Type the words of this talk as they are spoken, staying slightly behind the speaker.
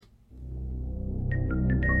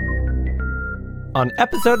on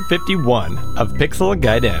episode 51 of Pixel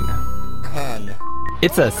Gaiden. 10,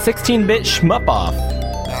 It's a 16-bit shmup-off.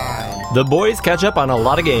 9, The boys catch up on a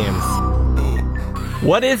lot of games. 8,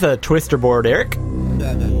 What is a twister board, Eric?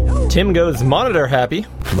 7, Tim goes monitor happy.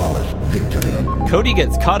 Cody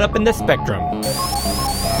gets caught up in the spectrum.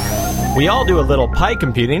 We all do a little pie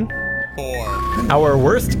computing. 4, Our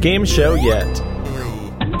worst game show yet.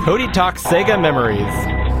 3, Cody talks Sega memories.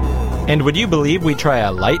 And would you believe we try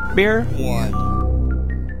a light beer? 1.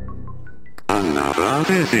 Another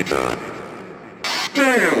visitor.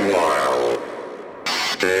 Stay a while.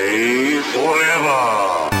 Stay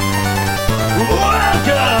forever.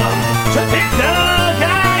 Welcome to Pixel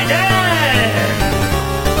Gaiden!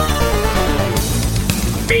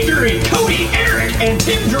 Featuring Cody, Eric, and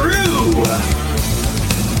Tim Drew.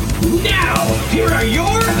 Now, here are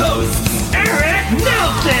your hosts, Eric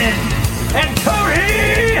Nelson and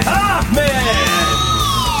Cody Hoffman!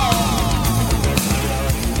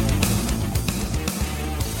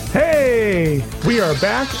 Hey, we are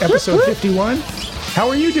back, episode 51. How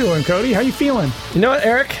are you doing, Cody? How you feeling? You know what,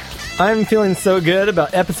 Eric? I'm feeling so good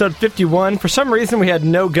about episode 51. For some reason, we had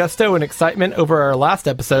no gusto and excitement over our last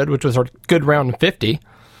episode, which was our good round 50.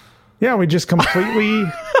 Yeah, we just completely,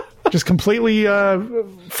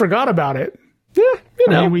 forgot about it. Yeah, you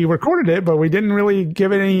know. I mean, we recorded it, but we didn't really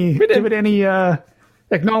give it any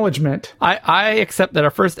acknowledgement. I accept that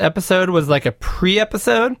our first episode was like a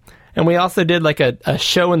pre-episode, and we also did like a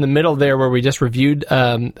show in the middle there where we just reviewed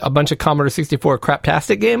a bunch of Commodore 64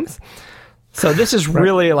 craptastic games. So this is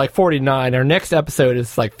really like 49. Our next episode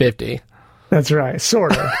is like 50. That's right,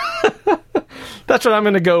 sort of. That's what I'm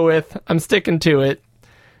going to go with. I'm sticking to it.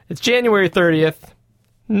 It's January 30th.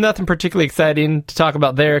 Nothing particularly exciting to talk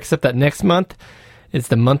about there, except that next month is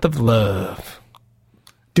the month of love.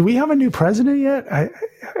 Do we have a new president yet?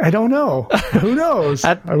 I don't know. Who knows?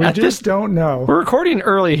 We just don't know. We're recording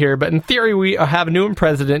early here, but in theory, we have a new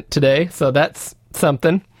president today, so that's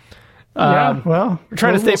something. Yeah, well, we're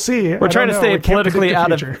trying to stay. We'll see. We're trying to stay politically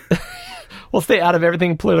out of. future. We'll stay out of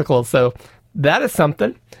everything political, so that is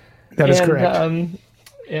something. That is correct.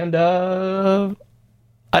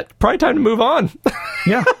 Probably time to move on.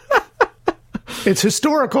 Yeah. It's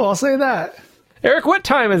historical, I'll say that. Eric, what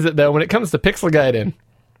time is it though when it comes to Pixel Gaiden?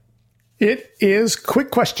 It is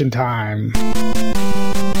quick question time.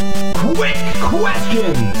 Quick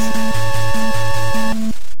questions.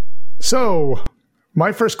 So,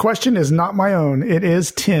 my first question is not my own. It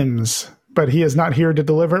is Tim's, but he is not here to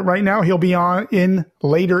deliver it right now. He'll be in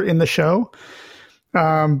later in the show.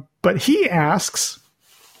 But he asks,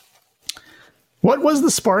 what was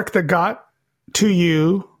the spark that got to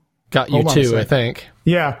you? Got you too, I think.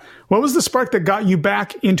 Yeah. What was the spark that got you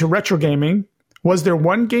back into retro gaming? Was there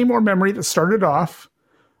one game or memory that started off?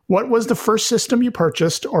 What was the first system you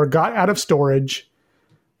purchased or got out of storage?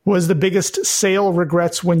 Was the biggest sale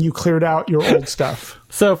regrets when you cleared out your old stuff?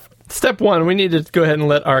 So, step one, we need to go ahead and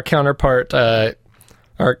let our counterpart,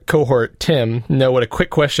 our cohort, Tim, know what a quick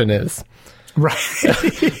question is. Right.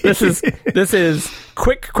 This is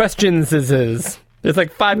quick questions. There's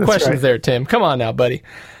like 5 questions right. there, Tim. Come on now, buddy.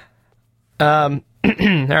 All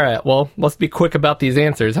right. Well, let's be quick about these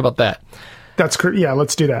answers. How about that? That's correct. Yeah,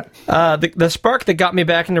 let's do that. The spark that got me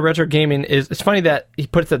back into retro gaming it's funny that he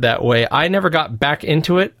puts it that way. I never got back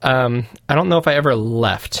into it. I don't know if I ever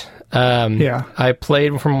left. Yeah. I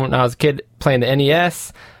played from when I was a kid playing the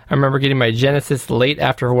NES. I remember getting my Genesis late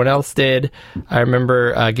after everyone else did. I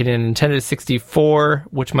remember getting a Nintendo 64,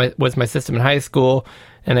 which was my system in high school,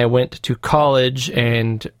 and I went to college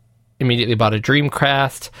and immediately bought a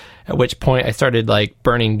Dreamcast, at which point I started like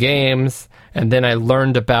burning games, and then I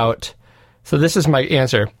learned about... So this is my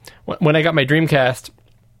answer. When I got my Dreamcast,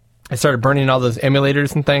 I started burning all those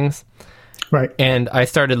emulators and things. Right. And I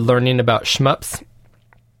started learning about shmups,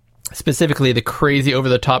 specifically the crazy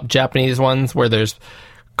over-the-top Japanese ones where there's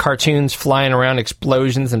cartoons flying around,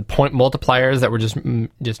 explosions, and point multipliers that were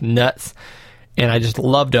just nuts. And I just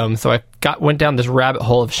loved them. So I went down this rabbit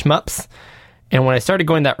hole of shmups. And when I started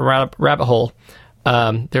going that rabbit hole,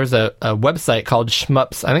 there's a website called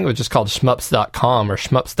Shmups. I think it was just called shmups.com or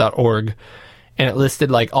shmups.org. And it listed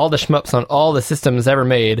like all the shmups on all the systems ever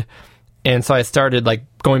made. And so I started like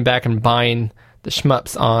going back and buying the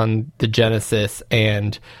shmups on the Genesis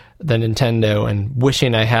and the Nintendo and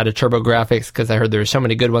wishing I had a TurboGrafx because I heard there were so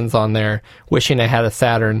many good ones on there. Wishing I had a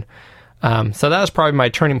Saturn. So that was probably my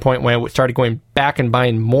turning point when I started going back and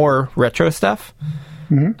buying more retro stuff.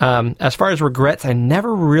 Mm-hmm. As far as regrets, I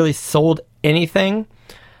never really sold anything.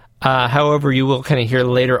 However, you will kind of hear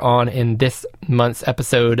later on in this month's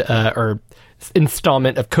episode or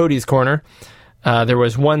installment of Cody's Corner, there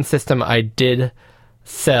was one system I did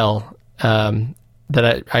sell, and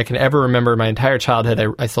that I can ever remember in my entire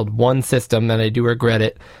childhood. I sold one system, and I do regret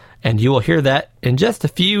it. And you will hear that in just a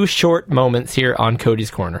few short moments here on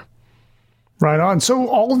Cody's Corner. Right on. So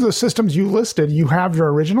all of the systems you listed, you have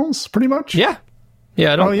your originals, pretty much? Yeah.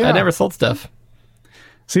 Yeah, I never sold stuff.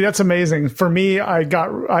 See, that's amazing. For me,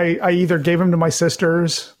 I either gave them to my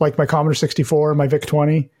sisters, like my Commodore 64, my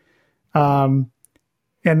VIC-20. And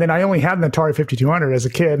then I only had an Atari 5200 as a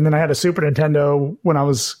kid. And then I had a Super Nintendo when I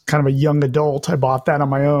was kind of a young adult. I bought that on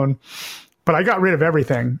my own. But I got rid of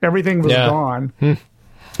everything. Everything was gone.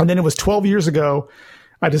 And then it was 12 years ago,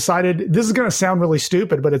 I decided, this is going to sound really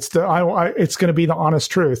stupid, but it's going to be the honest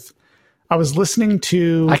truth. I was listening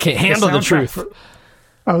to... I can't handle the truth.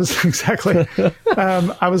 I was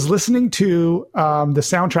I was listening to the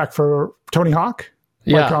soundtrack for Tony Hawk,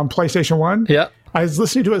 like on PlayStation 1. Yeah. I was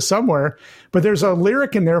listening to it somewhere, but there's a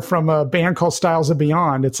lyric in there from a band called Styles of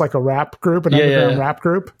Beyond. It's like a rap group, an underground rap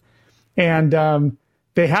group. And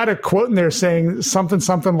they had a quote in there saying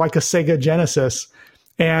something like a Sega Genesis.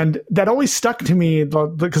 And that always stuck to me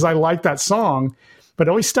because I liked that song, but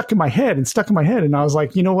it always stuck in my head. And I was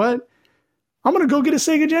like, you know what? I'm going to go get a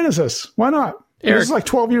Sega Genesis. Why not? Eric, this is like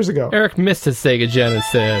 12 years ago. Eric missed his Sega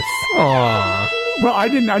Genesis. Aww. Well, I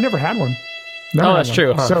never had one. That's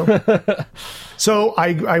true. Huh? So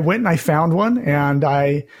I went and I found one and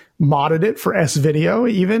I modded it for S-Video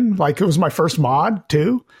even. Like it was my first mod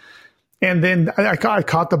too. And then I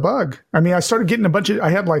caught the bug. I mean, I started getting I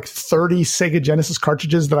had like 30 Sega Genesis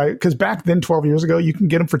cartridges because back then, 12 years ago, you can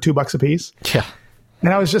get them for $2 a piece. Yeah.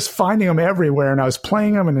 And I was just finding them everywhere and I was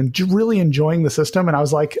playing them and really enjoying the system. And I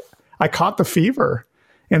was like, I caught the fever.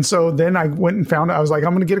 And so then I went and I was like,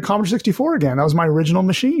 I'm going to get a Commodore 64 again. That was my original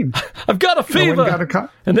machine. I've got a fever.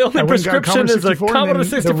 And the only prescription is a Commodore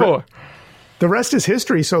 64. The rest is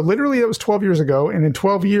history. So literally it was 12 years ago. And in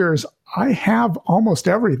 12 years, I have almost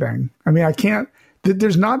everything. I mean,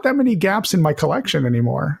 there's not that many gaps in my collection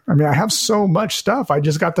anymore. I mean, I have so much stuff. I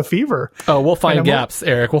just got the fever. Oh, we'll find gaps,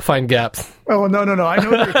 Eric. We'll find gaps. Oh, no. I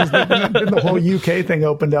know that because then the whole UK thing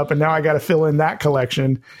opened up and now I got to fill in that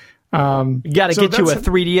collection. We got to get you a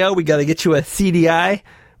 3DO. We got to get you a CDI.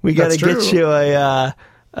 We got to get you a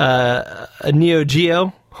Neo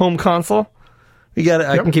Geo home console.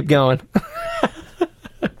 I can keep going.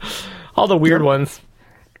 All the weird ones.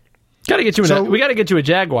 We got to get you a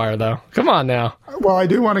Jaguar though. Come on now. Well, I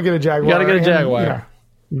do want to get a Jaguar. You got to get a Jaguar. Yeah,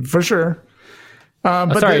 for sure.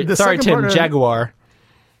 But sorry, Tim. Jaguar.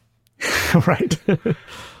 Right.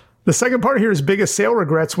 The second part here is biggest sale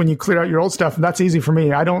regrets when you cleared out your old stuff. And that's easy for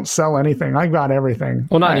me. I don't sell anything. I got everything.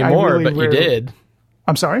 Well, not anymore, but you did.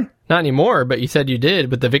 I'm sorry? Not anymore, but you said you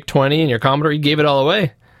did. But the VIC-20 and your Commodore, you gave it all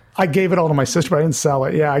away. I gave it all to my sister, but I didn't sell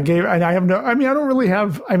it. Yeah, I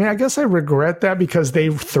guess I regret that because they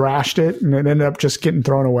thrashed it and it ended up just getting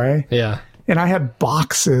thrown away. Yeah. And I had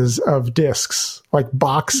boxes of discs, like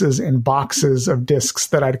boxes and boxes of discs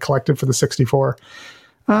that I'd collected for the 64.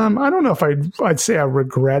 I don't know if I'd say I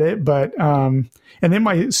regret it, but and then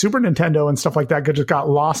my Super Nintendo and stuff like that just got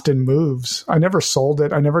lost in moves. I never sold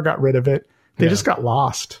it. I never got rid of it. They just got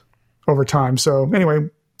lost over time. So anyway,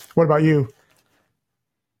 what about you?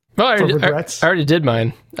 Well, I already did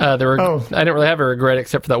mine. I didn't really have a regret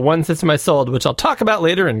except for that one system I sold, which I'll talk about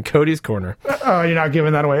later in Cody's Corner. Oh, you're not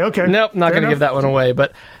giving that away. Okay. Nope, not going to give that one away.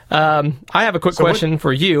 But I have a quick question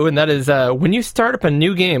for you, and that is when you start up a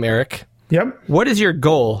new game, Eric. Yep. What is your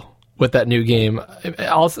goal with that new game?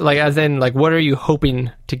 Also, what are you hoping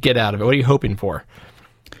to get out of it? What are you hoping for?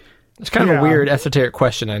 It's kind of a weird, esoteric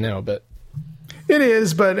question, I know, but it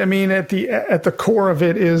is. But I mean, at the core of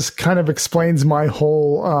it is kind of explains my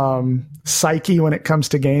whole psyche when it comes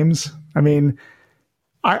to games. I mean,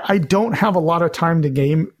 I don't have a lot of time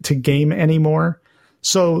to game anymore.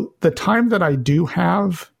 So the time that I do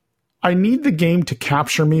have, I need the game to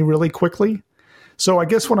capture me really quickly. So I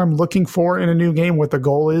guess what I'm looking for in a new game, what the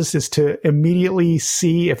goal is to immediately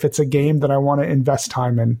see if it's a game that I want to invest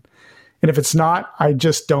time in. And if it's not, I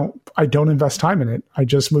don't invest time in it. I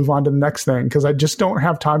just move on to the next thing because I just don't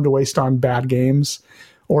have time to waste on bad games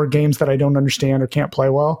or games that I don't understand or can't play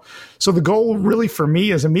well. So the goal really for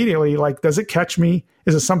me is immediately does it catch me?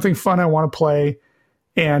 Is it something fun I want to play?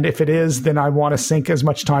 And if it is, then I want to sink as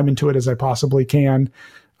much time into it as I possibly can.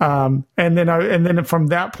 And then from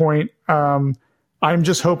that point, I'm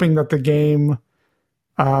just hoping that the game,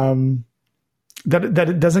 that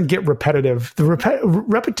it doesn't get repetitive. The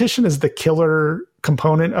repetition is the killer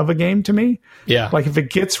component of a game to me. Yeah. Like if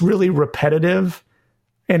it gets really repetitive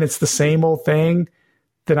and it's the same old thing,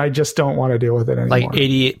 then I just don't want to deal with it anymore. Like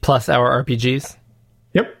 88 plus hour RPGs.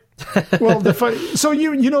 Yep. Well, so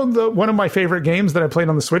you know one of my favorite games that I played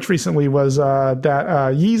on the Switch recently was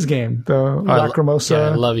that Ys game, the Lacrimosa. Yeah,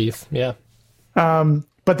 I love Ys. Yeah.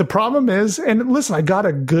 But the problem is, and listen, I got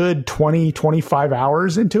a good 20, 25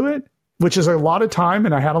 hours into it, which is a lot of time,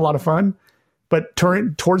 and I had a lot of fun. But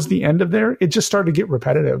towards the end of there, it just started to get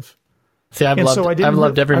repetitive. See, I've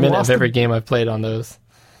loved every minute of every game I've played on those.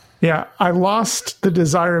 Yeah, I lost the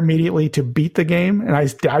desire immediately to beat the game, and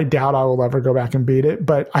I doubt I will ever go back and beat it.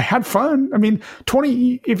 But I had fun. I mean,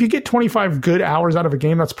 if you get 25 good hours out of a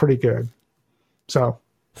game, that's pretty good. So,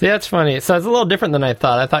 see, that's funny. So it's a little different than I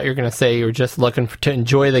thought. I thought you were going to say you were just looking to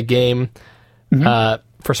enjoy the game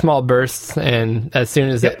for small bursts, and as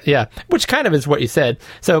soon as which kind of is what you said.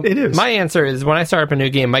 So it is. My answer is when I start up a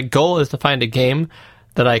new game, my goal is to find a game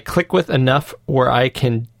that I click with enough where I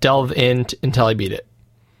can delve in until I beat it.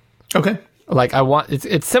 Okay. Like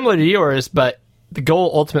it's similar to yours, but the goal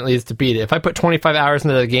ultimately is to beat it. If I put 25 hours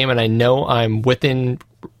into the game and I know I'm within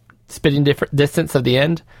spitting distance of the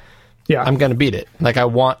end, I'm going to beat it. Like I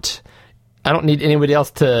don't need anybody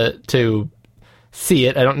else to see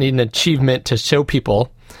it. I don't need an achievement to show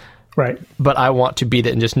people. Right. But I want to beat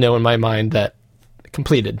it and just know in my mind that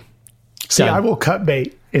completed. See, Done. I will cut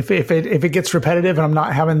bait. If it gets repetitive and I'm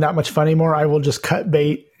not having that much fun anymore, I will just cut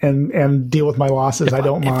bait and deal with my losses. I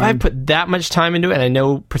don't mind. If I put that much time into it, and I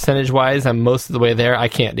know percentage-wise I'm most of the way there, I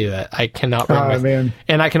can't do that. I cannot bring myself. Man.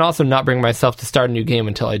 And I can also not bring myself to start a new game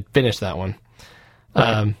until I finish that one.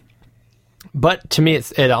 Right. But to me,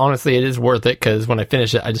 it honestly is worth it, because when I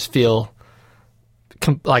finish it, I just feel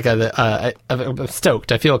like I'm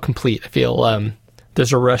stoked. I feel complete. I feel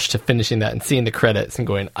there's a rush to finishing that and seeing the credits and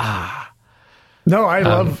going, No,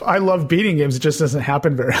 I love beating games. It just doesn't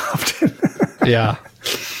happen very often. Yeah.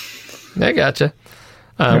 I gotcha.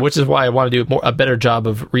 Which is why I want to do a better job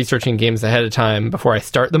of researching games ahead of time before I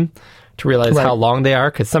start them, to realize how long they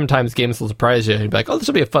are, because sometimes games will surprise you. You'd be like, oh, this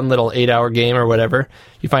will be a fun little 8-hour game or whatever.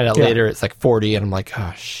 You find out later it's like 40, and I'm like,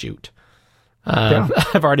 oh, shoot.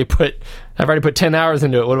 I've already put 10 hours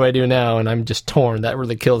into it. What do I do now? And I'm just torn. That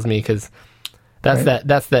really kills me, because that's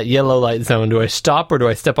that yellow light zone. Do I stop or do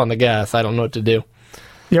I step on the gas? I don't know what to do.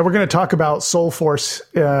 Yeah, we're going to talk about Soul Force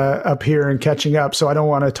up here and catching up, so I don't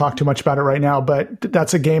want to talk too much about it right now, but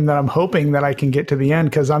that's a game that I'm hoping that I can get to the end,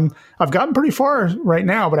 because I've gotten pretty far right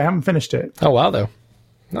now, but I haven't finished it. Oh, wow, though.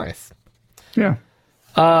 Nice. Yeah.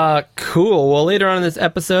 Cool. Well, later on in this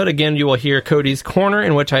episode, again, you will hear Cody's Corner,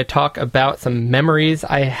 in which I talk about some memories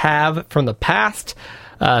I have from the past,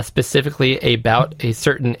 specifically about a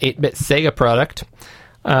certain 8-bit Sega product,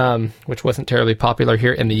 which wasn't terribly popular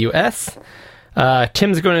here in the U.S.,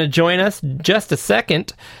 Tim's going to join us just a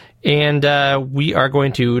second, and we are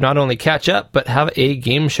going to not only catch up, but have a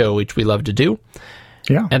game show, which we love to do.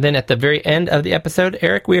 Yeah. And then at the very end of the episode,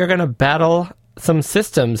 Eric, we are going to battle some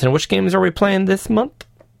systems. And which games are we playing this month?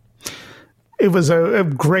 It was a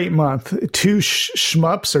great month. 2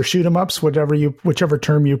 shmups or shoot 'em ups, whichever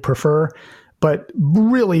term you prefer, but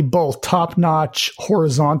really both top-notch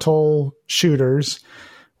horizontal shooters.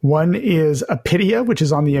 One is Apidia, which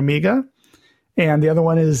is on the Amiga, and the other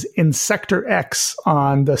one is Insector X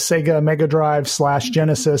on the Sega Mega Drive /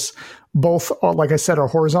 Genesis. Both, like I said, are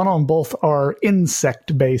horizontal, and both are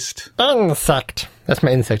insect-based. Insect. That's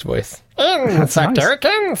my insect voice. Insect, nice. Eric,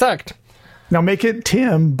 insect. Now make it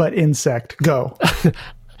Tim, but insect. Go.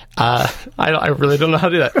 I really don't know how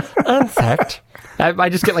to do that. Insect. I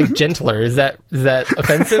just get like gentler. Is that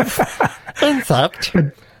offensive? Insect.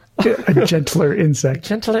 A gentler insect.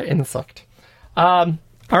 Gentler insect. All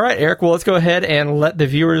right, Eric, well, let's go ahead and let the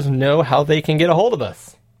viewers know how they can get a hold of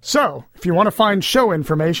us. So, if you want to find show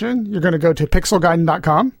information, you're going to go to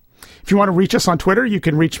pixelgaiden.com. If you want to reach us on Twitter, you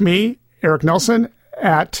can reach me, Eric Nelson,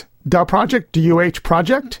 at DuhProject, DUH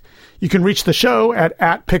Project. You can reach the show at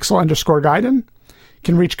pixel_gaiden. You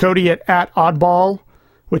can reach Cody at oddball,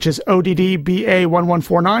 which is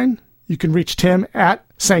ODDBA1149. You can reach Tim at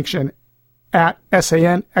Sanction, at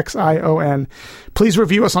SANXION. Please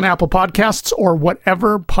review us on Apple Podcasts or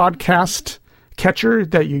whatever podcast catcher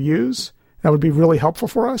that you use. That would be really helpful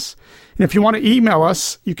for us. And if you want to email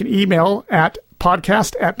us, you can email at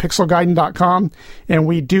podcast@pixelgaiden.com, and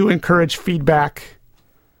we do encourage feedback.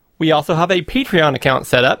 We also have a Patreon account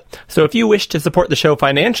set up, so if you wish to support the show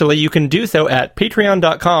financially, you can do so at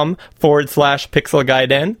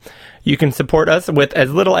patreon.com/pixelgaiden. You can support us with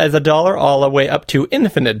as little as $1 all the way up to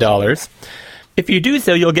infinite dollars. If you do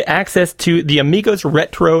so, you'll get access to the Amigos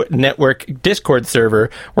Retro Network Discord server,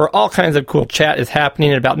 where all kinds of cool chat is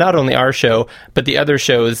happening about not only our show, but the other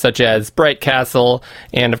shows such as Bright Castle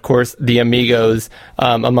and, of course, the Amigos,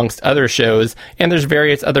 amongst other shows. And there's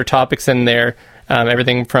various other topics in there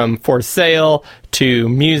Everything from for sale to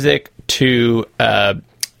music to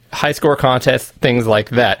high score contests, things like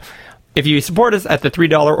that. If you support us at the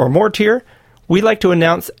 $3 or more tier, we like to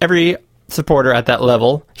announce every supporter at that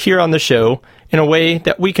level here on the show in a way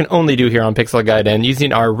that we can only do here on Pixel Gaiden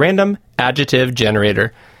using our random adjective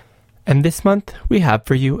generator. And this month, we have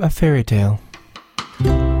for you a fairy tale.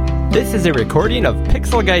 This is a recording of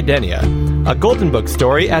Pixel Gaidenia, a Golden Book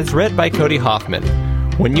story as read by Cody Hoffman.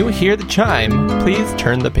 When you hear the chime, please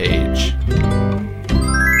turn the page.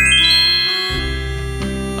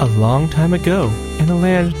 A long time ago, in a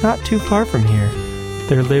land not too far from here,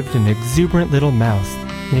 there lived an exuberant little mouse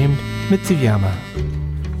named Mitsuyama.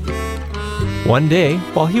 One day,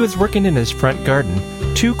 while he was working in his front garden,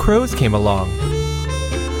 2 crows came along.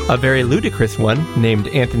 A very ludicrous one named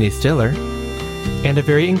Anthony Stiller, and a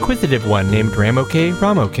very inquisitive one named Ramoke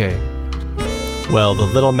Ramoke. Well, the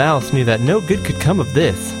little mouse knew that no good could come of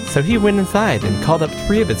this, so he went inside and called up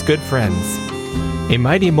 3 of his good friends. A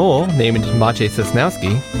mighty mole named Maciej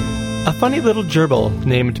Sosnowski, a funny little gerbil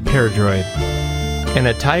named Paradroid, and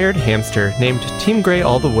a tired hamster named Team Grey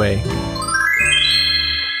all the way.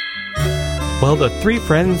 Well, the 3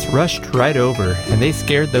 friends rushed right over, and they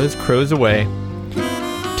scared those crows away.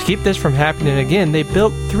 To keep this from happening again, they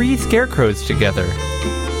built 3 scarecrows together.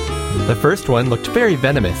 The first one looked very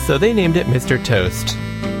venomous, so they named it Mr. Toast.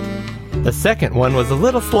 The second one was a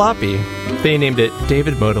little sloppy. They named it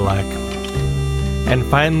David Modilak. And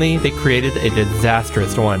finally, they created a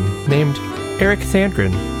disastrous one, named Eric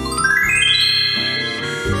Sandgren.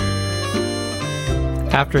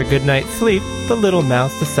 After a good night's sleep, the little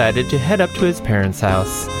mouse decided to head up to his parents'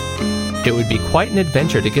 house. It would be quite an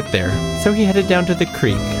adventure to get there, so he headed down to the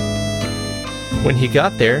creek. When he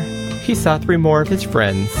got there, he saw 3 more of his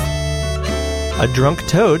friends. A drunk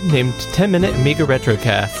toad named 10-Minute Amiga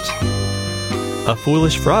Retrocast, a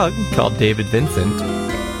foolish frog called David Vincent,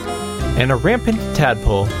 and a rampant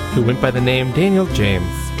tadpole who went by the name Daniel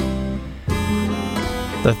James.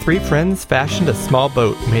 The 3 friends fashioned a small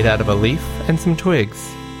boat made out of a leaf and some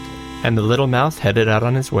twigs, and the little mouse headed out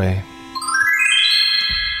on his way.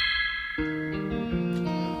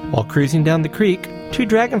 While cruising down the creek, 2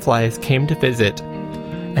 dragonflies came to visit.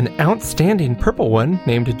 An outstanding purple one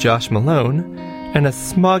named Josh Malone, and a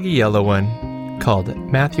smoggy yellow one called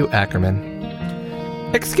Matthew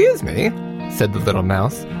Ackerman. "Excuse me," said the little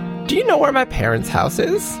mouse. "Do you know where my parents' house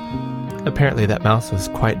is?" Apparently that mouse was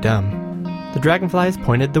quite dumb. The dragonflies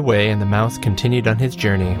pointed the way, and the mouse continued on his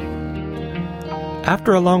journey.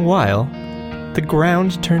 After a long while, the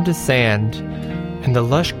ground turned to sand, and the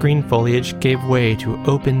lush green foliage gave way to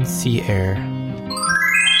open sea air.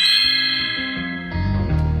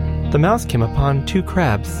 The mouse came upon 2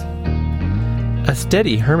 crabs. A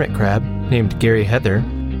steady hermit crab named Gary Heather,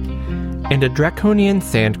 and a draconian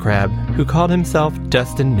sand crab who called himself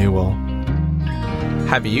Dustin Newell.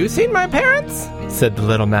 "Have you seen my parents?" said the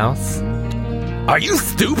little mouse. "Are you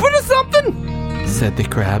stupid or something?" said the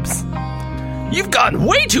crabs. "You've gone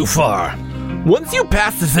way too far. Once you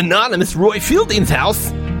passed this anonymous Roy Fielding's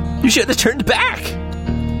house, you should have turned back."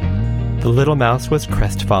 The little mouse was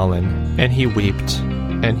crestfallen, and he wept,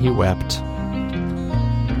 and he wept.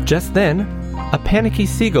 Just then, a panicky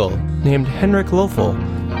seagull named Henrik Lofel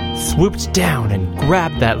swooped down and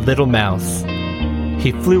grabbed that little mouse.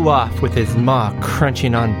 He flew off with his maw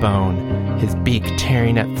crunching on bone, his beak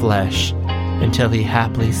tearing at flesh, until he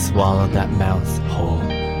happily swallowed that mouse whole.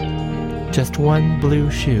 Just 1 blue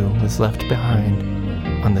shoe was left behind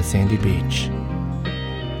on the sandy beach.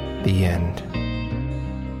 The end.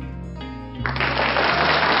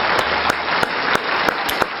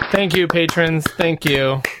 Thank you, patrons. Thank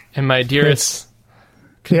you. And my dearest...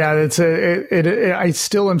 Yeah, I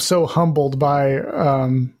still am so humbled by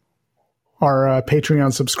our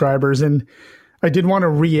Patreon subscribers. And I did want to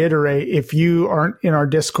reiterate, if you aren't in our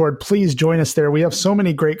Discord, please join us there. We have so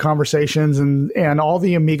many great conversations, and all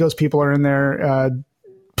the Amigos people are in there.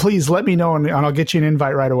 Please let me know, and I'll get you an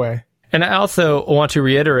invite right away. And I also want to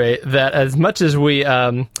reiterate that as much as we,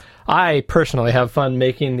 I personally have fun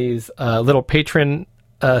making these little patron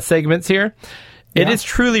segments here, it is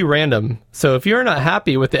truly random. So if you're not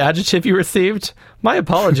happy with the adjective you received, my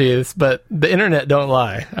apologies, but the internet don't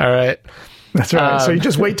lie. All right. That's right. So you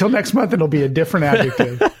just wait till next month and it'll be a different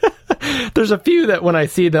adjective. There's a few that when I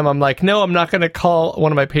see them, I'm like, no, I'm not going to call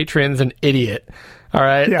one of my patrons an idiot. All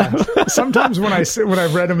right. Yeah. Sometimes when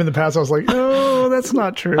I've read them in the past, I was like, no, that's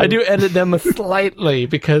not true. I do edit them slightly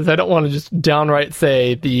because I don't want to just downright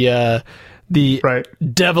say the right.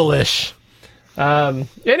 devilish.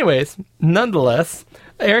 Anyways, nonetheless,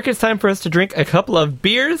 Eric, it's time for us to drink a couple of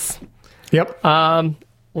beers. Yep.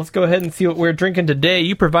 Let's go ahead and see what we're drinking today.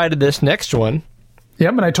 You provided this next one.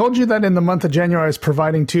 Yep, and I told you that in the month of January I was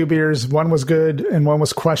providing 2 beers. One was good and one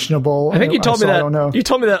was questionable. I think you told me so that. I don't know. You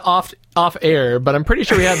told me that off air, but I'm pretty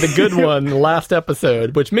sure we had the good one last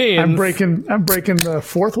episode, which means I'm breaking the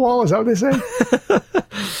fourth wall. Is that what they say?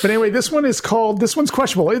 But anyway, this one's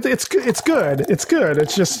questionable. It's good. It's good.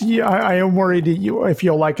 It's just I am worried if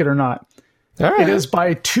you'll like it or not. All right. It is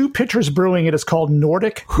by Two Pitchers Brewing. It is called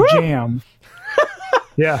Nordic Jam.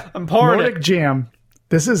 Yeah, I'm pouring Nordic Jam.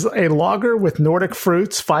 This is a lager with Nordic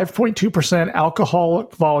fruits, 5.2%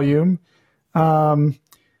 alcoholic volume.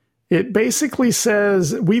 It basically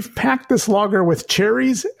says, we've packed this lager with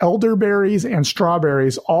cherries, elderberries, and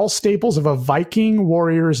strawberries, all staples of a Viking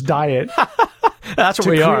warrior's diet. That's what to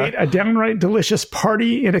we are. create a downright delicious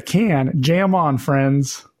party in a can. Jam on,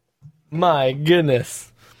 friends. My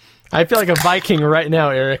goodness. I feel like a Viking right now,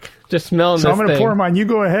 Eric. Just smelling So this I'm going to thing. pour mine. You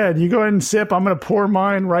go ahead. You go ahead and sip. I'm going to pour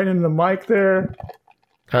mine right into the mic there.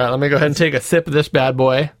 All right, let me go ahead and take a sip of this bad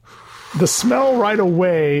boy. The smell right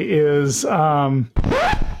away is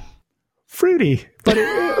fruity, but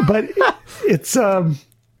it's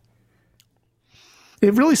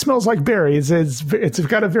it really smells like berries. It's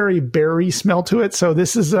got a very berry smell to it. So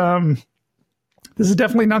this is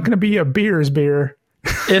definitely not going to be a beer's beer.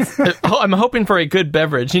 I'm hoping for a good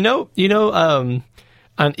beverage. You know, on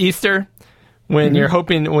Easter when you're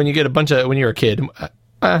hoping when you get a bunch of when you're a kid.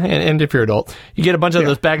 And if you're an adult, you get a bunch of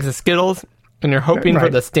those bags of Skittles, and you're hoping for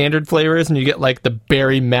the standard flavors, and you get like the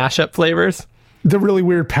berry mashup flavors. The really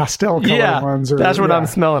weird pastel color ones. That's what I'm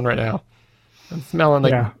smelling right now. I'm smelling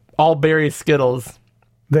like all berry Skittles.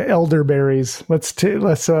 The elderberries. Let's.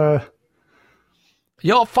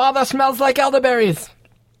 Your father smells like elderberries.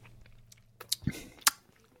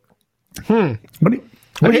 What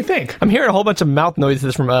do you think? I'm hearing a whole bunch of mouth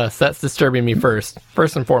noises from us. That's disturbing me first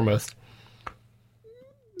and foremost.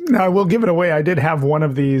 Now, I will give it away. I did have one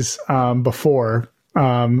of these before.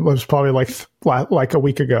 It was probably like a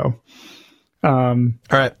week ago. All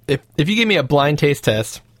right. If you give me a blind taste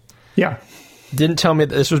test, Yeah. didn't tell me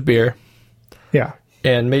that this was beer, Yeah.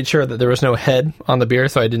 and made sure that there was no head on the beer,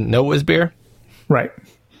 so I didn't know it was beer. Right.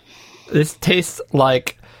 This tastes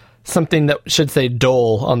like something that should say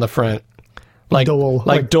Dole on the front. Like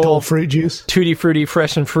Dole fruit juice. Tutti Frutti,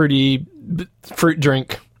 fresh and fruity fruit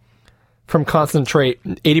drink from concentrate,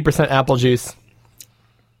 80% apple juice.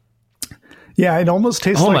 Yeah, it almost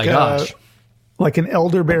tastes Oh my gosh. like an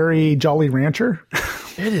elderberry Jolly Rancher.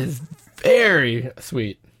 It is very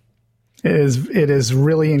sweet. It is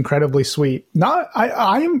really incredibly sweet.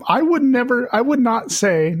 I would not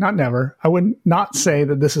say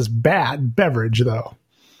that this is bad beverage though.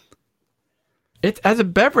 It's as a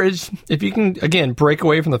beverage, if you can again break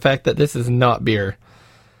away from the fact that this is not beer.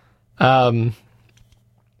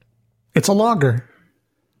 It's a lager.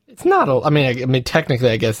 It's not I mean technically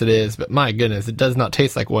I guess it is, but my goodness, it does not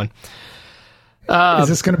taste like one. Is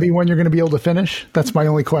this going to be one you're going to be able to finish? That's my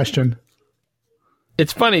only question.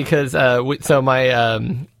 It's funny because so my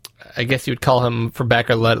I guess you would call him, for lack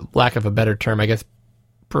of a better term, I guess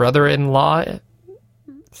brother-in-law,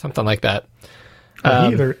 something like that.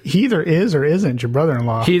 He either is or isn't your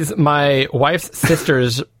brother-in-law. He's my wife's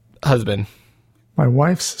sister's husband. My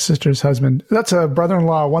wife's sister's husband. That's a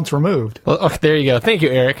brother-in-law once removed. Well, there you go. Thank you,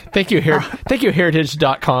 Eric. Thank you, thank you,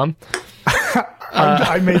 Heritage.com.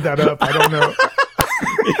 I made that up. I don't know.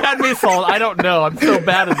 You had me sold. I don't know. I'm so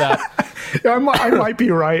bad at that. I might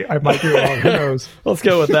be right. I might be wrong. Who knows? Let's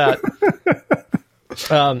go with that.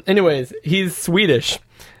 Anyways, he's Swedish.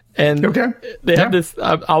 And they have this.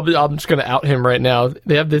 I'm just going to out him right now.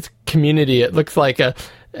 They have this community. It looks like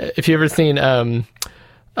if you ever seen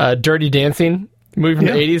Dirty Dancing movie from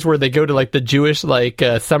the 80s, where they go to like the Jewish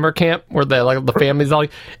summer camp where the families all.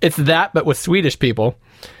 It's that, but with Swedish people.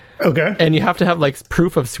 Okay. And you have to have like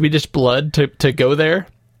proof of Swedish blood to go there,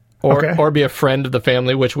 or be a friend of the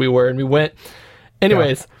family, which we were, and we went.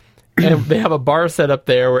 Anyways, and they have a bar set up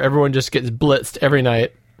there where everyone just gets blitzed every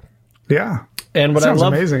night. Yeah. And what Sounds I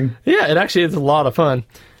love, amazing. Yeah, it actually is a lot of fun.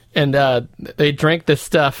 And they drank this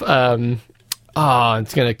stuff. It's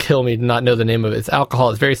gonna kill me to not know the name of it. It's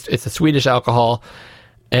alcohol. It's a Swedish alcohol,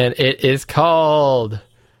 and it is called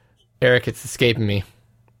Eric. It's escaping me.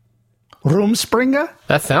 Rumspringa?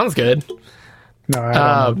 That sounds good. No, I don't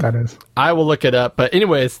know what that is. I will look it up. But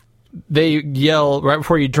anyways, they yell right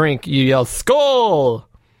before you drink. You yell "Skål!"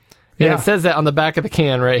 And it says that on the back of the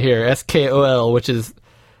can right here, SKOL, which is.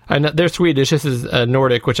 I know they're Swedish. This is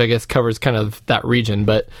Nordic, which I guess covers kind of that region,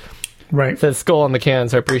 but it says Skull on the can,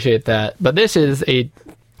 so I appreciate that. But this is a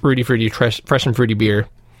fruity, fresh and fruity beer.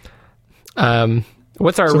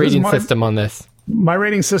 What's our rating system on this? My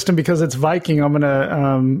rating system, because it's Viking,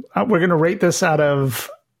 we're gonna rate this out of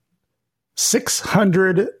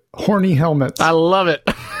 600 horny helmets. I love it.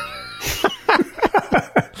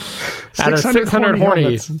 Out of 600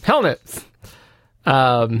 horny helmets.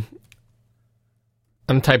 I'm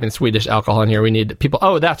typing Swedish alcohol in here. We need people.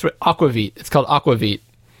 Oh, that's what Aquavit. It's called Aquavit.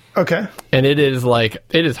 Okay. And it is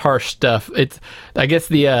harsh stuff. It's, I guess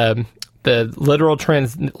the literal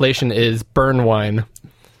translation is burn wine.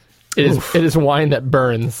 It is wine that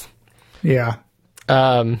burns. Yeah.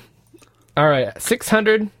 All right.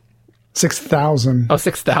 600. 6,000. Oh,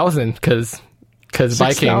 6,000 because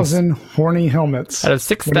Vikings. 6,000 horny helmets. Out of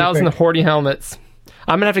 6,000 horny helmets,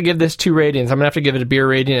 I'm gonna have to give this 2 ratings. I'm gonna have to give it a beer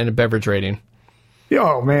rating and a beverage rating.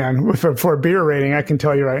 Oh man, for a beer rating, I can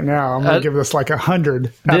tell you right now, I'm gonna give this like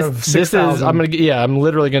 100 out of 6,000. I'm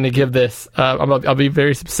literally gonna give this. I'll be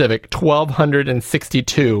very specific.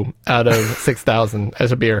 1,262 out of 6,000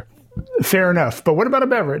 as a beer. Fair enough. But what about a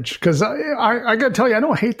beverage? Because I gotta tell you, I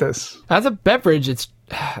don't hate this. As a beverage, it's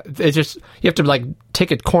just you have to like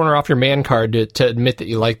take a corner off your man card to admit that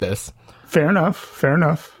you like this. Fair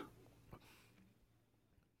enough.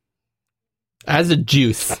 As a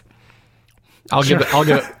juice, I'll give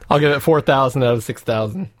it 4,000 out of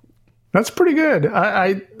 6,000. That's pretty good.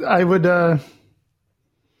 I would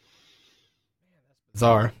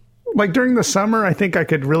bizarre. Like during the summer, I think I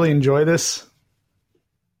could really enjoy this.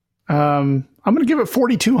 I'm going to give it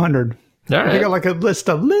 4,200. All right. I think I like a list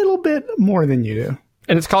a little bit more than you do.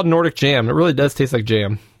 And it's called Nordic Jam. It really does taste like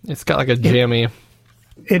jam. It's got like a jammy.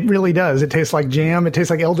 It really does. It tastes like jam. It tastes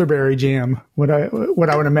like elderberry jam. What I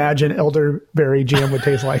would imagine elderberry jam would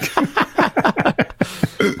taste like.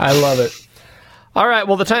 I love it. All right.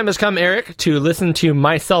 Well, the time has come, Eric, to listen to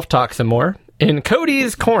myself talk some more in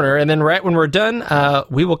Cody's Corner. And then right when we're done,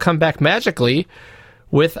 we will come back magically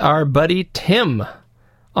with our buddy Tim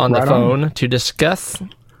on the phone to discuss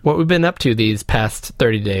what we've been up to these past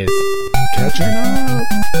 30 days. Catching up.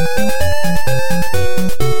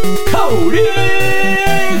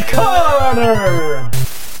 Cody's Corner!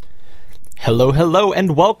 Hello,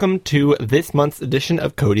 and welcome to this month's edition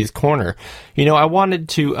of Cody's Corner. You know, I wanted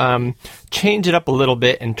to change it up a little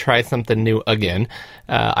bit and try something new again.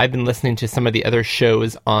 I've been listening to some of the other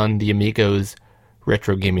shows on the Amigos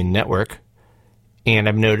Retro Gaming Network, and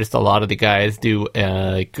I've noticed a lot of the guys do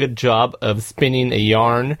a good job of spinning a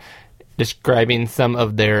yarn, describing some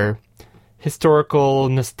of their historical,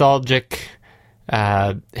 nostalgic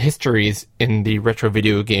histories in the retro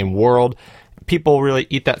video game world. People really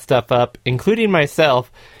eat that stuff up, including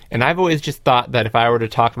myself, and I've always just thought that if I were to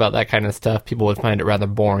talk about that kind of stuff, people would find it rather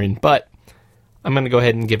boring, but I'm going to go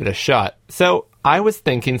ahead and give it a shot. So I was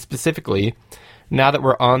thinking specifically, now that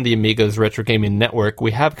we're on the Amigos Retro Gaming Network,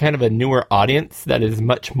 we have kind of a newer audience that is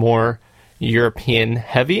much more European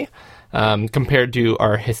heavy compared to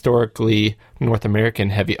our historically North American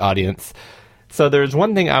heavy audience. So there's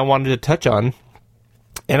one thing I wanted to touch on,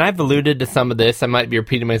 and I've alluded to some of this. I might be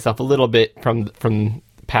repeating myself a little bit from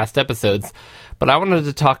past episodes, but I wanted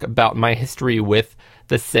to talk about my history with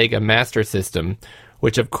the Sega Master System,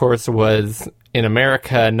 which of course was, in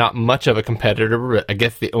America, not much of a competitor, but I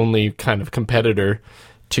guess the only kind of competitor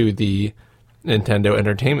to the Nintendo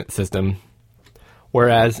Entertainment System.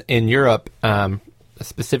 Whereas in Europe,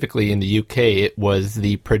 specifically in the UK, it was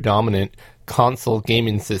the predominant console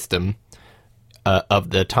gaming system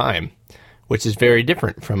of the time, which is very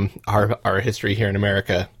different from our history here in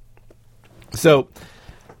America. So,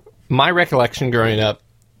 my recollection growing up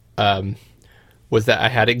was that I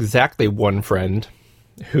had exactly one friend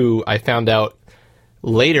who I found out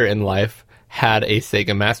later in life had a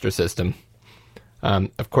Sega Master System.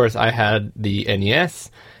 Of course, I had the NES,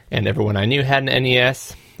 and everyone I knew had an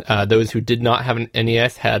NES. Those who did not have an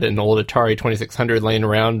NES had an old Atari 2600 laying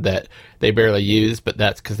around that they barely used, but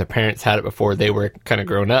that's because their parents had it before they were kind of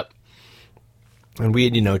grown up. And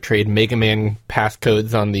we'd, trade Mega Man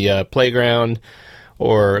passcodes on the playground,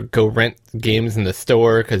 or go rent games in the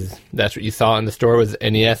store, because that's what you saw in the store was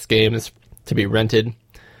NES games to be rented.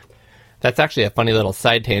 That's actually a funny little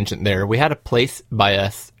side tangent there. We had a place by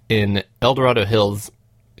us in El Dorado Hills,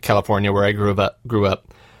 California, where I grew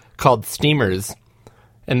up, called Steamers.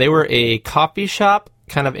 And they were a coffee shop,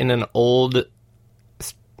 kind of in an old,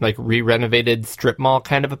 like, re-renovated strip mall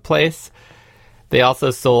kind of a place. They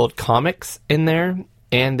also sold comics in there,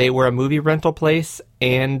 and they were a movie rental place,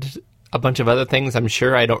 and a bunch of other things I'm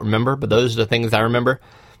sure I don't remember, but those are the things I remember.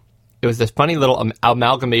 It was this funny little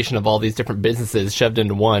amalgamation of all these different businesses shoved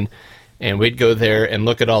into one, and we'd go there and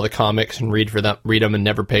look at all the comics and read them and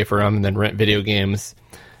never pay for them, and then rent video games.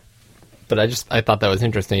 But I thought that was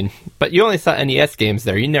interesting. But you only saw NES games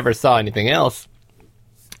there. You never saw anything else.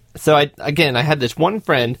 So I had this one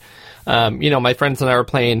friend My friends and I were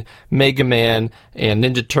playing Mega Man and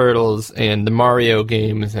Ninja Turtles and the Mario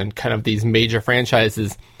games and kind of these major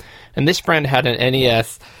franchises. And this friend had an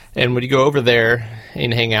NES, and we'd go over there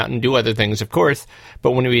and hang out and do other things, of course.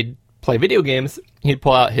 But when we'd play video games, he'd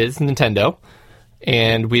pull out his Nintendo,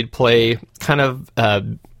 and we'd play kind of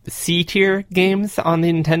C-tier games on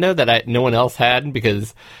the Nintendo that no one else had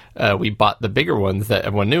because we bought the bigger ones that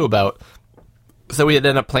everyone knew about. So we'd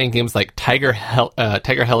end up playing games like Tiger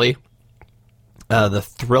Heli, the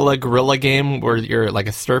Thrilla Gorilla game where you're like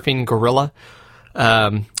a surfing gorilla.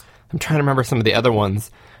 I'm trying to remember some of the other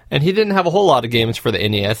ones. And he didn't have a whole lot of games for the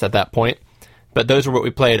NES at that point, but those were what we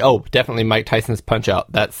played. Oh, definitely Mike Tyson's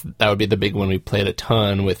Punch-Out! That would be the big one. We played a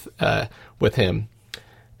ton with him.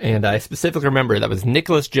 And I specifically remember that was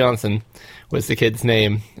Nicholas Johnson was the kid's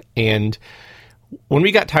name. And when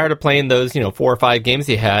we got tired of playing those, 4 or 5 games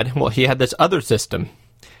he had, well, he had this other system.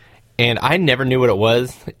 And I never knew what it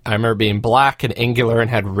was. I remember being black and angular and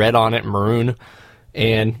had red on it, maroon.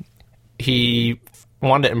 And he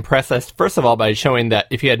wanted to impress us, first of all, by showing that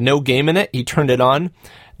if you had no game in it, he turned it on.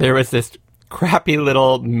 There was this crappy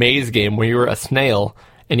little maze game where you were a snail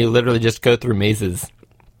and you literally just go through mazes.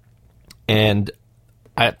 And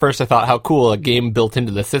at first I thought how cool, a game built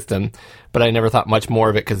into the system, but I never thought much more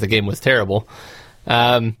of it because the game was terrible.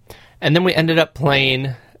 And then we ended up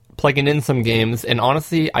plugging in some games, and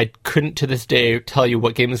honestly, I couldn't to this day tell you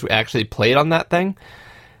what games we actually played on that thing.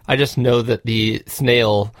 I just know that the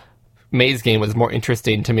snail maze game was more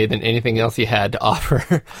interesting to me than anything else he had to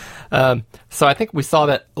offer. So I think we saw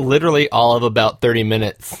that literally all of about 30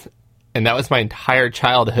 minutes, and that was my entire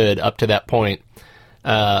childhood up to that point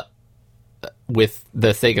with the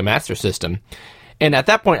Sega Master System. And at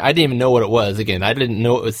that point, I didn't even know what it was. Again, I didn't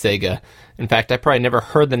know it was Sega. In fact, I probably never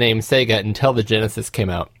heard the name Sega until the Genesis came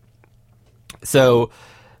out. So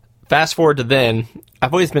fast forward to then,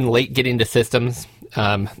 I've always been late getting to systems.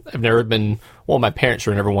 I've never been, my parents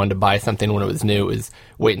were never one to buy something when it was new. It was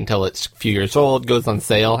wait until it's a few years old, goes on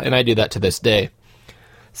sale, and I do that to this day.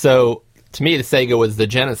 So to me, the Sega was the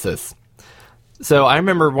Genesis. So I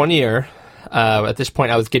remember one year, at this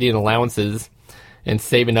point I was getting allowances and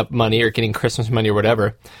saving up money or getting Christmas money or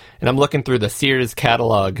whatever, and I'm looking through the Sears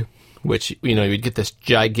catalog, which, you'd get this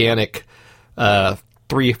gigantic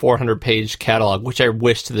 300-400 page catalog, which I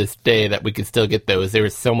wish to this day that we could still get those. They were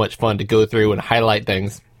so much fun to go through and highlight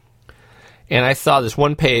things. And I saw this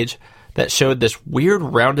one page that showed this weird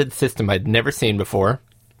rounded system I'd never seen before,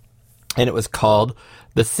 and it was called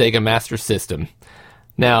the Sega Master System.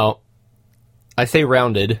 Now, I say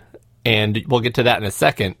rounded, and we'll get to that in a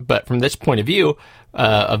second, but from this point of view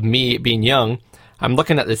of me being young, I'm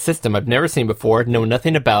looking at this system I've never seen before, know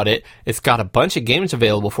nothing about it. It's got a bunch of games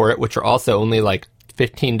available for it, which are also only like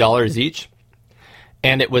 $15 each.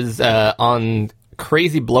 And it was on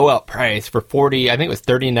crazy blowout price for I think it was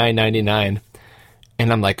 $39.99.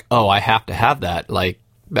 And I'm like, oh, I have to have that. Like,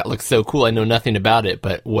 that looks so cool. I know nothing about it,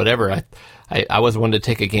 but whatever. I was one to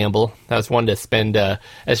take a gamble. I was one to spend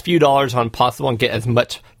as few dollars on possible and get as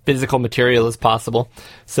much physical material as possible.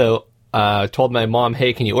 So I told my mom,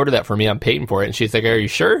 hey, can you order that for me? I'm paying for it. And she's like, are you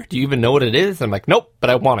sure? Do you even know what it is? I'm like, nope, but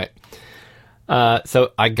I want it.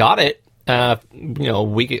 So I got it, a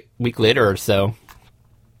week later or so.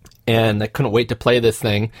 And I couldn't wait to play this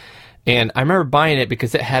thing. And I remember buying it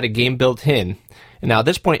because it had a game built in. And now at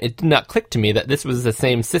this point, it did not click to me that this was the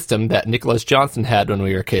same system that Nicholas Johnson had when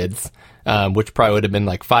we were kids, which probably would have been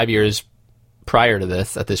like 5 years prior to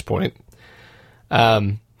this at this point.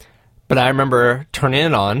 But I remember turning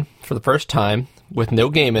it on for the first time with no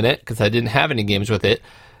game in it because I didn't have any games with it,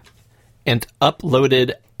 and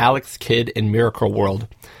uploaded Alex Kidd and Miracle World.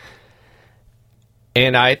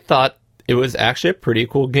 And I thought it was actually a pretty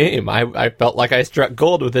cool game. I felt like I struck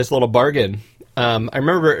gold with this little bargain. I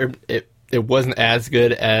remember it wasn't as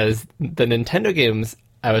good as the Nintendo games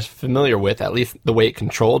I was familiar with, at least the way it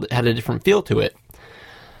controlled. It had a different feel to it.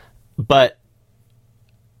 But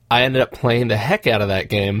I ended up playing the heck out of that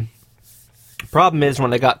game. Problem is,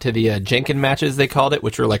 when I got to the Jenkin matches, they called it,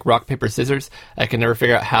 which were like rock, paper, scissors, I could never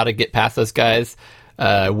figure out how to get past those guys.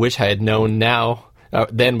 Wish I had known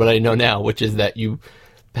then what I know now, which is that you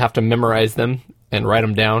have to memorize them and write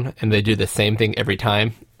them down, and they do the same thing every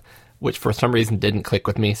time, which for some reason didn't click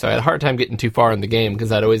with me. So I had a hard time getting too far in the game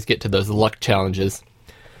because I'd always get to those luck challenges.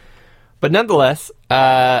 But nonetheless,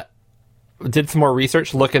 did some more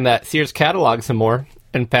research, looking at Sears catalog some more,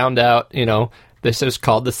 and found out, this is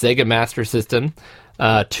called the Sega Master System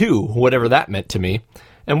 2, whatever that meant to me.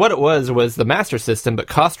 And what it was the Master System, but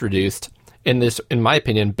cost reduced in this, in my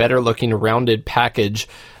opinion, better looking rounded package.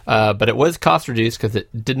 But it was cost reduced because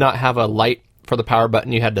it did not have a light for the power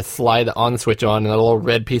button, you had to slide the on switch on, and a little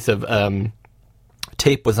red piece of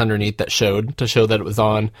tape was underneath that showed that it was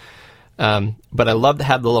on. But I loved to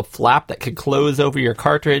have the little flap that could close over your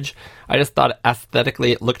cartridge. I just thought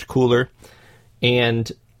aesthetically it looked cooler, and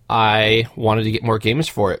I wanted to get more games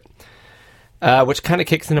for it. Which kind of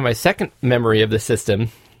kicks into my second memory of the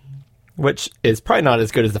system, which is probably not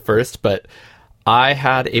as good as the first, but I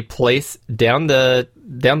had a place down the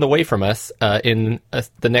way from us in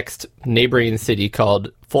the next neighboring city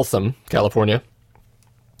called Folsom, California,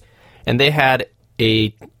 and they had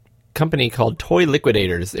a company called Toy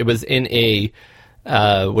Liquidators. It was in a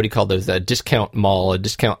what do you call those? A discount mall, a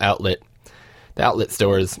discount outlet, the outlet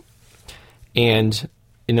stores, and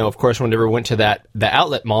of course, whenever we went to the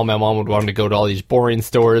outlet mall, my mom would want to go to all these boring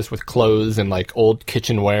stores with clothes and like old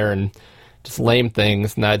kitchenware and just lame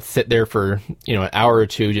things, and I'd sit there for an hour or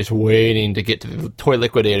two just waiting to get to the Toy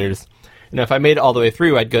Liquidators. If I made it all the way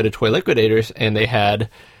through, I'd go to Toy Liquidators, and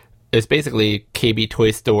it's basically KB Toy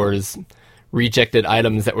Stores rejected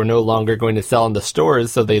items that were no longer going to sell in the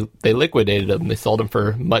stores, so they liquidated them. They sold them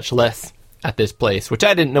for much less at this place, which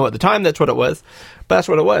I didn't know at the time that's what it was, but that's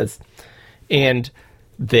what it was. And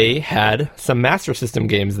they had some Master System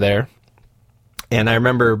games there. And I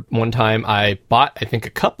remember one time I bought, I think,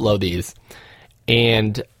 a couple of these.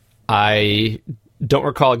 And I don't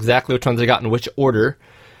recall exactly which ones I got in which order.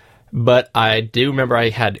 But I do remember I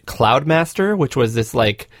had Cloudmaster, which was this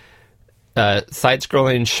like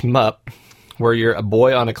side-scrolling shmup where you're a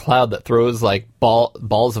boy on a cloud that throws like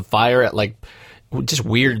balls of fire at like just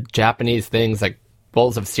weird Japanese things, like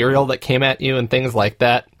bowls of cereal that came at you and things like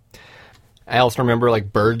that. I also remember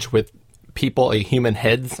like birds with people, like human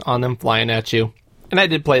heads on them flying at you. And I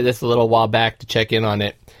did play this a little while back to check in on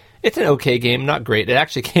it. It's an okay game, not great. It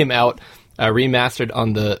actually came out remastered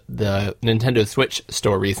on the Nintendo Switch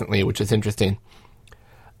store recently, which is interesting.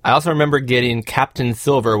 I also remember getting Captain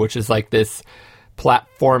Silver, which is like this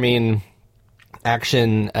platforming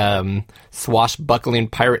action swashbuckling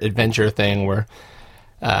pirate adventure thing where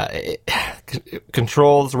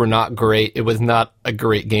controls were not great. It was not a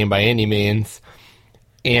great game by any means,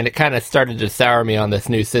 and it kind of started to sour me on this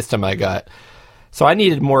new system I got. So I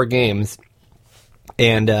needed more games,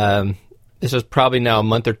 and this was probably now a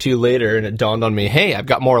month or two later, and it dawned on me, hey, I've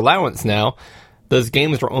got more allowance now. Those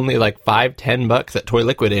games were only like $5-10 at Toy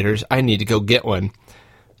Liquidators. I need to go get one.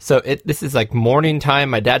 So this is like morning time.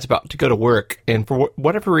 My dad's about to go to work, and for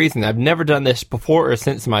whatever reason, I've never done this before or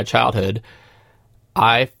since my childhood,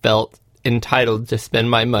 I felt entitled to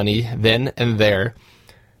spend my money then and there.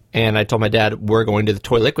 And I told my dad, we're going to the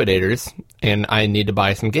Toy Liquidators, and I need to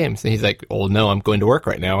buy some games. And he's like, oh, no, I'm going to work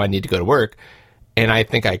right now. I need to go to work. And I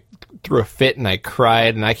think I threw a fit, and I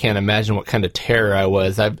cried, and I can't imagine what kind of terror I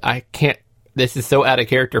was. I can't, this is so out of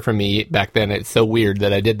character for me back then. It's so weird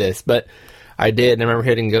that I did this, but I did. And I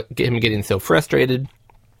remember him getting so frustrated.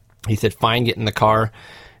 He said, fine, get in the car.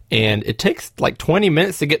 And it takes like 20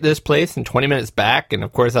 minutes to get to this place and 20 minutes back. And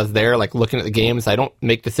of course, I was there like looking at the games. I don't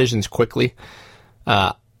make decisions quickly.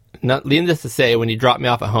 Needless to say, when he dropped me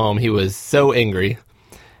off at home, he was so angry.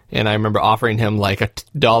 And I remember offering him like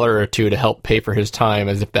 $1 or $2 to help pay for his time,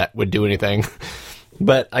 as if that would do anything.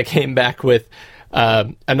 But I came back with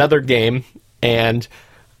another game, and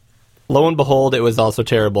lo and behold, it was also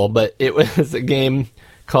terrible. But it was a game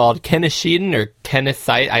called Kenishiden or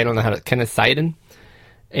Kenisiden. I don't know how to Kenisiden.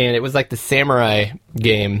 And it was like the samurai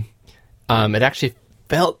game. It actually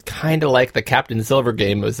felt kind of like the Captain Silver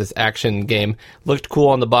game. It was this action game. Looked cool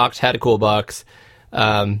on the box, had a cool box.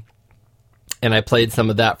 And I played some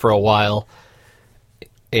of that for a while.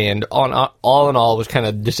 And all in all, was kind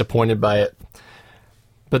of disappointed by it.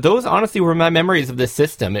 But those honestly were my memories of this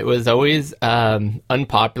system. It was always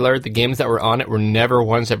unpopular. The games that were on it were never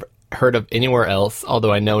ones I've heard of anywhere else,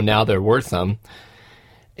 although I know now there were some.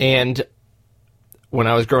 And when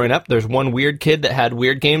I was growing up, there's one weird kid that had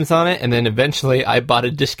weird games on it, and then eventually I bought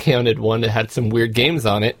a discounted one that had some weird games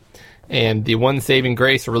on it, and the one saving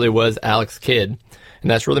grace really was Alex Kidd, and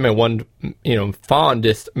that's really my one,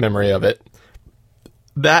 fondest memory of it.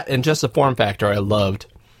 That and just the form factor I loved.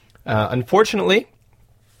 Unfortunately,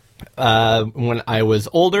 when I was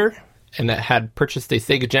older and I had purchased a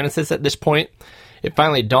Sega Genesis at this point, it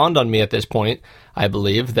finally dawned on me at this point, I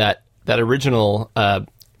believe, that original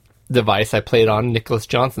device I played on, Nicholas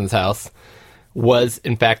Johnson's house, was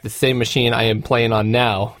in fact the same machine I am playing on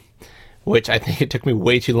now, which I think it took me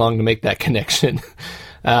way too long to make that connection.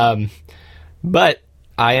 But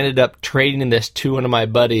I ended up trading this to one of my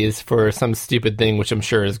buddies for some stupid thing, which I'm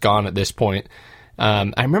sure is gone at this point.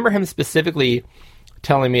 I remember him specifically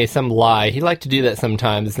telling me some lie. He liked to do that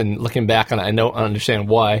sometimes, and looking back on it, I don't understand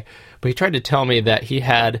why, but he tried to tell me that he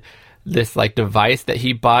had this like device that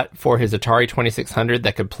he bought for his Atari 2600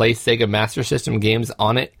 that could play Sega Master System games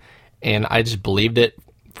on it, and I just believed it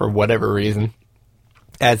for whatever reason,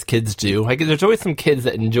 as kids do. Like, there's always some kids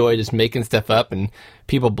that enjoy just making stuff up, and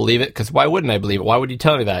people believe it, because why wouldn't I believe it? Why would you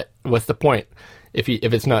tell me that? What's the point if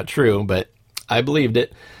it's not true? But I believed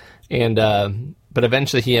it, and but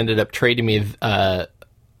eventually he ended up trading me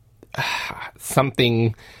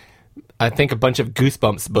something, I think a bunch of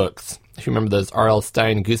Goosebumps books, if you remember those R.L.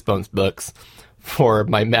 Stine Goosebumps books, for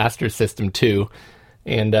my Master System too.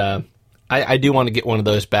 And I do want to get one of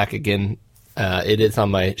those back again. It is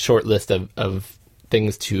on my short list of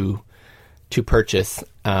things to purchase.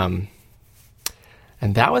 And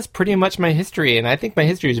that was pretty much my history. And I think my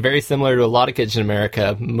history is very similar to a lot of kids in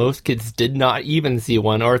America. Most kids did not even see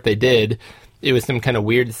one, or if they did, it was some kind of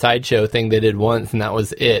weird sideshow thing they did once, and that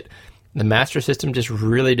was it. The Master System just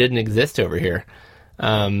really didn't exist over here.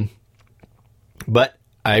 But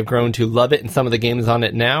I've grown to love it and some of the games on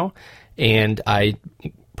it now, and I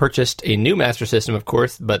purchased a new Master System, of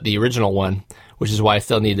course, but the original one, which is why I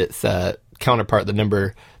still need its counterpart, the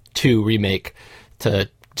number 2 remake, to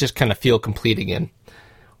just kind of feel complete again.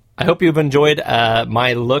 I hope you've enjoyed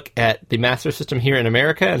my look at the Master System here in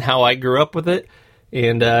America and how I grew up with it.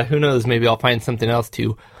 And who knows, maybe I'll find something else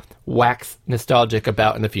to wax nostalgic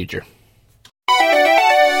about in the future.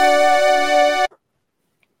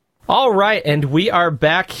 All right, and we are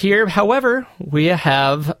back here. However, we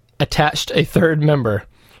have attached a third member.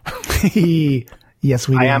 Yes,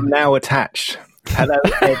 we do. I am now attached. Hello,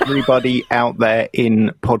 everybody out there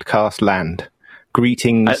in podcast land.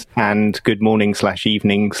 Greetings and good morning /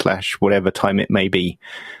 evening / whatever time it may be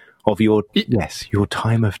of your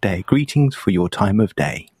time of day. Greetings for your time of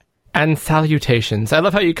day. And salutations. I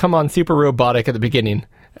love how you come on super robotic at the beginning.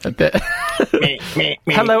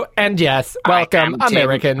 Hello and yes, welcome,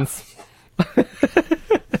 Americans.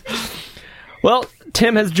 Well,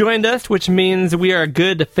 Tim has joined us, which means we are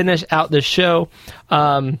good to finish out this show.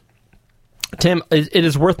 Tim, it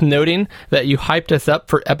is worth noting that you hyped us up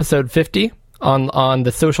for episode 50 on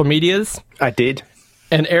the social medias. I did.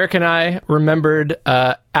 And Eric and I remembered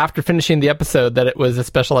after finishing the episode that it was a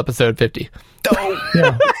special episode 50. Oh.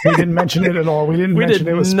 Yeah, we didn't mention it at all. We didn't mention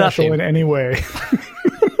it was special in any way.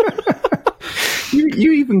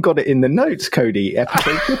 You even got it in the notes, Cody.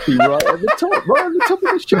 Episode 50, right at the top of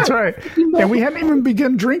the show. That's right. And we hadn't even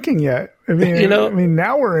begun drinking yet. I mean,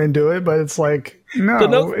 now we're into it, but it's like, no.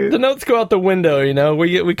 The notes go out the window, you know.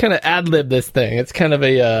 We kind of ad-lib this thing. It's kind of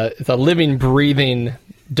it's a living, breathing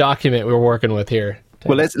document we're working with here.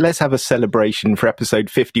 Well, let's have a celebration for episode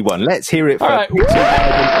 51. Let's hear it. All right.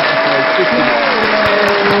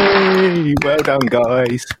 Well done,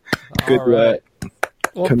 guys. Good work.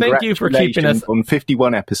 Well, thank you for keeping us on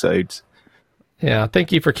 51 episodes. Yeah,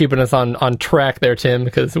 thank you for keeping us on track there, Tim,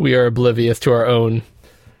 because we are oblivious to our own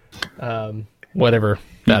whatever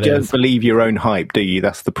that is. You don't believe your own hype, do you?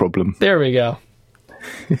 That's the problem. There we go.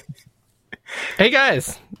 Hey,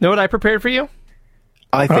 guys, know what I prepared for you?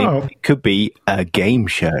 I think it could be a game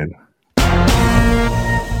show.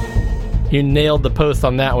 You nailed the post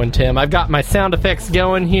on that one, Tim. I've got my sound effects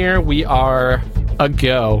going here. We are a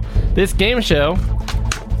go. This game show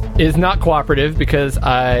is not cooperative because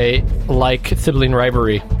I like sibling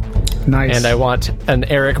rivalry. Nice. And I want an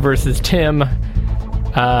Eric versus Tim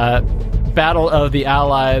battle of the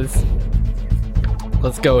allies.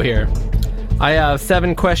 Let's go here. I have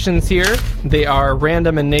 7 questions here. They are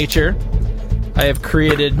random in nature. I have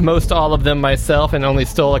created most all of them myself and only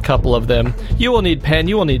stole a couple of them. You will need pen,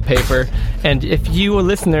 you will need paper, and if you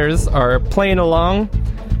listeners are playing along,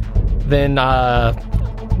 then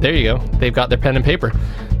there you go. They've got their pen and paper.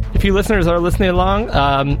 If you listeners are listening along,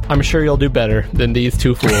 I'm sure you'll do better than these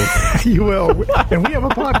two fools. You will. And we have a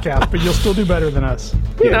podcast, but you'll still do better than us.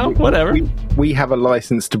 You know, whatever. We have a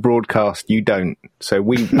license to broadcast. You don't. So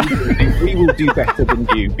we will do better than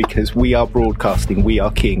you because we are broadcasting. We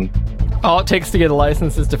are king. All it takes to get a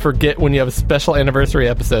license is to forget when you have special anniversary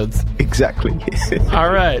episodes. Exactly.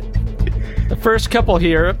 All right. The first couple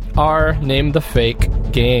here are Name the Fake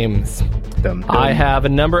games. Dum, dum. I have a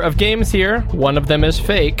number of games here. One of them is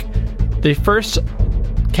fake. The first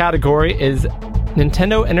category is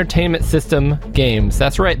Nintendo Entertainment System games.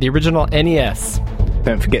 That's right, the original NES.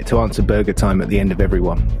 Don't forget to answer burger time at the end of every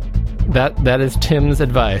one. That is Tim's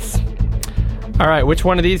advice. All right, which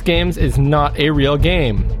one of these games is not a real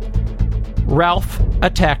game? Ralph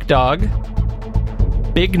Attack Dog,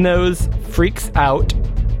 Big Nose Freaks Out,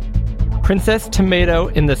 Princess Tomato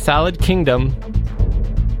in the Salad Kingdom,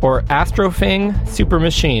 or Astrofang Super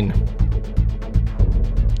Machine.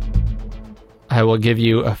 I will give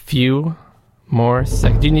you a few more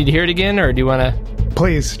seconds. Do you need to hear it again, or do you want to...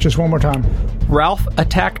 Please, just one more time. Ralph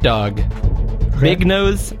Attack Dog, Big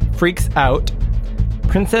Nose Freaks Out,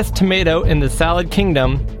 Princess Tomato in the Salad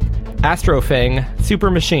Kingdom, Astrofang, Super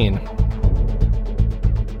Machine.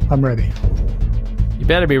 I'm ready. You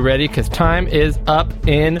better be ready, because time is up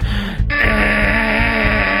in... I'm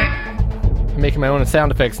making my own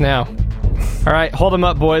sound effects now. All right, hold them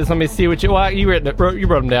up, boys. Let me see what you... Well, you wrote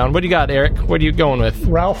them down. What do you got, Eric? What are you going with?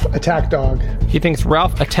 Ralph Attack Dog. He thinks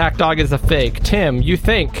Ralph Attack Dog is a fake. Tim, you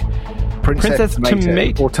think Princess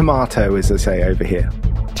Tomato... Or tomato, as they say over here.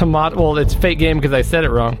 Tomato... Well, it's fake game because I said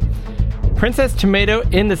it wrong. Princess Tomato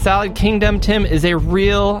in the Salad Kingdom, Tim, is a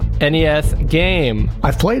real NES game.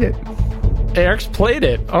 I've played it. Eric's played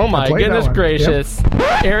it. Oh my goodness gracious.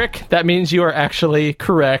 Yep. Eric, that means you are actually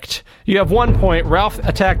correct. You have 1 point. Ralph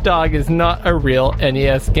Attack Dog is not a real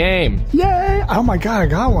NES game. Yay! Oh my god, I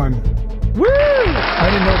got one. Woo! I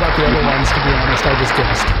didn't know about the other ones, to be honest. I just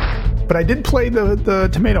guessed. But I did play the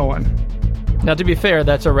tomato one. Now, to be fair,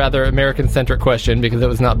 that's a rather American-centric question because it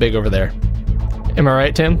was not big over there. Am I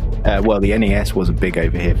right, Tim? Well, the NES wasn't big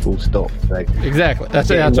over here, full stop. So exactly. That's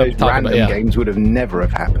what I'm talking random about. Yeah. Games would have never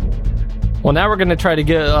have happened. Well, now we're going to try to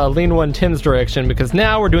get lean one Tim's direction because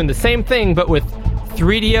now we're doing the same thing but with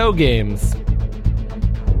 3DO games.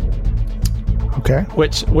 Okay.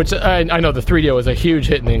 Which I know the 3DO was a huge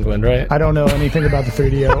hit in England, right? I don't know anything about the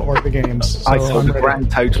 3DO or the games. So I saw the grand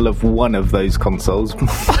total of one of those consoles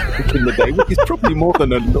back in the day, which is probably more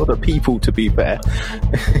than a lot of people, to be fair.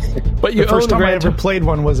 But you the first time I ever played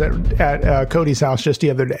one was at Cody's house just the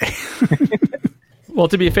other day. Well,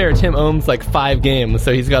 to be fair, Tim owns like 5 games,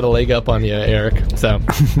 so he's got a leg up on you, Eric. So,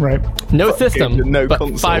 right. No system, no but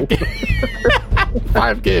console.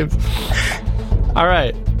 5 games. All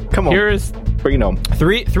right. Come on. Here's bring it on.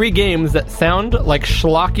 Three games that sound like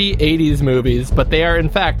schlocky 80s movies, but they are in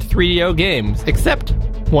fact 3DO games, except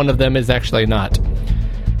one of them is actually not.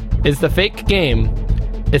 Is the fake game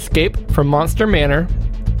Escape from Monster Manor,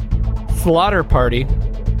 Slaughter Party,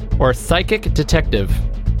 or Psychic Detective?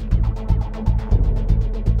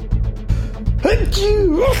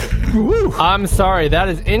 I'm sorry, that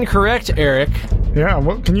is incorrect, Eric. Yeah,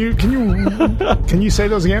 well, can you say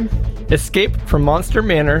those again? Escape from Monster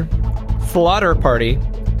Manor, Slaughter Party,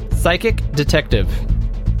 Psychic Detective.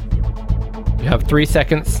 You have 3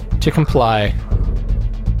 seconds to comply.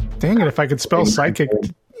 Dang it, if I could spell psychic.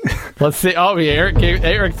 Let's see. Oh, yeah,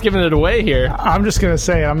 Eric's giving it away here. I'm just going to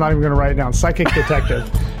say it. I'm not even going to write it down. Psychic Detective.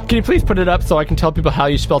 Can you please put it up so I can tell people how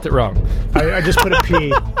you spelt it wrong? I just put a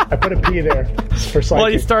P. I put a P there for psychic. Well,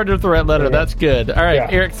 you started with the right letter. Yeah. That's good. All right,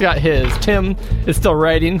 yeah. Eric's got his. Tim is still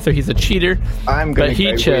writing, so he's a cheater. I'm going to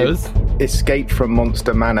go chose with Escape from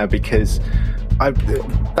Monster Manor because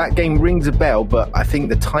that game rings a bell, but I think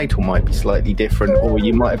the title might be slightly different, or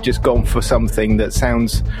you might have just gone for something that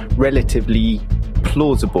sounds relatively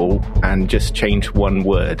plausible and just changed one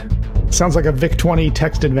word. Sounds like a VIC-20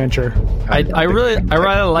 text adventure. I really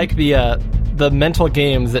like the mental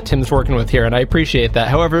games that Tim's working with here, and I appreciate that.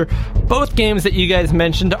 However, both games that you guys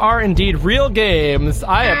mentioned are indeed real games.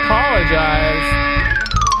 I apologize.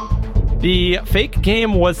 The fake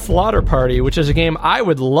game was Slaughter Party, which is a game I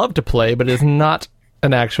would love to play, but is not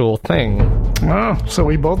an actual thing. Oh, so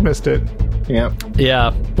we both missed it. Yeah.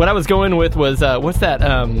 Yeah. What I was going with was what's that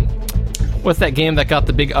game that got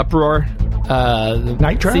the big uproar?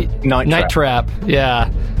 Night Trap? Night Trap.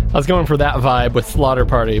 Yeah. I was going for that vibe with Slaughter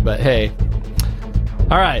Party, but hey.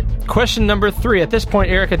 All right. Question number 3. At this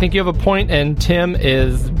point, Eric, I think you have a point, and Tim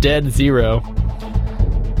is dead 0.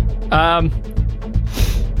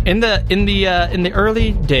 In the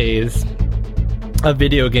early days of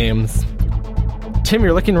video games, Tim,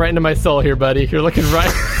 you're looking right into my soul here, buddy. You're looking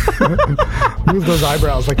right. Move those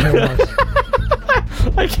eyebrows like no one else.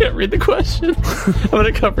 I can't read the question. I'm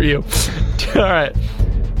going to cover you. All right.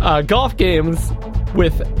 Golf games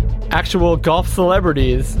with actual golf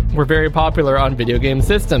celebrities were very popular on video game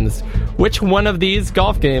systems. Which one of these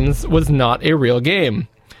golf games was not a real game?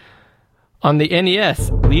 On the NES,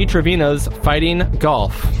 Lee Trevino's Fighting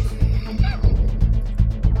Golf.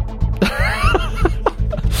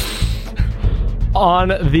 On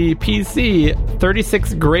the PC,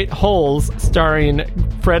 36 Great Holes starring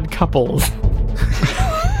Fred Couples.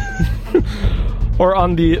 Or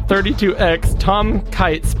on the 32X, Tom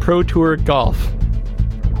Kite's Pro Tour Golf.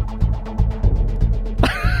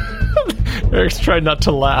 Eric's trying not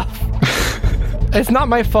to laugh. It's not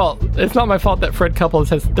my fault. It's not my fault that Fred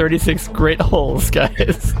Couples has 36 great holes,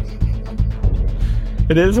 guys.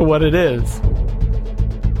 It is what it is.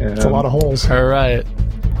 It's a lot of holes. All right.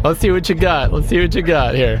 Let's see what you got. Let's see what you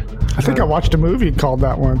got here. I think I watched a movie called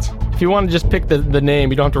that once. If you want to just pick the name,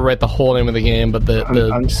 you don't have to write the whole name of the game, but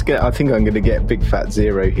I'm just gonna, I think I'm going to get a big fat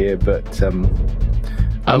zero here, but I'm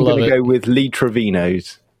love going to it. go with Lee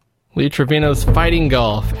Trevino's. Lee Trevino's Fighting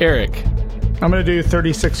Golf. Eric. I'm going to do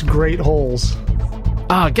 36 Great Holes.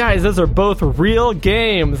 Ah, guys, those are both real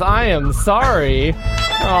games. I am sorry.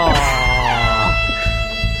 Aww.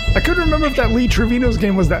 I couldn't remember if that Lee Trevino's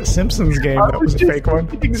game was that Simpsons game that was a fake one.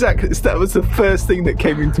 Exactly. That was the first thing that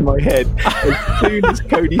came into my head as soon as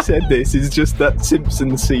Cody said this. Is just that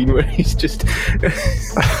Simpsons scene where he's just.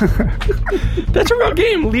 That's a real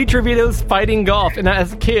game. Lee Trevino's Fighting Golf. And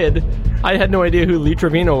as a kid, I had no idea who Lee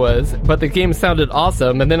Trevino was, but the game sounded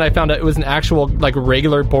awesome. And then I found out it was an actual, like,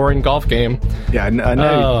 regular, boring golf game. Yeah, I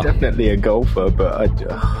know. Definitely a golfer, but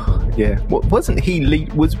yeah. Wasn't he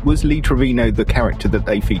was Lee Trevino the character that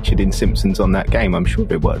they featured in Simpsons on that game? I'm sure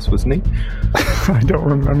it was, wasn't he? I don't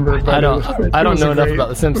remember. But I don't know enough about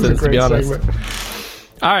The Simpsons, to be honest. Segment.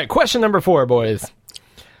 All right, question number 4, boys.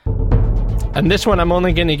 And this one I'm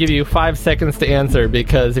only going to give you 5 seconds to answer,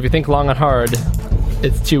 because if you think long and hard,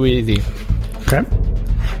 it's too easy. Okay.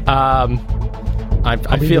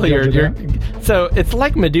 I feel you're so it's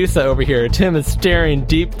like Medusa over here. Tim is staring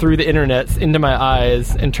deep through the internets into my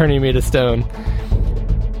eyes and turning me to stone.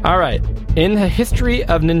 All right. In the history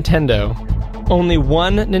of Nintendo, only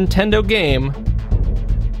one Nintendo game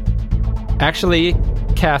actually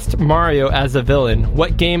cast Mario as a villain.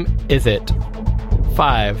 What game is it?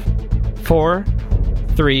 5, 4,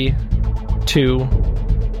 3, 2,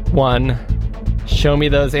 1. Show me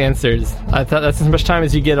those answers. I thought that's as much time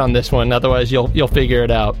as you get on this one. Otherwise, you'll figure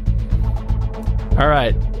it out. All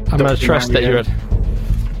right. I'm going to trust that you're...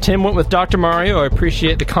 Tim went with Dr. Mario. I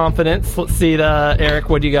appreciate the confidence. Let's see, Eric,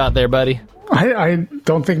 what do you got there, buddy? I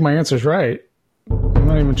don't think my answer's right. I'm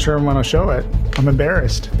not even sure I'm going to show it. I'm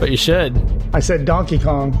embarrassed. But you should. I said Donkey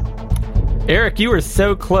Kong. Eric, you were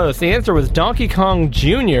so close. The answer was Donkey Kong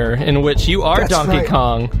Jr., in which you are That's Donkey right.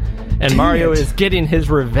 Kong. And Dang Mario it. is getting his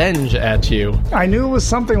revenge at you. I knew it was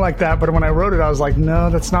something like that, but when I wrote it, I was like, no,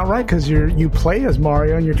 that's not right, because you play as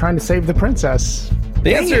Mario and you're trying to save the princess.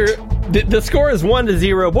 The answer, the score is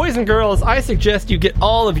 1-0. Boys and girls, I suggest you get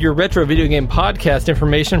all of your retro video game podcast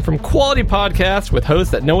information from quality podcasts with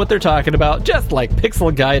hosts that know what they're talking about, just like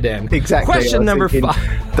Pixel Gaiden. Exactly. Question number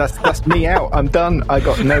 5. That's me out. I'm done. I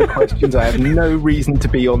got no questions. I have no reason to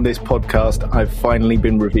be on this podcast. I've finally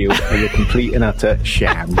been revealed as a complete and utter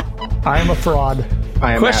sham. I am a fraud.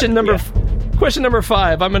 I am Question out, number yeah. Question number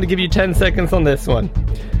 5. I'm going to give you 10 seconds on this one.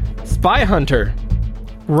 Spy Hunter,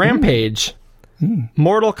 Rampage,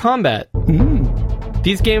 Mortal Kombat.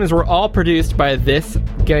 These games were all produced by this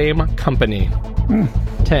game company.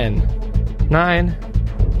 10, 9,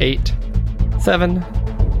 8,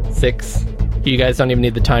 7, 6. You guys don't even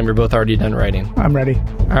need the time. You're both already done writing. I'm ready.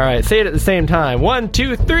 All right, say it at the same time. 1,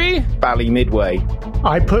 2, 3. Bally Midway.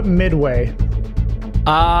 I put Midway.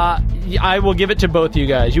 I will give it to both you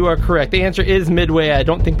guys. You are correct. The answer is Midway. I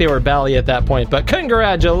don't think they were Bally at that point, but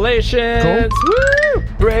congratulations! Woo!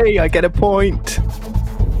 Hooray, I get a point.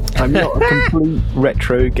 I'm not a complete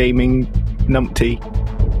retro gaming numpty.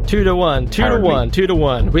 2-1.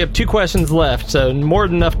 2-1. We have 2 questions left, so more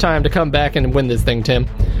than enough time to come back and win this thing, Tim.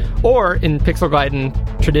 Or in Pixel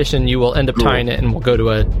Gaiden tradition, you will end up tying it, and we'll go to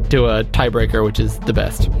a tiebreaker, which is the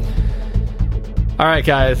best. All right,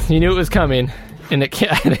 guys, you knew it was coming, and it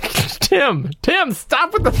can't. Tim,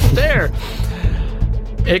 stop with the stare.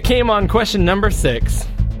 It came on question number 6.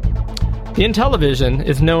 The Intellivision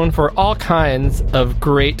is known for all kinds of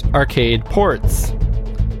great arcade ports.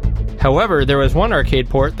 However, there was one arcade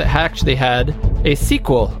port that actually had a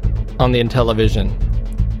sequel on the Intellivision.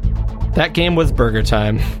 That game was Burger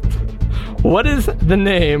Time. What is the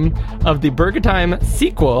name of the Burger Time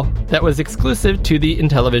sequel that was exclusive to the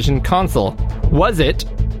Intellivision console? Was it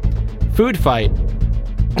Food Fight,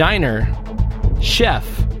 Diner,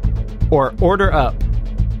 Chef, or Order Up?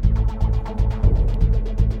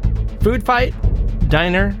 Food Fight,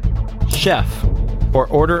 Diner, Chef, or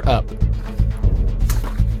Order Up?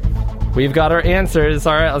 We've got our answers.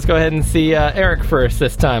 All right, let's go ahead and see Eric first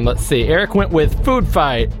this time. Let's see. Eric went with Food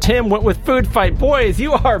Fight. Tim went with Food Fight. Boys,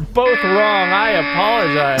 you are both wrong. I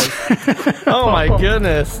apologize. Oh, my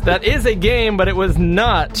goodness. That is a game, but it was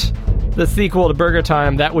not the sequel to Burger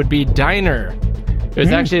Time. That would be Diner. It was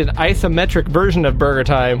actually an isometric version of Burger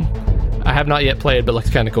Time. I have not yet played, but looks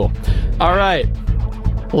kind of cool. All right.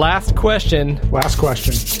 Last question.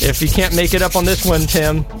 If you can't make it up on this one,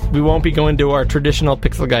 Tim, we won't be going to our traditional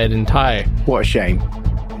Pixel Gaiden tie. What a shame.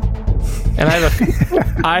 And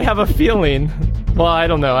I have a feeling. Well, I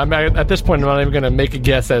don't know. At this point, I'm not even going to make a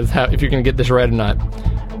guess as if you're going to get this right or not.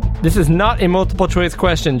 This is not a multiple choice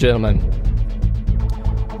question, gentlemen.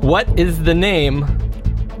 What is the name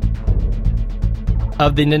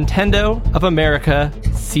of the Nintendo of America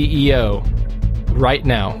CEO right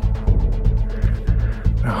now?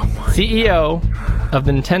 CEO of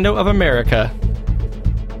the Nintendo of America.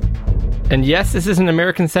 And yes, this is an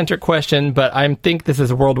American-centric question, but I think this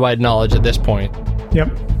is worldwide knowledge at this point. Yep.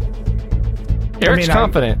 Eric's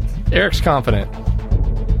confident. Eric's confident.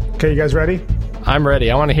 Okay, you guys ready? I'm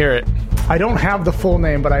ready. I want to hear it. I don't have the full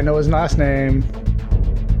name, but I know his last name.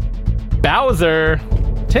 Bowser.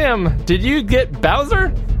 Tim, did you get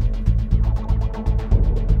Bowser?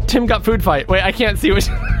 Tim got food fight. Wait, I can't see what.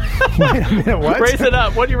 Wait a minute, what? Raise it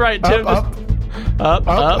up. What do you write, Tim? Up.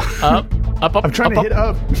 I'm trying to hit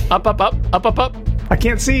up. Up. I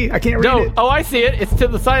can't see. I can't read it. Oh, I see it. It's to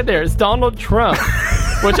the side there. It's Donald Trump,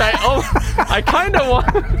 which I kind of want.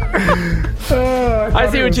 I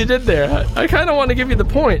see what you did there. I kind of want to give you the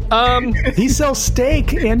point. He sells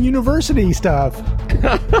steak and university stuff.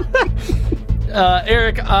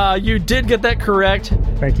 Eric, you did get that correct.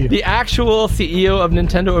 Thank you. The actual CEO of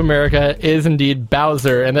Nintendo America is indeed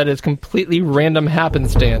Bowser, and that is completely random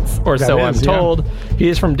happenstance, or That so is, I'm told. He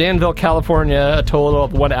is from Danville, California, a total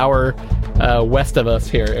of 1 hour west of us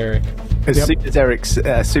here, Eric.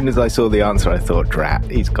 As soon as I saw the answer, I thought, drat,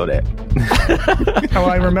 he's got it. Oh,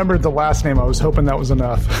 I remembered the last name. I was hoping that was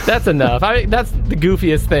enough. That's enough. That's the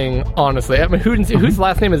goofiest thing, honestly. I mean, whose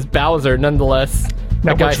last name is Bowser, nonetheless?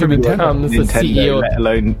 The guy who becomes the Nintendo, CEO. let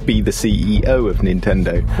alone be the CEO of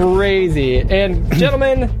Nintendo. Crazy. And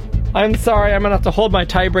gentlemen, I'm sorry, I'm going to have to hold my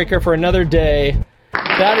tiebreaker for another day.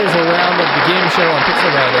 That is a round of the game show on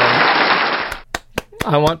Pixel Gaiden.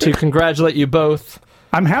 I want to congratulate you both.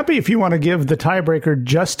 I'm happy if you want to give the tiebreaker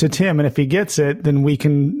just to Tim, and if he gets it, then we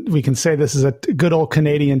can say this is a good old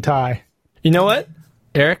Canadian tie. You know what,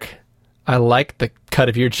 Eric? I like the cut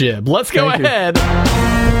of your jib. Let's go ahead.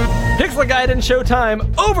 Pixel Gaiden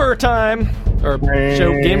Showtime Overtime, or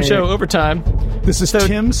game show overtime. This is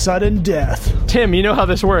Tim's sudden death. Tim, you know how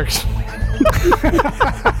this works.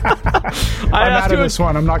 I'm out of this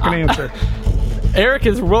one. I'm not going to answer. Eric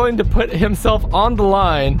is willing to put himself on the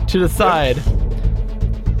line to decide.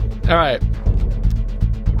 All right.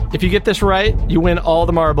 If you get this right, you win all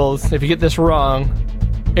the marbles. If you get this wrong,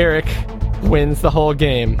 Eric wins the whole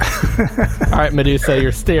game. All right, Medusa,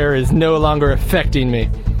 your stare is no longer affecting me.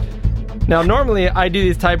 Now, normally I do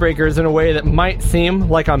these tiebreakers in a way that might seem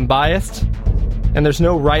like I'm biased, and there's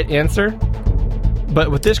no right answer.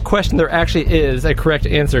 But with this question, there actually is a correct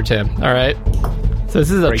answer, Tim. All right? So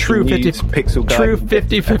this is a true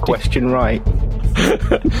 50-50 question right.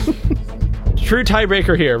 True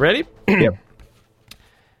tiebreaker here. Ready? Yep.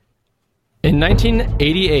 In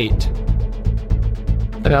 1988,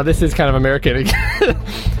 now this is kind of American.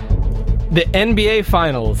 The NBA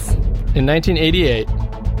Finals in 1988.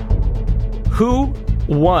 Who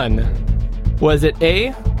won? Was it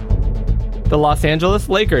A, the Los Angeles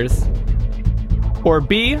Lakers, or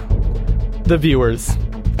B, the viewers?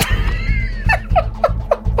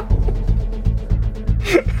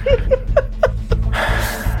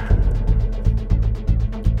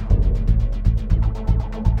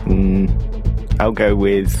 I'll go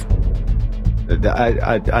with...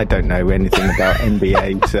 I don't know anything about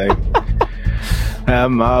NBA, so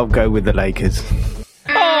I'll go with the Lakers.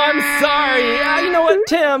 Oh, I'm sorry. You know what,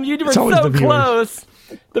 Tim? You were so close.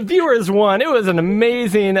 The viewers won. It was an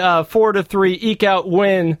amazing 4-3 eke-out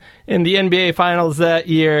win in the NBA Finals that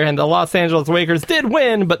year, and the Los Angeles Lakers did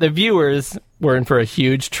win, but the viewers were in for a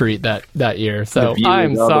huge treat that year. So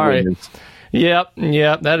I'm sorry. Yep,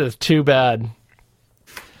 that is too bad.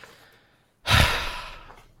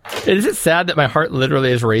 Is it sad that my heart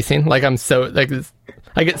literally is racing? Like I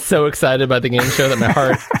get so excited by the game show that my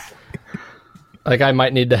heart, like I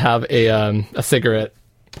might need to have a cigarette.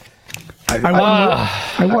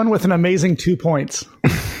 I won with an amazing 2 points.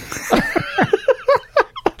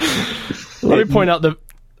 Let me point out the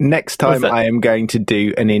next time I am going to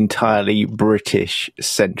do an entirely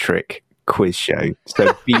British-centric quiz show.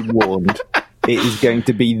 So be warned. It is going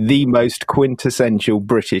to be the most quintessential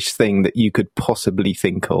British thing that you could possibly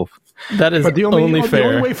think of. That is only fair. The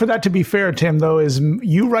only way for that to be fair, Tim, though, is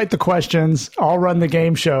you write the questions, I'll run the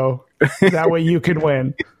game show. That way you can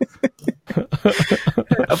win.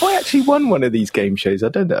 Have I actually won one of these game shows? I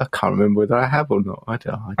don't know. I can't remember whether I have or not. I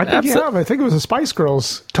think you have. I think it was a Spice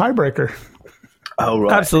Girls tiebreaker. Oh,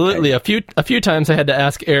 right. Absolutely. Okay. A few times I had to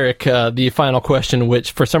ask Eric the final question,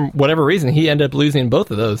 which for whatever reason he ended up losing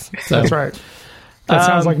both of those. So. That's right. That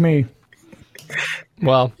sounds like me.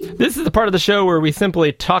 Well, this is the part of the show where we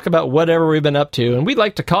simply talk about whatever we've been up to, and we'd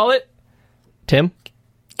like to call it, Tim?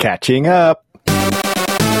 Catching up.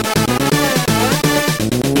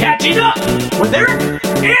 Catching up with Eric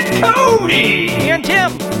and Cody. And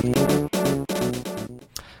Tim.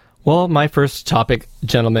 Well, my first topic,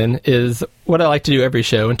 gentlemen, is what I like to do every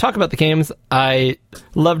show and talk about the games I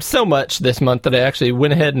loved so much this month that I actually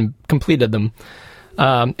went ahead and completed them.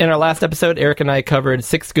 In our last episode, Eric and I covered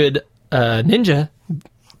 6 good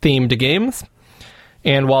ninja-themed games.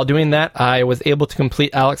 And while doing that, I was able to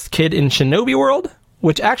complete Alex Kidd in Shinobi World,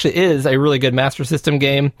 which actually is a really good Master System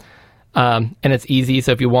game. And it's easy,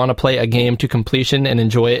 so if you want to play a game to completion and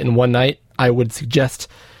enjoy it in one night, I would suggest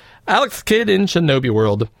Alex Kidd in Shinobi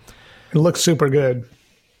World. It looks super good.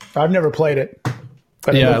 I've never played it,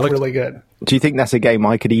 but it looked really good. Do you think that's a game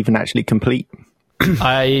I could even actually complete?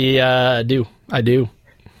 I do. I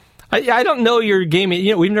don't know your game.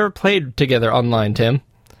 You know, we've never played together online, Tim.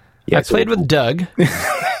 Yeah, I played with Doug.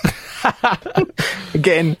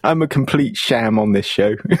 Again, I'm a complete sham on this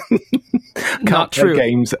show. Not true.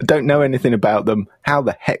 Games, don't know anything about them. How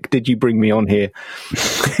the heck did you bring me on here?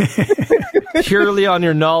 Purely on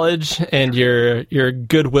your knowledge and your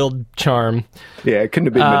good-willed charm. Yeah, it couldn't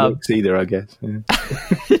have been my looks either, I guess. Yeah.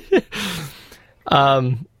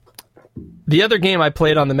 The other game I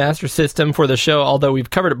played on the Master System for the show, although we've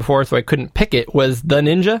covered it before, so I couldn't pick it, was The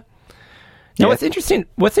Ninja. Now, what's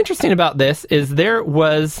interesting about this is there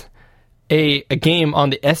was a game on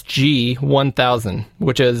the SG-1000,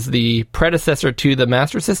 which is the predecessor to the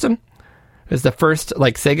Master System. It was the first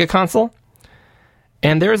Sega console.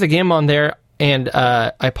 And there was a game on there, and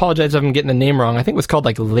I apologize if I'm getting the name wrong. I think it was called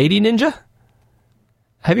Lady Ninja.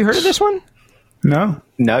 Have you heard of this one? No.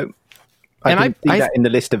 I didn't see that in the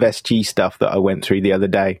list of SG stuff that I went through the other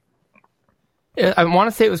day. I want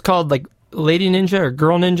to say it was called Lady Ninja or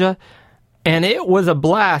Girl Ninja. And it was a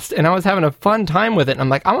blast, and I was having a fun time with it. And I'm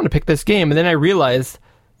like, I want to pick this game. And then I realized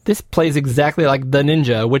this plays exactly like The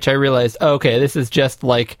Ninja, which I realized, okay, this is just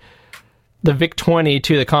like the VIC-20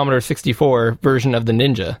 to the Commodore 64 version of The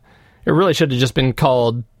Ninja. It really should have just been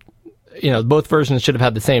called, both versions should have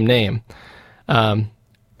had the same name.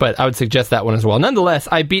 But I would suggest that one as well. Nonetheless,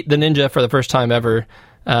 I beat The Ninja for the first time ever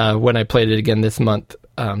when I played it again this month,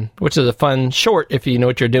 which is a fun, short, if you know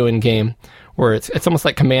what you're doing, game. Where it's almost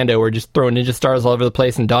like Commando, where you're just throwing ninja stars all over the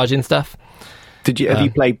place and dodging stuff. Have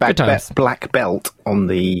you played Black Belt on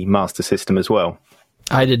the Master System as well?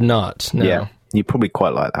 I did not, no. Yeah, you probably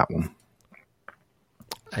quite like that one.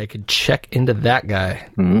 I could check into that guy.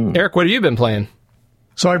 Eric, what have you been playing?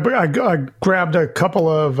 So I grabbed a couple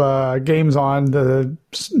of games on the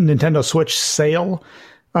Nintendo Switch sale.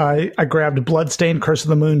 I grabbed Bloodstained Curse of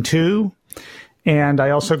the Moon 2. And I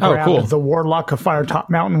also grabbed The Warlock of Firetop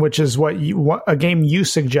Mountain, which is a game you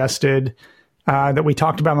suggested that we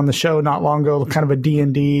talked about on the show not long ago, kind of a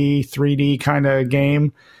D&D 3D kind of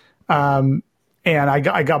game. And I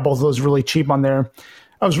got both of those really cheap on there.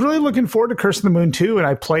 I was really looking forward to Curse of the Moon 2, and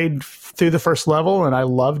I played through the first level, and I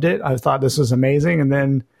loved it. I thought this was amazing. And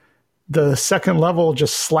then the second level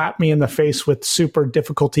just slapped me in the face with super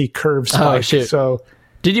difficulty curve spike. Oh, shoot. So,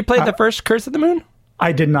 did you play the first Curse of the Moon?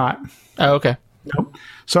 I did not. Oh, okay. Nope.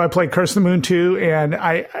 So I played Curse of the Moon 2, and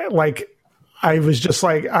I was just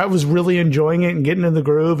I was really enjoying it and getting in the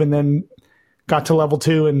groove, and then got to level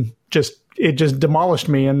 2 and it just demolished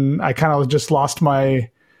me, and I kind of just lost my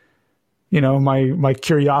my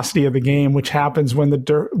curiosity of the game, which happens when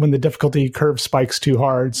the difficulty curve spikes too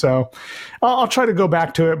hard. So I'll try to go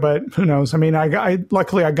back to it, but who knows? I mean,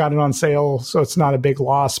 luckily I got it on sale, so it's not a big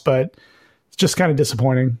loss, but it's just kind of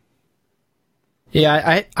disappointing.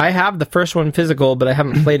 Yeah, I have the first one physical, but I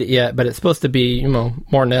haven't played it yet. But it's supposed to be, more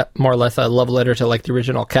or less a love letter to the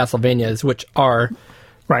original Castlevanias, which are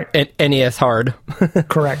right NES hard.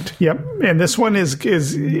 Correct. Yep. And this one is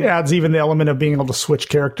adds even the element of being able to switch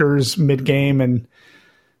characters mid game, and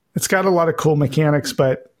it's got a lot of cool mechanics.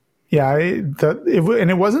 But yeah,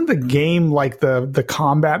 it wasn't the game the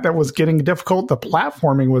combat that was getting difficult. The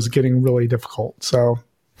platforming was getting really difficult. So.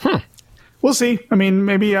 We'll see. I mean,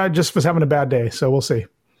 maybe I just was having a bad day, so we'll see.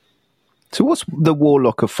 So, what's the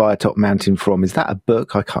Warlock of Firetop Mountain from? Is that a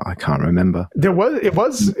book? I can't remember. It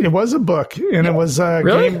was a book, and it was a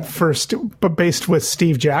game but based with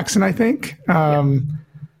Steve Jackson, I think.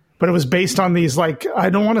 But it was based on these I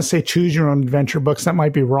don't want to say choose your own adventure books. That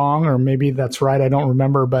might be wrong, or maybe that's right. I don't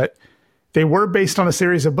remember, but they were based on a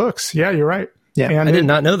series of books. Yeah, you're right. Yeah, and I did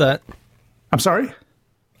not know that. I'm sorry.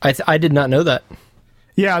 I did not know that.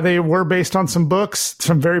 Yeah, they were based on some books,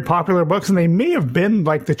 some very popular books, and they may have been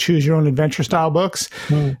the choose your own adventure style books.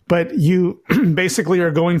 But you basically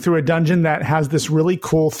are going through a dungeon that has this really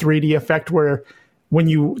cool 3D effect where when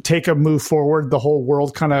you take a move forward, the whole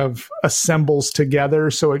world kind of assembles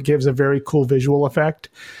together. So it gives a very cool visual effect.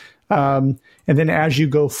 And then as you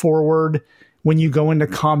go forward, when you go into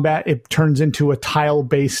combat, it turns into a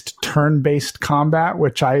tile-based, turn-based combat,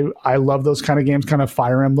 which I love those kind of games, kind of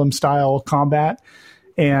Fire Emblem style combat.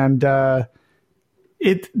 And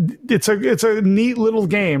it's a neat little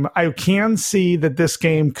game. I can see that this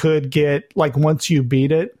game could get, like, once you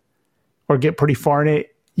beat it or get pretty far in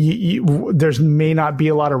it, there's may not be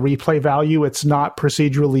a lot of replay value. It's not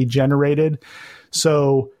procedurally generated.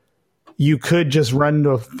 So you could just run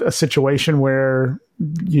into a situation where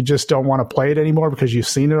you just don't want to play it anymore because you've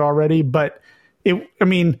seen it already. But it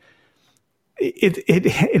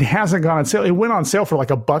hasn't gone on sale. It went on sale for like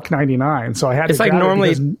 $1.99. So I had It's to like grab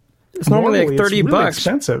normally, it because it's normally like $30. Really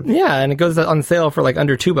expensive. Yeah, and it goes on sale for like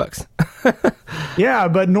under $2. Yeah,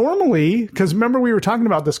 but normally, because remember we were talking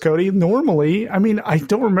about this, Cody. Normally, I mean, I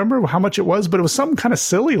don't remember how much it was, but it was something kind of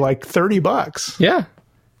silly, like $30. Yeah.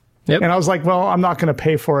 Yep. And I was like, well, I'm not going to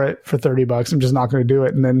pay for it for $30. I'm just not going to do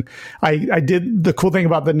it. And then I did. The cool thing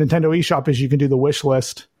about the Nintendo eShop is you can do the wish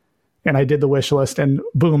list. And I did the wish list, and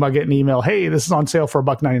boom, I get an email. Hey, this is on sale for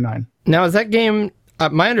 $1.99. Now, is that game,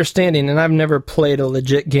 my understanding, and I've never played a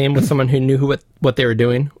legit game with someone who knew what they were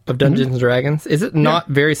doing of Dungeons and Dragons, is it not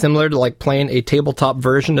very similar to like playing a tabletop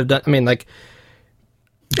version of, down to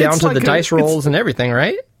the dice rolls and everything,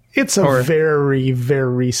 right? It's a very,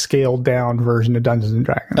 very scaled down version of Dungeons and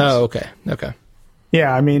Dragons. Oh, okay. Okay.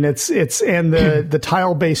 Yeah, I mean, it's and the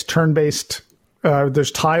tile-based, turn-based,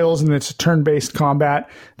 there's tiles and it's a turn-based combat.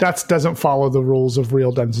 That doesn't follow the rules of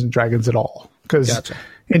real Dungeons and Dragons at all. Because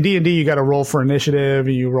in D&D, you got to roll for initiative,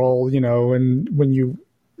 you roll, and when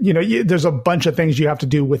there's a bunch of things you have to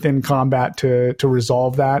do within combat to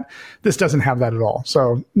resolve that. This doesn't have that at all.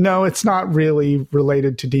 So, no, it's not really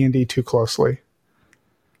related to D&D too closely.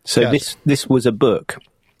 So this was a book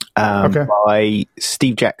by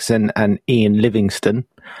Steve Jackson and Ian Livingstone.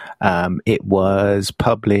 It was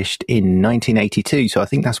published in 1982, so I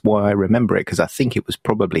think that's why I remember it, because I think it was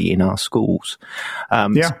probably in our schools.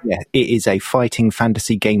 So it is a fighting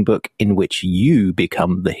fantasy game book in which you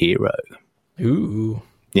become the hero. Ooh.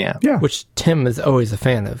 Yeah. Which Tim is always a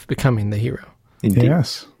fan of, becoming the hero. Indeed.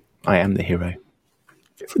 Yes. I am the hero.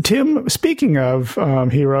 Tim, speaking of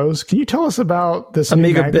heroes, can you tell us about this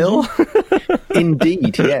Amiga Bill?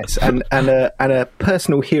 Indeed, yes. And a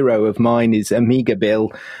personal hero of mine is Amiga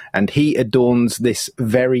Bill, and he adorns this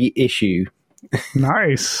very issue.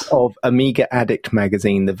 Nice. Of Amiga Addict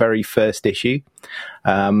magazine, the very first issue.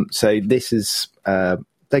 So this is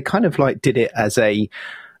they kind of like did it as a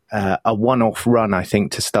one-off run, I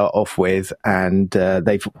think, to start off with, and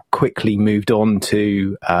they've quickly moved on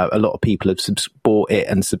to a lot of people have bought it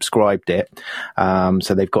and subscribed it.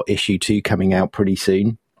 So they've got issue 2 coming out pretty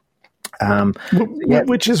soon.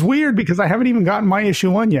 Which is weird because I haven't even gotten my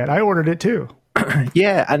issue 1 yet. I ordered it too.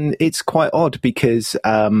 Yeah, and it's quite odd because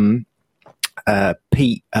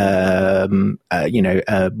Pete, Rector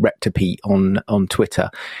Pete on Twitter,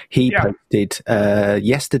 he posted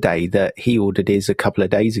yesterday that he ordered his a couple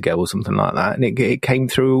of days ago or something like that, and it came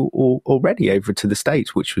through already over to the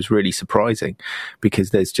States, which was really surprising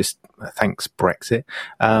because there's just, thanks Brexit,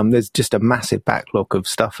 there's just a massive backlog of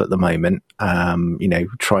stuff at the moment,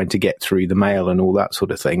 trying to get through the mail and all that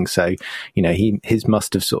sort of thing. So, his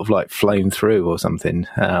must have sort of like flown through or something.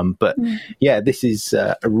 But this is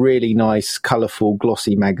a really nice, colourful,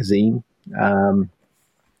 glossy magazine, and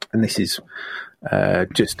this is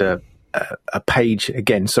just a page.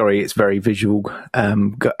 Again, sorry, it's very visual,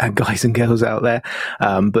 guys and girls out there,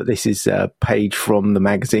 but this is a page from the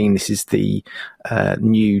magazine. This is the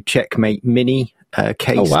new Checkmate Mini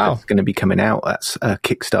case that's going to be coming out. That's a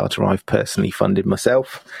Kickstarter I've personally funded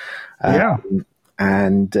myself. So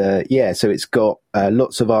it's got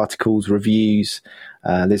lots of articles, reviews.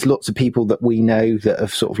 There's lots of people that we know that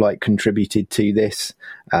have sort of like contributed to this.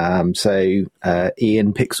 Ian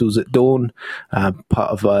Pixels at Dawn,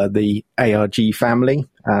 part of the ARG family.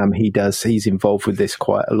 He's involved with this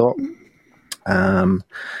quite a lot.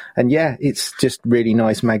 It's just really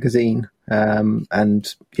nice magazine.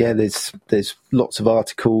 There's lots of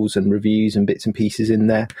articles and reviews and bits and pieces in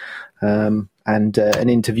there. And an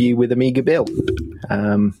interview with Amiga Bill,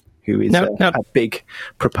 who is a big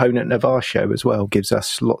proponent of our show as well, gives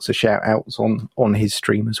us lots of shout outs on his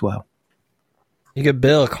stream as well. Amiga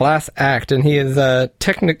Bill, class act, and he is a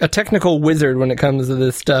technical wizard when it comes to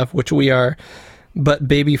this stuff, which we are but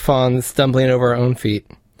baby fawns stumbling over our own feet.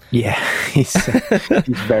 Yeah, he's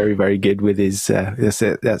very, very good with his,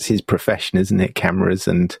 that's his profession, isn't it? Cameras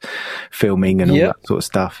and filming and all that sort of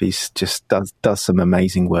stuff. He's just does some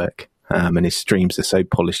amazing work. And his streams are so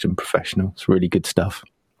polished and professional. It's really good stuff.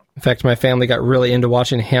 In fact, my family got really into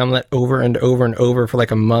watching Hamlet over and over and over for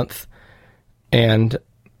like a month. And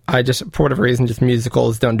I just, for whatever reason, just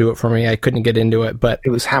musicals don't do it for me. I couldn't get into it, but It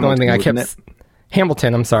was the Hamilton, only thing wasn't it?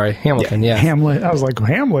 Hamilton, I'm sorry. Hamilton, yeah. Hamlet. I was like,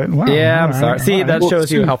 Hamlet. Wow. Yeah, I'm All sorry. right, See, all that right.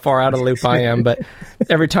 shows you how far out of the loop I am, but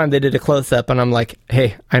every time they did a close-up, and I'm like,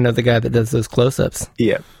 hey, I know the guy that does those close-ups.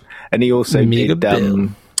 Yeah. And he also Mega did, Bill.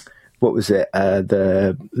 what was it?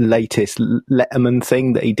 The latest Letterman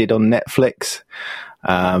thing that he did on Netflix.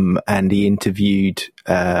 And he interviewed,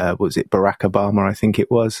 what was it, Barack Obama, I think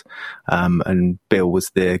it was. And Bill was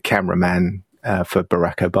the cameraman for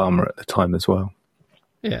Barack Obama at the time as well.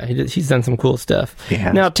 Yeah, he's done some cool stuff.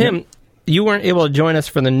 Yeah. Now, Tim, you weren't able to join us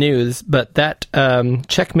for the news, but that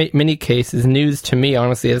Checkmate mini case is news to me,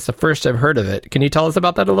 honestly. It's the first I've heard of it. Can you tell us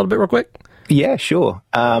about that a little bit real quick? Yeah, sure.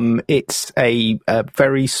 It's a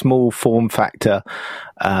very small form factor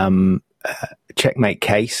checkmate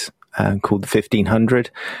case called the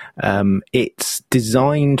 1500. It's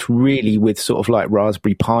designed really with sort of like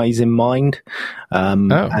Raspberry Pis in mind,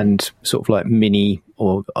 and sort of like mini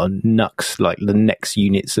or NUCs, like the next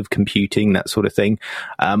units of computing, that sort of thing.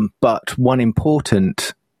 But one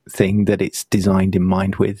important thing that it's designed in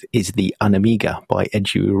mind with is the Unamiga by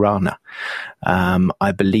Eiji Urana.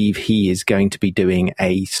 I believe he is going to be doing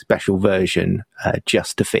a special version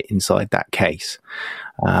just to fit inside that case.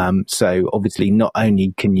 So obviously not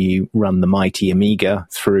only can you run the mighty Amiga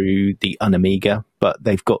through the Unamiga, but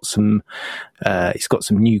they've got some, it's got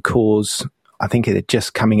some new cores. I think they're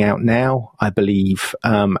just coming out now. I believe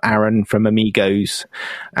Aaron from Amigos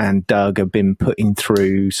and Doug have been putting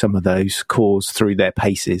through some of those cores through their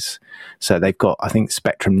paces. So they've got, I think,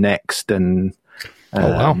 Spectrum Next and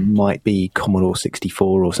might be Commodore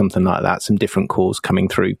 64 or something like that. Some different cores coming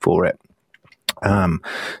through for it.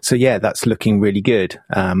 So yeah, that's looking really good.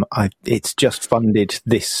 It's just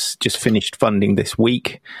finished funding this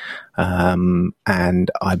week.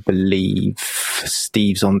 And I believe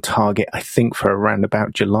Steve's on target, I think, for around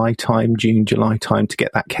about June, July time to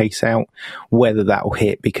get that case out. Whether that will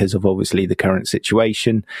hit because of obviously the current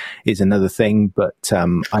situation is another thing, but,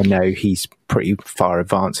 I know he's pretty far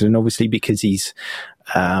advanced, and obviously because he's,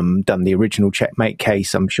 done the original Checkmate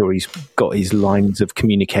case, I'm sure he's got his lines of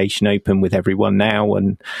communication open with everyone now,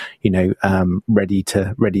 and ready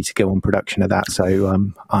to go on production of that.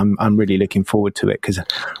 So I'm really looking forward to it, because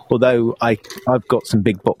although I've got some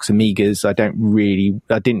big box Amigas, I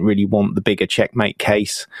didn't really want the bigger Checkmate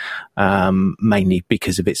case, mainly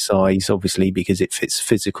because of its size, obviously because it fits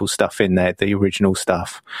physical stuff in there, the original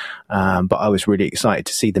stuff. But I was really excited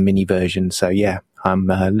to see the mini version. So yeah, I'm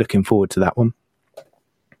looking forward to that one.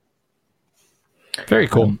 Very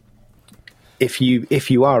cool. If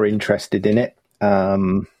you are interested in it,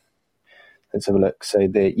 let's have a look. So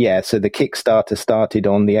the Kickstarter started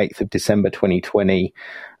on the 8th of December 2020,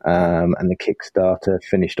 and the Kickstarter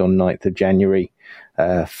finished on 9th of January.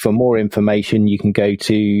 For more information, you can go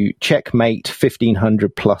to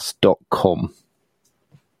checkmate1500plus.com.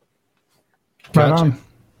 Right on.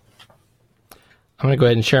 I'm going to go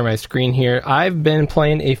ahead and share my screen here. I've been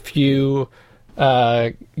playing a few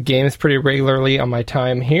games pretty regularly on my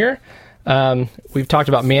time here. We've talked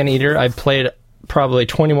about Maneater. I've played probably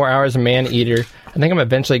 20 more hours of Maneater. I think I'm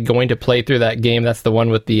eventually going to play through that game. That's the one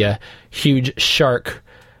with the huge shark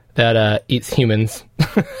that eats humans,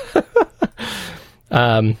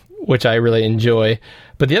 which I really enjoy.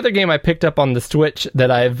 But the other game I picked up on the Switch that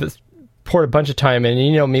I've poured a bunch of time in,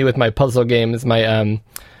 you know me with my puzzle games,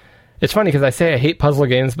 it's funny because I say I hate puzzle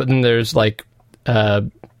games, but then there's like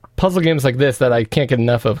puzzle games like this that I can't get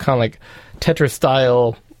enough of, kind of like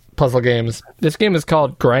Tetris-style puzzle games. This game is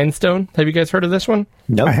called Grindstone. Have you guys heard of this one?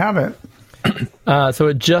 No, I haven't. So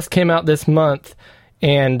it just came out this month,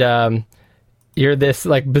 and you're this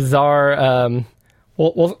like bizarre.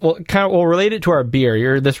 We'll relate it to our beer.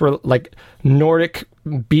 You're this like Nordic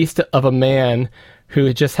beast of a man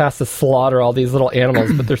who just has to slaughter all these little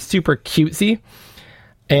animals, but they're super cutesy,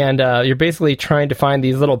 and you're basically trying to find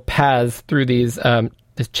these little paths through these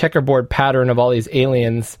this checkerboard pattern of all these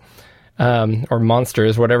aliens or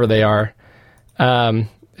monsters, whatever they are. The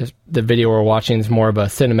video we're watching is more of a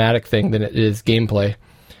cinematic thing than it is gameplay.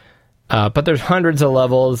 But there's hundreds of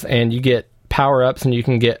levels, and you get power-ups, and you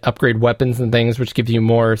can get upgrade weapons and things, which give you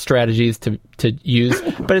more strategies to use.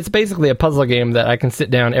 But it's basically a puzzle game that I can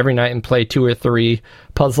sit down every night and play 2 or 3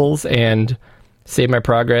 puzzles and save my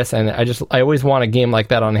progress. And I always want a game like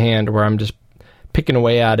that on hand where I'm just picking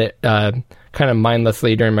away at it kind of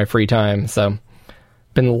mindlessly during my free time. So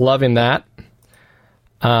been loving that.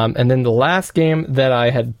 And then the last game that I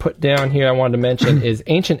had put down here I wanted to mention is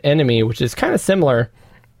Ancient Enemy, which is kind of similar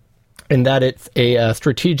in that it's a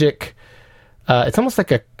strategic, it's almost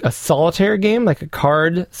like a solitaire game, like a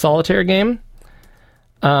card solitaire game.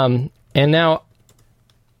 And now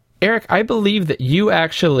Eric, I believe that you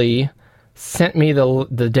actually sent me the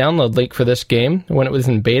download link for this game when it was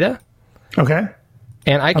in beta. Okay.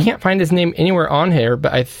 And I can't find his name anywhere on here,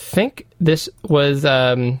 but I think this was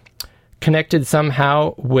connected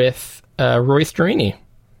somehow with Roy Storini.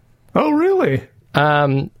 Oh, really?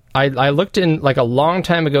 I looked in like a long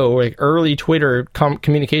time ago, like early Twitter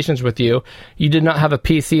communications with you. You did not have a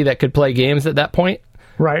PC that could play games at that point.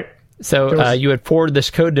 Right. So you had forwarded this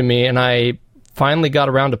code to me, and I finally got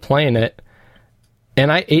around to playing it.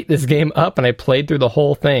 And I ate this game up, and I played through the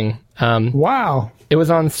whole thing. Wow. It was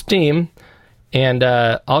on Steam, and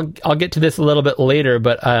I'll get to this a little bit later,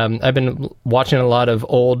 but I've been watching a lot of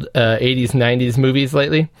old 80s, 90s movies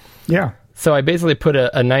lately. Yeah. So I basically put a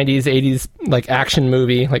 90s, 80s like action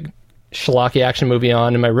movie, like schlocky action movie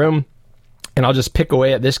on in my room, and I'll just pick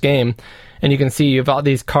away at this game. And you can see you've got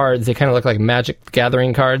these cards. They kind of look like Magic the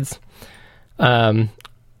Gathering cards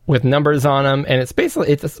with numbers on them. And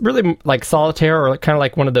it's really like solitaire or kind of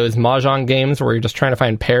like one of those Mahjong games where you're just trying to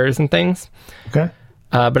find pairs and things. Okay.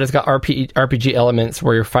 But it's got RPG elements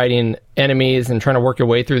where you're fighting enemies and trying to work your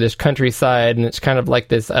way through this countryside. And it's kind of like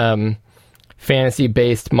this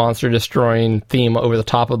fantasy-based monster-destroying theme over the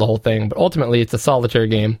top of the whole thing. But ultimately, it's a solitaire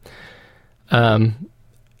game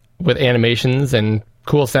with animations and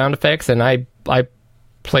cool sound effects. And I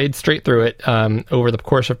played straight through it over the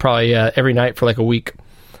course of probably every night for like a week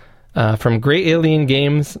from Great Alien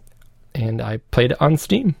Games, and I played it on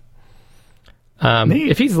Steam.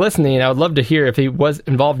 If he's listening, I would love to hear if he was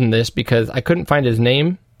involved in this, because I couldn't find his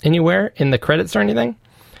name anywhere in the credits or anything.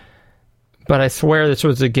 But I swear this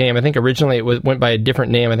was a game. I think originally it went by a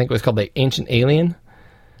different name. I think it was called the Ancient Alien.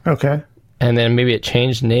 Okay. And then maybe it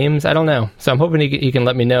changed names. I don't know. So I'm hoping he can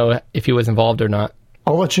let me know if he was involved or not.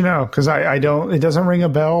 I'll let you know, because I don't. It doesn't ring a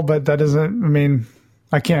bell, but that doesn't. I mean,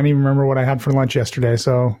 I can't even remember what I had for lunch yesterday.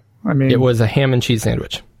 So I mean, it was a ham and cheese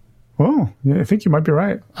sandwich. Oh, yeah, I think you might be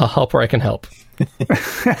right. I'll help where I can help.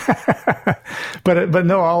 But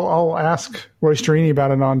no, I'll ask Roy Storini about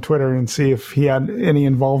it on Twitter and see if he had any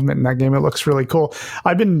involvement in that game. It looks really cool.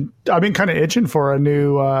 I've been kind of itching for a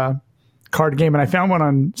new card game, and I found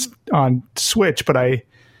one on Switch, but I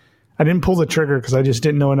didn't pull the trigger because I just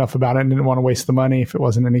didn't know enough about it and didn't want to waste the money if it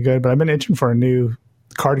wasn't any good. But I've been itching for a new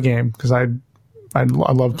card game because I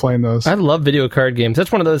love playing those. I love video card games.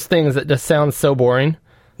 That's one of those things that just sounds so boring.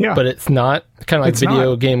 Yeah, but it's not. Kind of like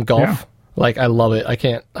video game golf. Yeah. Like, I love it. I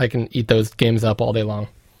can eat those games up all day long.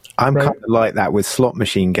 I'm kind of like that with slot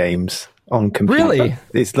machine games on computer. Really?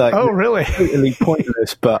 It's like, oh, really? Totally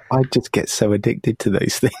pointless, but I just get so addicted to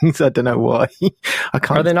those things. I don't know why. I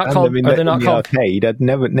can't. Are they not called? Are they not called arcade? I'd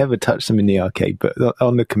never touch them in the arcade, but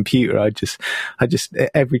on the computer, I just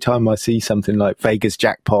every time I see something like Vegas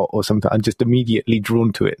Jackpot or something, I'm just immediately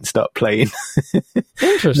drawn to it and start playing.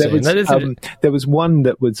 Interesting. There was one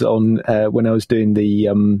that was on when I was doing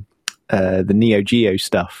the Neo Geo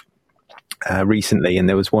stuff recently, and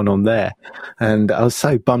there was one on there, and I was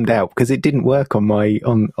so bummed out because it didn't work on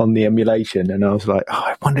on the emulation, and I was like, oh,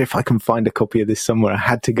 I wonder if I can find a copy of this somewhere. I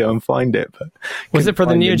had to go and find it. But was it for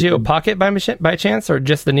the Neo Geo Pocket by chance, or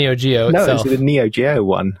just the Neo Geo itself? No, it was the Neo Geo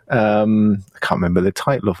one. I can't remember the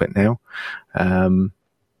title of it now.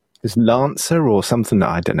 It's Lancer or something,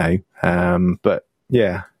 I don't know. But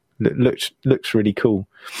yeah, looks really cool.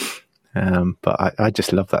 But I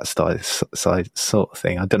just love that sort of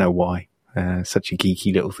thing. I don't know why. Such a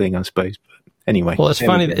geeky little thing, I suppose. But anyway. Well, it's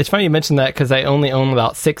funny. It's funny you mentioned that because I only own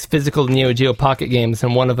about 6 physical Neo Geo Pocket games,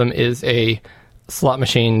 and one of them is a slot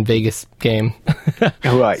machine Vegas game.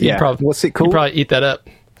 Oh, right. So yeah. What's it called? You probably eat that up.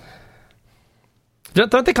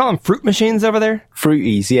 Don't they call them fruit machines over there?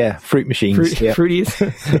 Fruities, yeah. Fruit machines. Yeah. Fruities.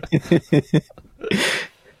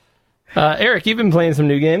 Eric, you've been playing some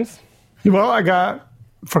new games. Well,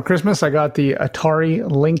 for Christmas, I got the Atari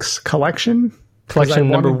Lynx collection. Collection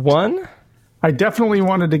number 1? I definitely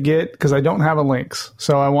wanted to get, because I don't have a Lynx.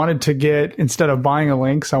 So I wanted to get, instead of buying a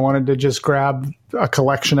Lynx, I wanted to just grab a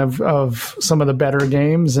collection of some of the better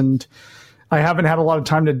games. And I haven't had a lot of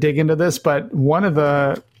time to dig into this, but one of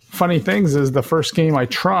the funny things is the first game I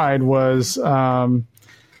tried was,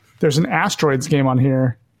 there's an Asteroids game on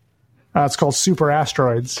here. It's called Super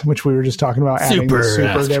Asteroids, which we were just talking about, adding the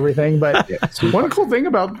super to everything. But one cool thing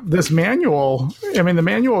about this manual, I mean, the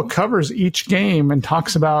manual covers each game and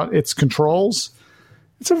talks about its controls.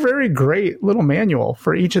 It's a very great little manual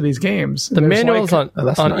for each of these games. The manuals on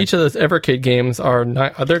each of those Evercade games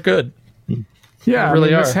they're good. Yeah, they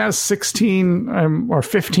really are. This has 16 or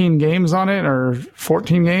 15 games on it, or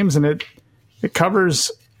 14 games, and it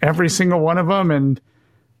covers every single one of them, and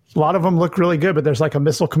a lot of them look really good, but there's like a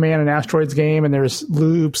Missile Command and Asteroids game, and there's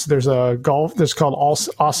loops. There's a golf. There's called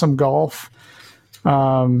Awesome Golf.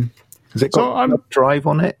 Has it got a drive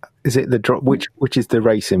on it? Is it the which is the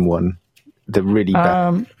racing one? The really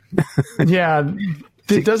bad. Yeah,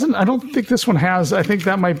 it doesn't. I don't think this one has. I think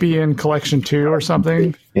that might be in collection 2 or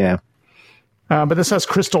something. Yeah. But this has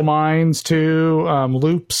Crystal Mines too,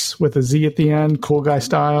 Loops with a Z at the end, cool guy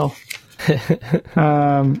style.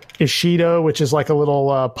 Ishido, which is like a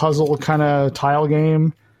little puzzle kind of tile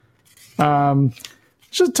game.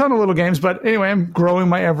 Just a ton of little games. But anyway, I'm growing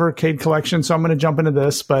my Evercade collection, so I'm going to jump into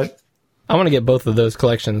this. But I want to get both of those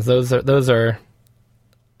collections. Those are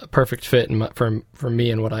a perfect fit for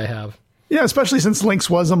me and what I have. Yeah, especially since Lynx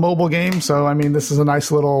was a mobile game. So, I mean, this is a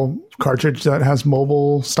nice little cartridge that has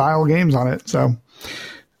mobile-style games on it. So,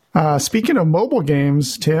 speaking of mobile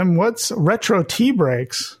games, Tim, what's Retro Tea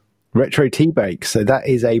Breaks? Retro Tea Breaks. So that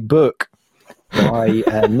is a book by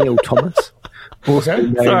Neil Thomas.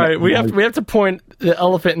 Okay. Sorry, we have to point the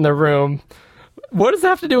elephant in the room. What does that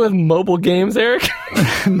have to do with mobile games, Eric?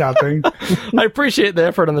 Nothing. I appreciate the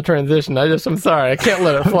effort on the transition. I'm sorry. I can't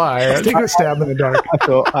let it fly. Take a stab in the dark. I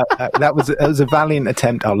thought that was a valiant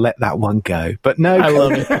attempt. I'll let that one go. But no, I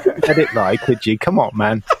love it. Let it lie, could you? Come on,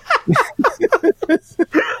 man.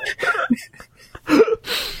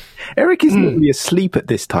 Eric is nearly asleep at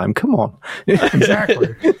this time. Come on.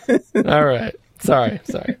 Exactly. All right. Sorry.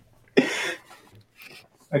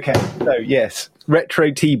 Okay, so yes, Retro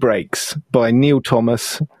Tea Breaks by Neil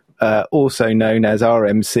Thomas, also known as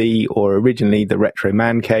RMC or originally the Retro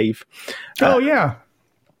Man Cave. Oh, yeah.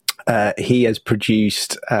 He has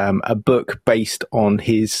produced a book based on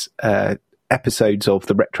his episodes of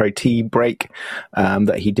the Retro Tea Break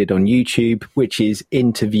that he did on YouTube, which is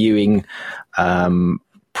interviewing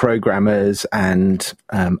programmers and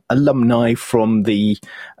alumni from the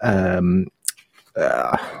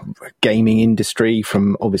gaming industry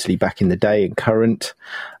from obviously back in the day and current.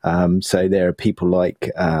 So there are people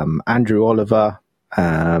like Andrew Oliver,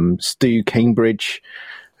 Stu Cambridge.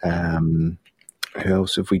 Who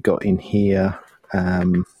else have we got in here?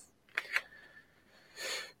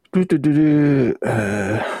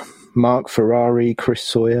 Mark Ferrari, Chris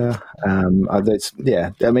Sawyer. There's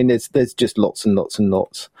just lots and lots and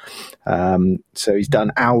lots. So he's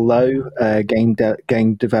done Al Lowe, game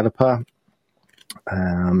developer.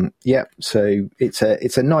 So it's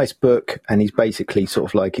a nice book, and he's basically sort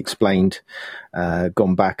of like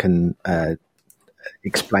gone back and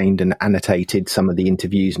explained and annotated some of the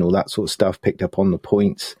interviews and all that sort of stuff, picked up on the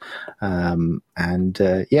points, it's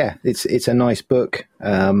a nice book.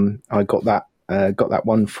 I got that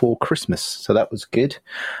one for Christmas, so that was good.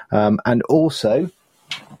 And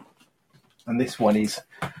this one is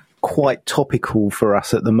quite topical for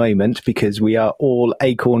us at the moment because we are all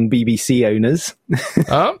Acorn BBC owners.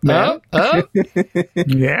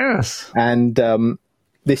 Yes. And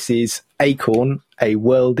this is Acorn, A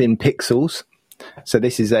World in Pixels. So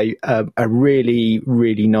this is a really,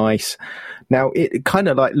 really nice. Now it kind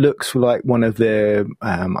of like looks like one of the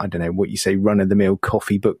I don't know what you say, run of the mill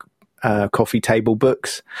coffee table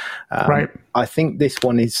books. Right. I think this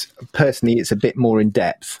one is personally it's a bit more in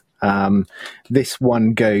depth. This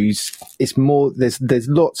one it's more, there's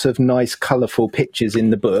lots of nice colourful pictures in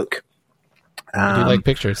the book. I do like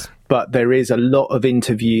pictures. But there is a lot of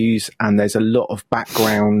interviews and there's a lot of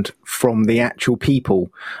background from the actual people.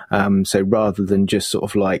 So rather than just sort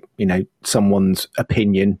of like, someone's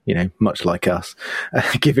opinion, much like us,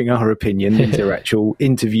 giving our opinion, these are actual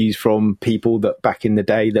interviews from people that back in the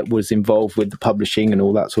day that was involved with the publishing and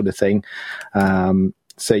all that sort of thing.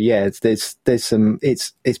 So yeah, there's some,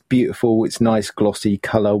 it's beautiful. It's nice, glossy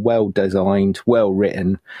color, well designed, well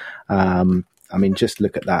written. Just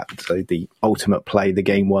look at that. So the Ultimate Play, the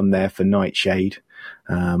game one there for Nightshade.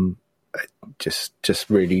 Just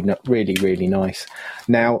really, really, really nice.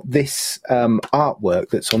 Now this artwork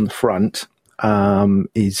that's on the front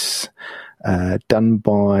is done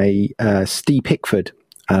by Steve Pickford.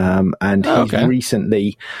 And he's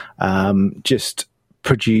recently just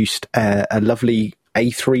produced a lovely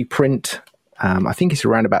A3 print. I think it's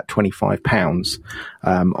around about £25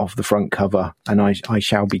 of the front cover, and I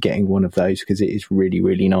shall be getting one of those because it is really,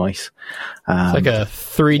 really nice. It's like a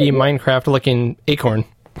 3D Minecraft looking Acorn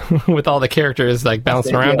with all the characters like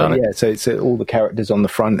bouncing around on it. Yeah, so it's all the characters on the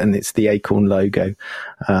front, and it's the Acorn logo.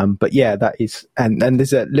 But yeah, that is, and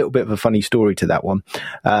there's a little bit of a funny story to that one.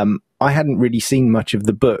 I hadn't really seen much of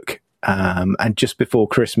the book. And just before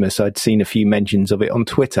Christmas, I'd seen a few mentions of it on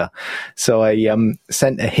Twitter. So I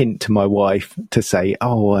sent a hint to my wife to say,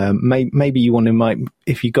 maybe you want to,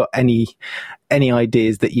 if you got any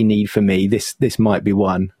ideas that you need for me, this might be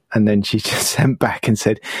one. And then she just sent back and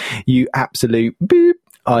said, "You absolute boop.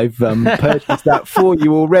 I've purchased that for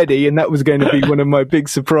you already, and that was going to be one of my big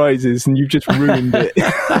surprises, and you've just ruined it.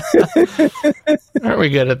 Aren't we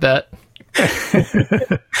good at that?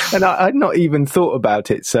 And I'd not even thought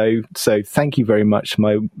about it. So thank you very much,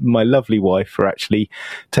 my lovely wife, for actually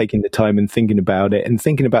taking the time and thinking about it and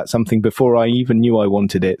thinking about something before I even knew I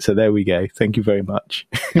wanted it. So there we go. Thank you very much.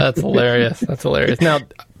 That's hilarious. That's hilarious. Now,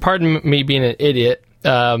 pardon me being an idiot.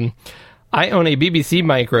 I own a BBC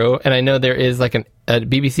Micro, and I know there is like a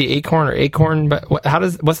BBC Acorn or Acorn, but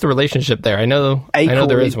what's the relationship there? I know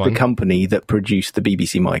there is one. The company that produced the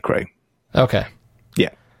BBC Micro. Okay.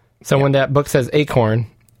 Yeah. So when that book says Acorn,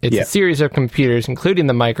 it's a series of computers, including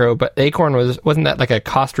the Micro, but Acorn wasn't that like a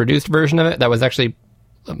cost-reduced version of it that was actually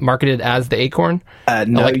marketed as the Acorn?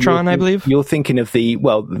 No, Electron, I believe? You're thinking of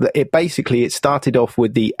it started off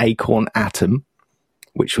with the Acorn Atom,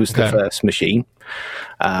 which was the first machine.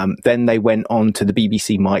 Then they went on to the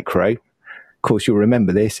BBC Micro. Of course, you'll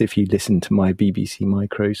remember this if you listen to my BBC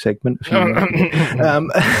Micro segment.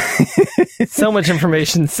 So much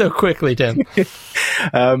information so quickly, Tim.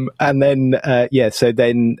 And then, so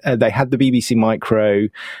then they had the BBC Micro.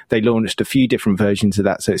 They launched a few different versions of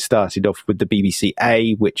that. So it started off with the BBC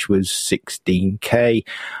A, which was 16K,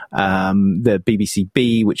 the BBC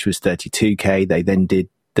B, which was 32K. They then did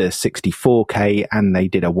the 64K, and they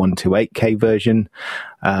did a 128K version.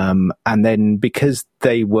 And then because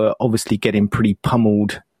they were obviously getting pretty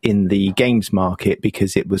pummeled in the games market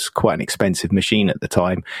because it was quite an expensive machine at the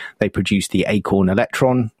time, they produced the Acorn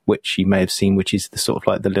Electron, which you may have seen, which is the sort of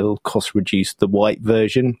like the little cost reduced, the white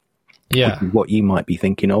version. Yeah. What you might be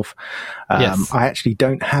thinking of. Yes. I actually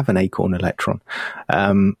don't have an Acorn Electron.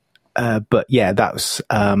 But yeah, that's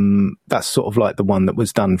sort of like the one that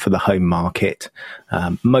was done for the home market.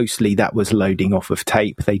 Mostly that was loading off of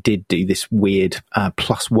tape. They did do this weird +1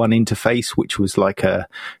 interface, which was like a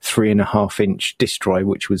 3.5-inch disk drive,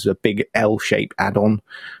 which was a big L-shaped add-on.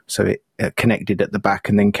 So it connected at the back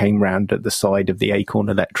and then came round at the side of the Acorn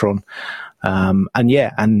Electron.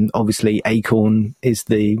 And obviously Acorn is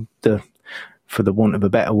the for the want of a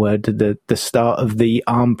better word, the start of the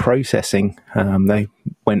ARM processing. They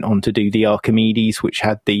went on to do the Archimedes, which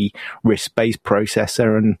had the RISC-based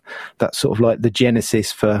processor, and that's sort of like the genesis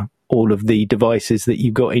for all of the devices that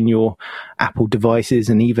you've got in your Apple devices,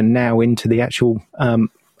 and even now into the actual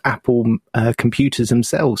Apple computers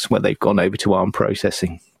themselves, where they've gone over to ARM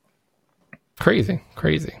processing. Crazy.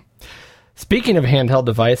 Speaking of handheld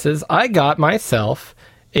devices, I got myself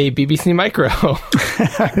a BBC Micro.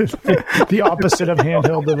 The opposite of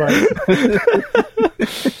handheld device.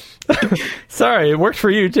 Sorry, it worked for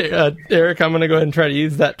you, Eric. I'm going to go ahead and try to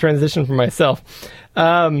use that transition for myself.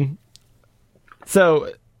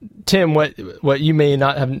 So, Tim, what you may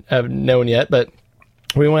not have known yet, but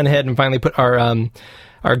we went ahead and finally put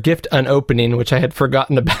our gift unopening, which I had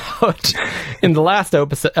forgotten about in the last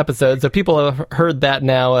episode. So people have heard that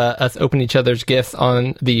now, us open each other's gifts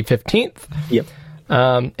on the 15th. Yep.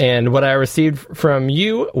 And what I received from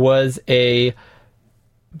you was a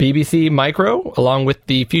BBC Micro, along with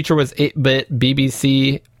the Future was 8-bit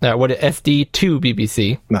BBC, SD2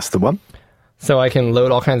 BBC. That's the one. So I can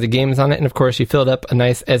load all kinds of games on it. And of course, you filled up a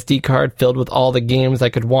nice SD card filled with all the games I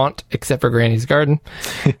could want, except for Granny's Garden.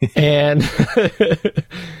 And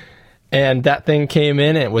and that thing came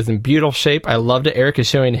in, and it was in beautiful shape. I loved it. Eric is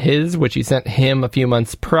showing his, which he sent him a few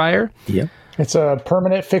months prior. Yeah. It's a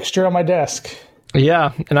permanent fixture on my desk.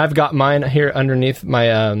 Yeah, and I've got mine here underneath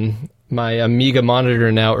my my Amiga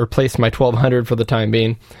monitor now. It replaced my 1200 for the time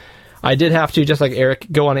being. I did have to, just like Eric,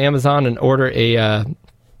 go on Amazon and order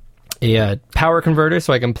a power converter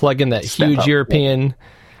so I can plug in that huge European,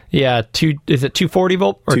 is it 240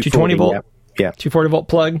 volt or 220 volt? Yeah. 240 volt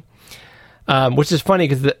plug. Which is funny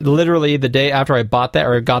because literally the day after I bought that,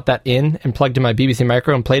 or got that in and plugged in my BBC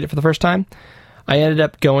Micro and played it for the first time, I ended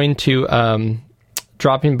up going to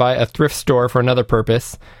dropping by a thrift store for another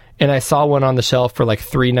purpose, and I saw one on the shelf for like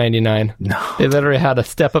 $3.99. No. They literally had a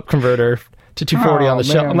step-up converter to 240 on the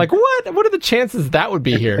shelf. I'm like, what? What are the chances that would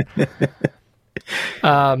be here?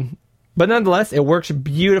 But nonetheless, it works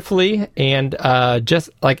beautifully, and just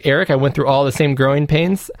like Eric, I went through all the same growing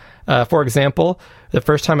pains. For example, the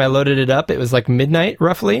first time I loaded it up, it was like midnight,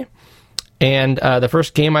 roughly. And the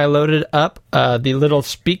first game I loaded up, the little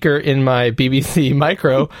speaker in my BBC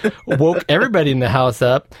Micro woke everybody in the house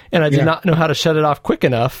up, and I did not know how to shut it off quick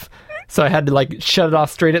enough. So I had to like shut it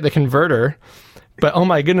off straight at the converter. But oh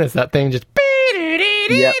my goodness, that thing just...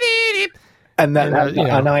 Yep. And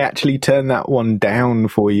and I actually turned that one down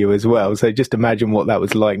for you as well. So just imagine what that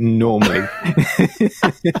was like normally.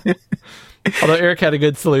 Although Eric had a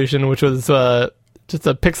good solution, which was just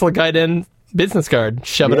a Pixel Guide-in business card.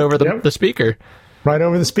 Shove it over the speaker. right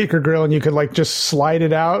over the speaker grill, and you could like just slide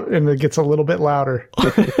it out, and it gets a little bit louder,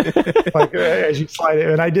 like as you slide it.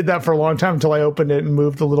 And I did that for a long time until I opened it and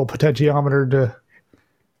moved the little potentiometer to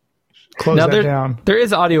close that down. There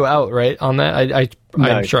is audio out, right, on that?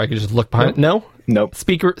 I'm sure I could just look behind. No, Nope.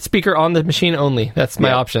 Speaker on the machine only. That's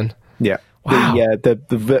my option. Yeah. Wow.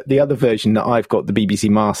 The other version that I've got, the BBC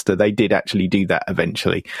Master, they did actually do that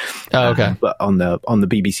eventually. Oh, okay. But on the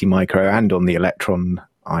BBC Micro and on the Electron,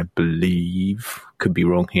 I believe, could be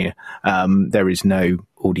wrong here, there is no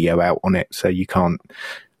audio out on it, so you can't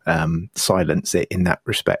silence it in that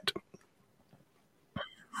respect.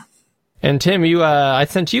 And Tim, I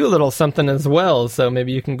sent you a little something as well, so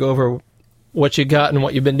maybe you can go over what you got and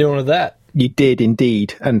what you've been doing with that. You did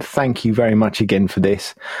indeed, and thank you very much again for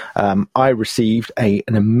this. I received an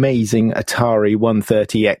amazing Atari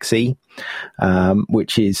 130XE,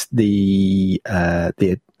 which is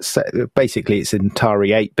basically it's an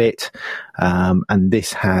Atari 8-bit, and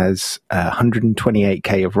this has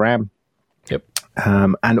 128K of RAM. Yep.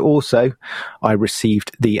 And also, I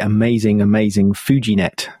received the amazing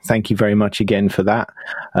FujiNet. Thank you very much again for that.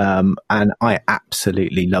 And I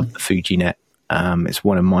absolutely love the FujiNet. It's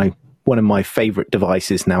one of my favorite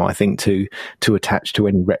devices now, I think, to attach to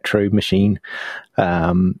any retro machine.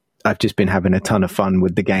 I've just been having a ton of fun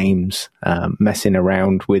with the games, messing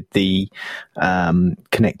around with the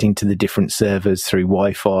connecting to the different servers through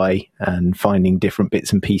Wi-Fi and finding different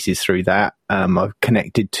bits and pieces through that. I've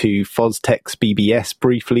connected to Foztex BBS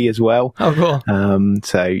briefly as well. Oh, cool.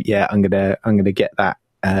 So yeah, I'm gonna get that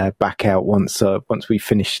back out once we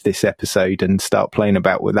finish this episode and start playing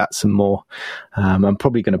about with that some more. I'm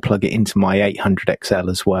probably going to plug it into my 800 XL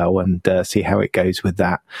as well and see how it goes with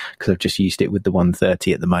that, because I've just used it with the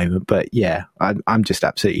 130 at the moment. But yeah, I'm just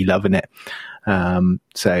absolutely loving it.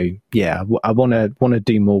 So yeah, I want to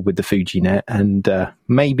do more with the FujiNet, and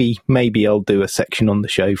maybe I'll do a section on the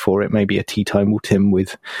show for it. Maybe a Tea Time with Tim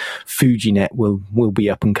with FujiNet will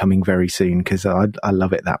be up and coming very soon, because I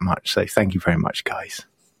love it that much. So thank you very much, guys.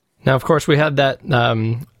 Now, of course, we had that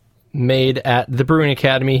made at the Brewing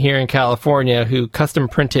Academy here in California, who custom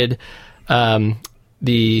printed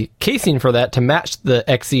the casing for that to match the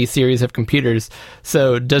XE series of computers.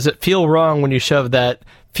 So does it feel wrong when you shove that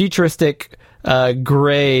futuristic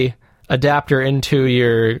gray adapter into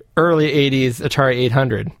your early 80s Atari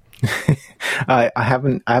 800? I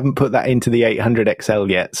haven't put that into the 800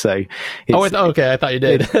 XL yet, so okay, I thought you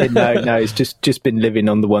did. No, it's just been living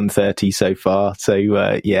on the 130 so far. So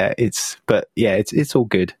it's all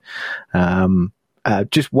good.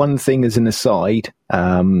 Just one thing as an aside,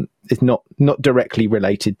 it's not directly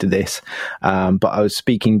related to this, but I was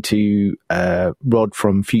speaking to Rod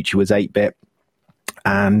from Future Was 8-Bit,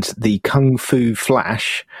 and the Kung Fu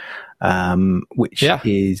Flash, which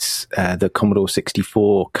is the Commodore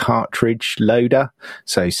 64 cartridge loader,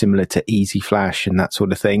 so similar to Easy Flash and that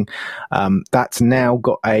sort of thing. That's now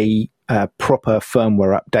got a proper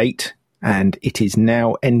firmware update, and it is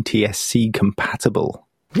now NTSC compatible.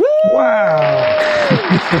 Wow.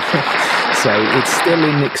 So it's still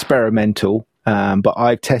in experimental, but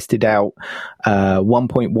I've tested out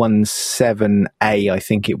 1.17a, I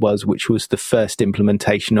think it was, which was the first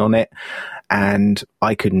implementation on it, and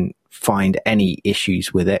I couldn't find any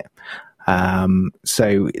issues with it.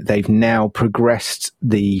 So they've now progressed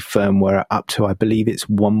the firmware up to, I believe it's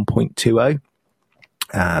 1.20.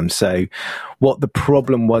 So what the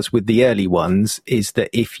problem was with the early ones is that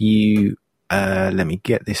if you let me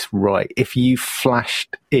get this right. If you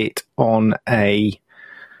flashed the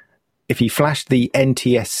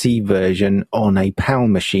NTSC version on a PAL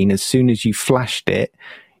machine, as soon as you flashed it,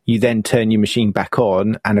 you then turn your machine back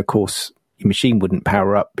on, and of course your machine wouldn't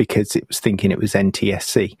power up because it was thinking it was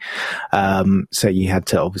NTSC. So you had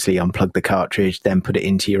to obviously unplug the cartridge, then put it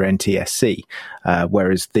into your NTSC.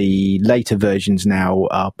 Whereas the later versions now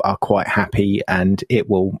are quite happy, and it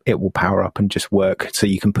will power up and just work. So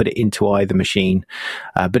you can put it into either machine.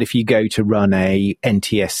 But if you go to run a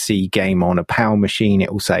NTSC game on a PAL machine,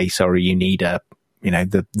 it will say, sorry, you need the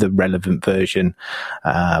relevant version.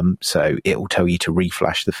 So it will tell you to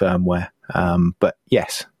reflash the firmware. But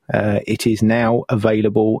yes, it is now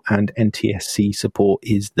available, and NTSC support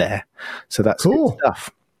is there. So that's cool good stuff.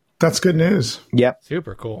 That's good news. Yep.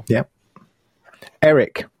 Super cool. Yep.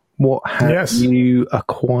 Eric, what have you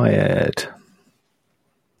acquired?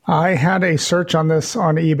 I had a search on this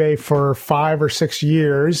on eBay for 5 or 6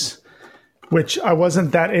 years, which I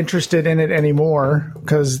wasn't that interested in it anymore,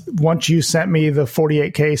 because once you sent me the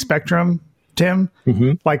 48K Spectrum, Tim,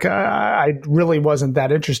 I really wasn't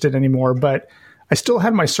that interested anymore. But I still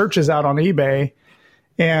had my searches out on eBay,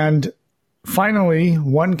 and finally,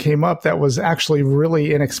 one came up that was actually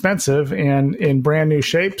really inexpensive and in brand new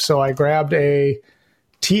shape. So I grabbed a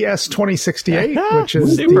TS2068, which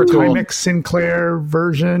is the Super cool. Timex Sinclair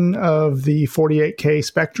version of the 48K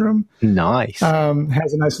Spectrum. Nice.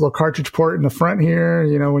 Has a nice little cartridge port in the front here,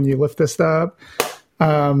 you know, when you lift this up.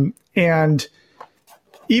 And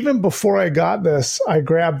even before I got this, I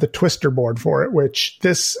grabbed the twister board for it, which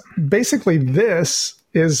this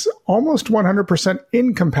is almost 100%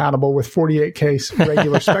 incompatible with 48K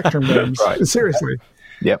regular Spectrum games. Right. Seriously.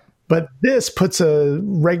 Yep. But this puts a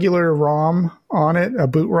regular ROM on it, a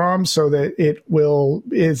boot ROM, so that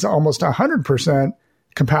is almost 100%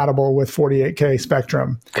 compatible with 48K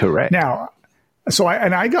Spectrum. Correct. Now,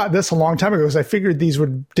 I got this a long time ago because I figured these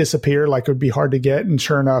would disappear, like it would be hard to get, and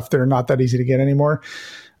sure enough, they're not that easy to get anymore.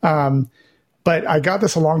 But I got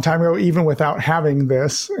this a long time ago, even without having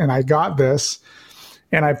this, and I got this,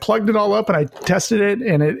 and I plugged it all up and I tested it,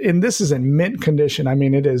 and this is in mint condition. I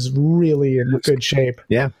mean, it is really in good shape.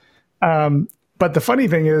 Yeah. But the funny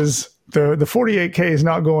thing is the 48K is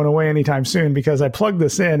not going away anytime soon because I plugged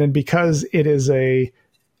this in, and because it is a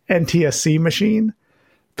NTSC machine,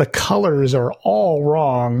 the colors are all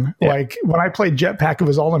wrong. Yeah. Like when I played Jetpack, it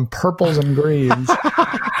was all in purples and greens.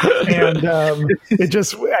 And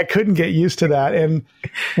I couldn't get used to that. And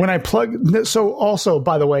when I so also,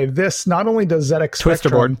 by the way, this not only does ZX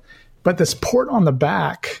Spectrum, but this port on the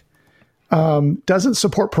back doesn't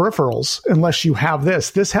support peripherals unless you have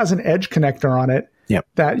this. This has an edge connector on it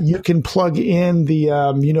that you can plug in the,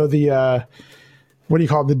 what do you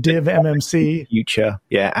call it? The Div MMC. Future,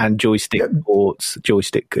 yeah, and joystick ports,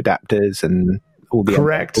 joystick adapters, and all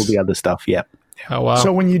the other stuff, yeah. Oh, wow.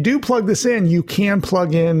 So when you do plug this in, you can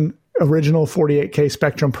plug in original 48K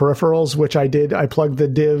Spectrum peripherals, which I did. I plugged the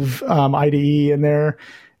Div IDE in there.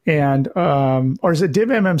 And or is it Div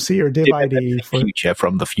MMC or Div IDE? Future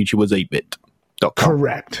from the future was 8-bit.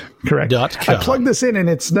 Correct. I plugged this in, and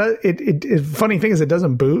it's not. Funny thing is, it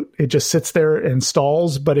doesn't boot. It just sits there and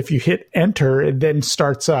stalls. But if you hit enter, it then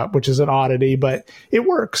starts up, which is an oddity, but it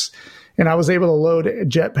works. And I was able to load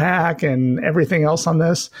Jetpack and everything else on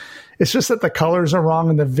this. It's just that the colors are wrong,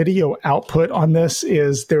 and the video output on this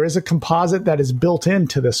there is a composite that is built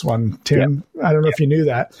into this one, Tim. Yep. I don't know if you knew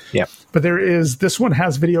that. Yeah. But this one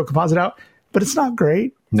has video composite out, but it's not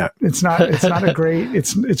great. No, it's not a great,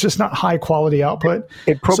 it's just not high quality output.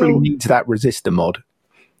 It probably needs that resistor mod.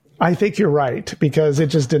 I think you're right, because it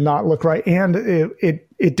just did not look right. And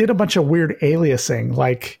it did a bunch of weird aliasing,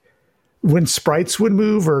 like when sprites would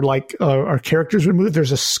move or like our characters would move,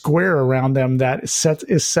 there's a square around them that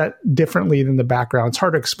is set differently than the background. It's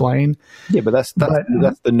hard to explain. Yeah, but that's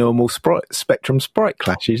the normal Spectrum sprite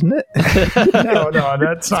clash, isn't it? No,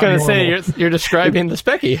 that's not. I was going to say you're describing the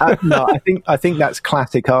Specky. No, I think that's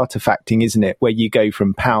classic artifacting, isn't it? Where you go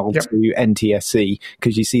from PAL to NTSC,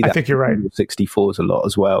 because you see that. I think you're right. 64s a lot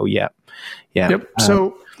as well. Yeah. Yep.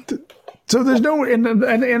 So there's no, and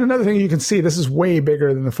another thing you can see, this is way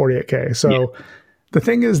bigger than the 48K. So the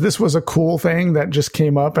thing is, this was a cool thing that just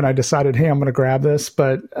came up, and I decided, hey, I'm going to grab this,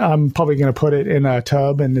 but I'm probably going to put it in a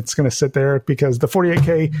tub, and it's going to sit there because the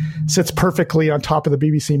 48K sits perfectly on top of the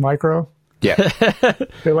BBC Micro. Yeah.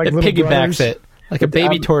 They're like it little piggybacks brothers. it like a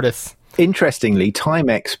baby tortoise. Interestingly,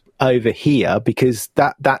 Timex over here, because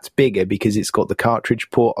that's bigger because it's got the cartridge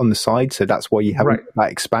port on the side, so that's why you have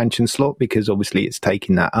that expansion slot, because obviously it's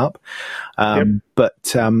taking that up. But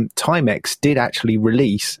Timex did actually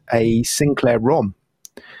release a Sinclair ROM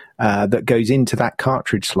that goes into that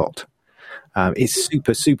cartridge slot. It's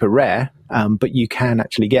super, super rare, but you can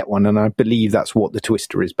actually get one, and I believe that's what the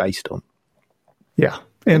Twister is based on. Yeah.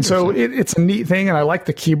 And so it's a neat thing, and I like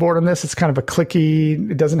the keyboard on this. It's kind of a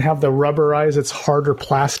clicky. It doesn't have the rubberized. It's harder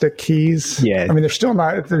plastic keys. Yeah. I mean, they're still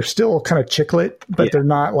kind of chiclet, but they're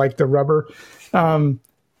not like the rubber. I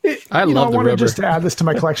love the rubber. Just to add this to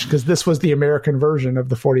my collection because this was the American version of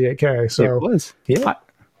the 48K. So it was. Yeah.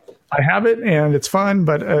 I have it, and it's fun,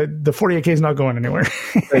 but the 48K is not going anywhere.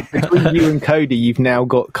 Between you and Cody, you've now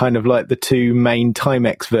got kind of like the two main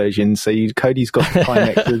Timex versions. So Cody's got the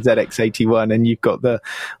Timex, the ZX81, and you've got the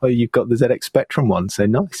ZX Spectrum one. So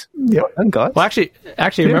nice. Yeah, well done, guys. Well,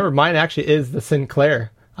 actually, remember, mine actually is the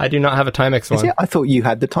Sinclair. I do not have a Timex one. I thought you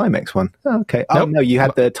had the Timex one. Oh, okay. Nope. Oh no, you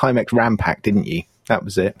had the Timex RAM pack, didn't you? That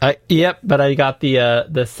was it. Yep, but I got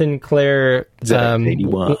the Sinclair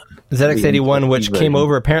ZX81. ZX81, which came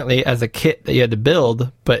over apparently as a kit that you had to build,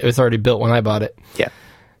 but it was already built when I bought it. Yeah.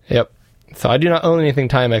 Yep. So I do not own anything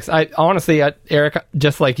Timex. Honestly, Eric,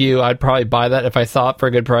 just like you, I'd probably buy that if I saw it for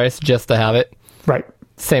a good price just to have it. Right.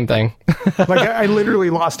 Same thing. Like I literally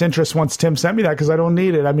lost interest once Tim sent me that because I don't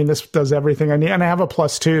need it. I mean, this does everything I need, and I have a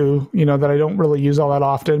Plus 2, that I don't really use all that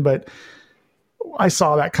often, but I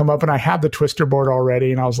saw that come up, and I had the twister board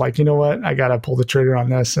already, and I was like, you know what? I got to pull the trigger on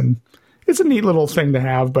this, and it's a neat little thing to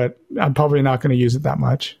have, but I'm probably not going to use it that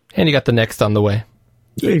much. And you got the Next on the way.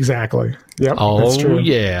 Exactly. Yep. Oh, that's true.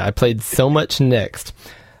 yeah. I played so much Next.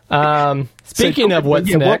 Speaking of what's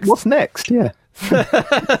next. What's next? Yeah.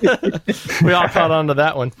 We all caught on to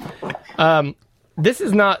that one. This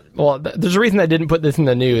is not, well, there's a reason I didn't put this in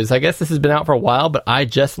the news. I guess this has been out for a while, but I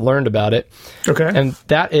just learned about it. Okay. And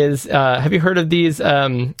that is, have you heard of these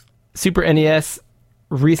Super NES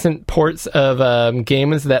recent ports of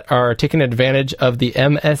games that are taking advantage of the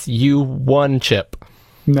MSU1 chip?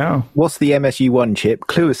 No. What's the MSU1 chip?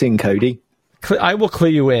 Clue us in, Cody. I will clue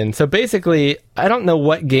you in. So basically, I don't know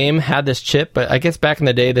what game had this chip, but I guess back in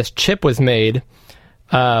the day, this chip was made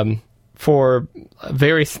for a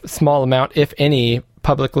very small amount, if any,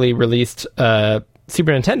 publicly released Super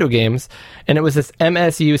Nintendo games. And it was this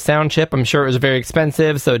MSU sound chip. I'm sure it was very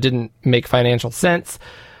expensive, so it didn't make financial sense.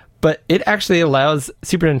 But it actually allows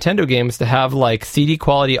Super Nintendo games to have like CD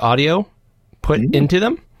quality audio put into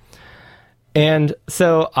them. And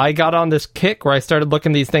so I got on this kick where I started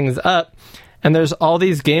looking these things up. And there's all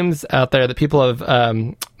these games out there that people have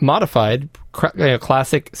modified,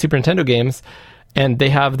 classic Super Nintendo games, and they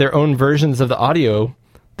have their own versions of the audio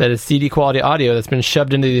that is CD quality audio that's been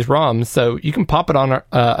shoved into these ROMs. So you can pop it on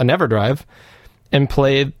an EverDrive and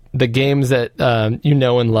play the games that you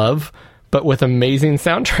know and love, but with amazing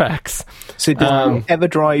soundtracks. So does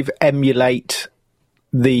EverDrive emulate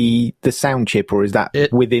the sound chip, or is that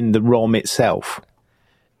within the ROM itself?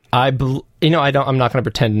 I'm not going to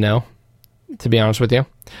pretend to know, to be honest with you.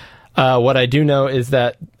 What I do know is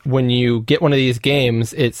that when you get one of these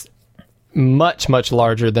games, it's much, much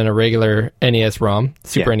larger than a regular NES ROM,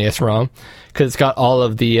 Super NES ROM, because it's got all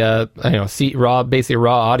of the basically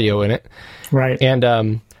raw audio in it. Right.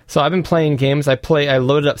 And so I've been playing games. I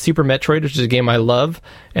loaded up Super Metroid, which is a game I love,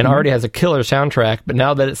 and already has a killer soundtrack. But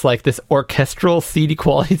now that it's like this orchestral CD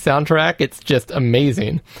quality soundtrack, it's just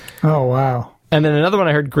amazing. Oh, wow. And then another one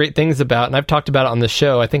I heard great things about, and I've talked about it on the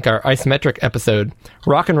show, I think our isometric episode,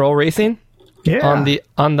 Rock and Roll Racing, on the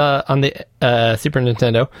Super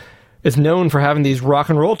Nintendo, is known for having these rock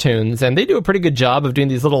and roll tunes, and they do a pretty good job of doing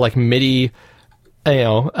these little like MIDI,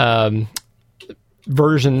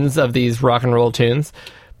 versions of these rock and roll tunes.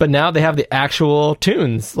 But now they have the actual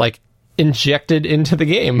tunes like injected into the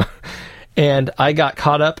game, and I got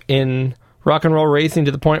caught up in Rock and Roll Racing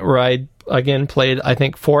to the point where I again played, I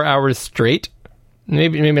think, 4 hours straight.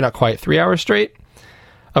 Maybe not quite 3 hours straight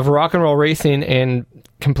of Rock and Roll Racing, and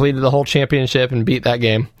completed the whole championship and beat that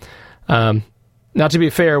game. Now, to be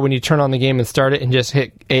fair, when you turn on the game and start it and just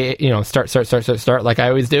hit start like I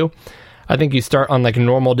always do, I think you start on like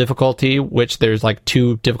normal difficulty, which there's like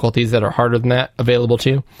 2 difficulties that are harder than that available to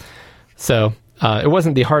you. So it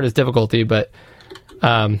wasn't the hardest difficulty, but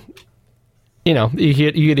you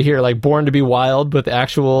get to hear like Born to Be Wild with the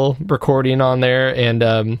actual recording on there,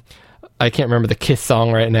 and I can't remember the Kiss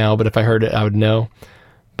song right now, but if I heard it, I would know.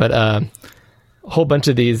 But a whole bunch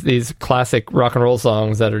of these classic rock and roll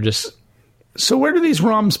songs that are just. So where do these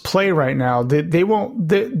ROMs play right now? They won't.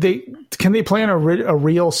 Can they play on a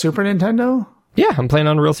real Super Nintendo? Yeah, I'm playing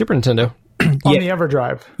on a real Super Nintendo. On the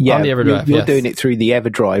EverDrive. Yeah, on the EverDrive. You're doing it through the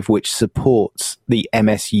EverDrive, which supports the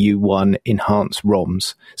MSU1 enhanced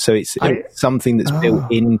ROMs. So it's something that's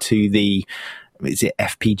built into the, is it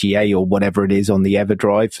FPGA or whatever it is on the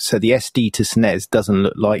EverDrive. So the SD to SNES doesn't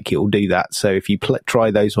look like it will do that. So if you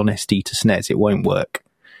try those on SD to SNES, it won't work.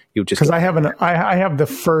 You'll just, because I have the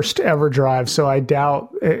first EverDrive, so I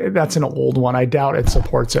doubt that's an old one. I doubt it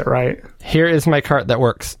supports it. Right. Here is my cart that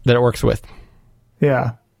it works with.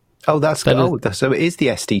 Yeah. Oh, so it is the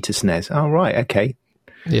SD to SNES. Oh, right. Okay.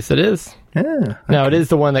 Yes, it is. Yeah. Okay. Now it is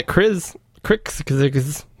the one that Crix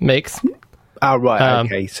makes. Oh, right.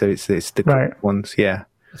 Okay. So it's the right ones. Yeah.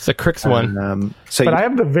 It's the Crix one. But I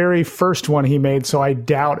have the very first one he made, so I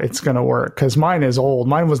doubt it's going to work because mine is old.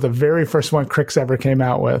 Mine was the very first one Crix ever came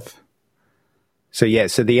out with. So the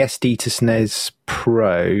SD to SNES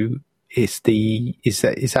Pro is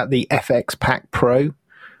that the FX Pack Pro?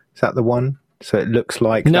 Is that the one? So it looks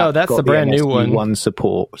like that's the brand new one. One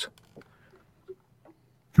support.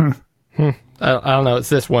 I don't know. It's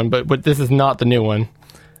this one, but this is not the new one.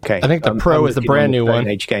 Okay, I think the Pro is the brand new one.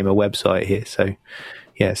 Age Gamer website here, so.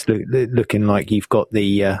 Yeah, it's looking like you've got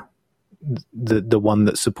the one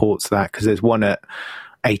that supports that, because there's one at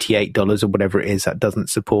 $88 or whatever it is that doesn't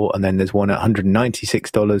support, and then there's one at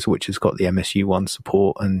 $196 which has got the MSU1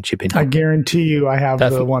 support and chip in. I guarantee you I have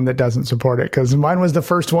the one that doesn't support it, because mine was the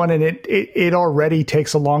first one, and it already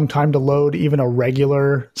takes a long time to load even a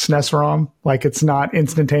regular SNES ROM. Like, it's not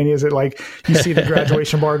instantaneous. It, like, you see the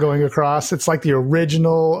graduation bar going across. It's like the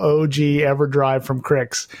original OG EverDrive from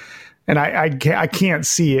Crix. And I can't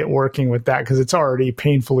see it working with that because it's already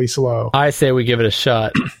painfully slow. I say we give it a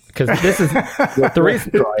shot, because this is the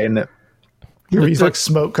reason. Dry, isn't it? There's like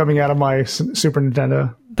smoke coming out of my Super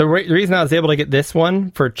Nintendo. The reason I was able to get this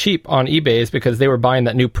one for cheap on eBay is because they were buying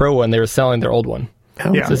that new Pro one. They were selling their old one.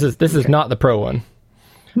 Oh, Yeah. So this is not the Pro one.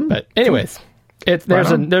 But anyways,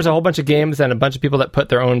 there's a whole bunch of games and a bunch of people that put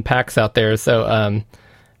their own packs out there. So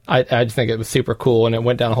I just think it was super cool, and it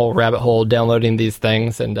went down a whole rabbit hole downloading these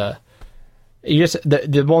things. And you just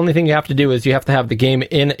the only thing you have to do is you have to have the game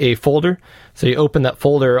in a folder. So you open that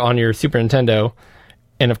folder on your Super Nintendo,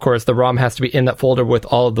 and of course the ROM has to be in that folder with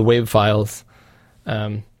all of the WAV files,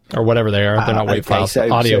 or whatever they are. They're not WAV files,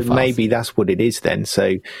 audio files. Maybe that's what it is then.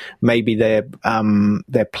 So maybe they're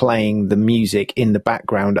playing the music in the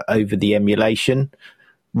background over the emulation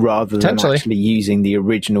rather than actually using the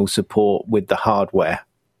original support with the hardware.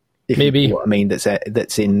 Maybe. You know what I mean,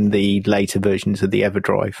 that's in the later versions of the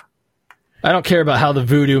EverDrive. I don't care about how the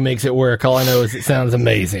voodoo makes it work. All I know is it sounds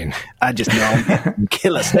amazing. I just know I'm getting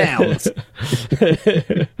killer sounds.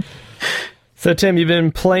 So, Tim, you've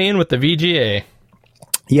been playing with the VGA.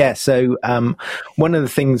 Yeah, so one of the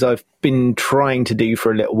things I've been trying to do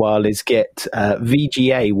for a little while is get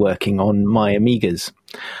VGA working on my Amigas.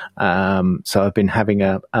 So I've been having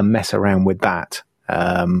a mess around with that.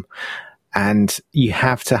 And you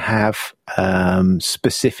have to have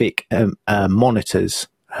specific monitors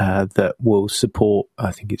that will support,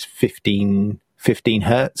 I think it's 15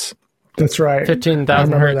 hertz. That's right.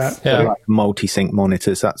 15,000 hertz. So like multi-sync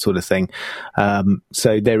monitors, that sort of thing.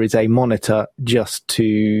 So there is a monitor just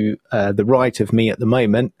to the right of me at the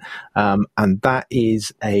moment, and that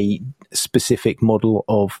is a specific model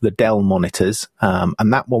of the Dell monitors,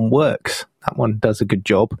 and that one works. That one does a good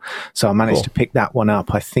job. So I managed to pick that one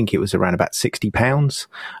up. I think it was around about £60.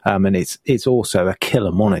 And it's also a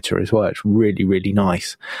killer monitor as well. It's really, really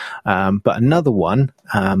nice. But another one,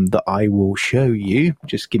 that I will show you.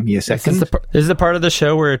 Just give me a second. This is the part of the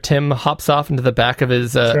show where Tim hops off into the back of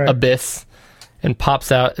his abyss and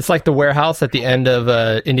pops out. It's like the warehouse at the end of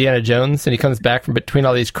Indiana Jones, and he comes back from between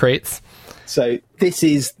all these crates. So this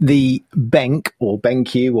is the BenQ or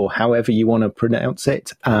BenQ or however you want to pronounce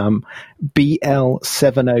it,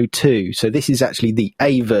 BL702. So this is actually the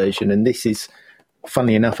A version, and this is,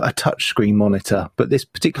 funnily enough, a touchscreen monitor. But this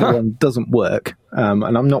particular one doesn't work,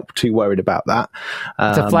 and I'm not too worried about that.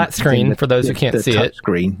 It's a flat screen for those who can't see it.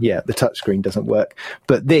 Screen, yeah, the touchscreen doesn't work.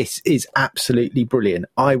 But this is absolutely brilliant.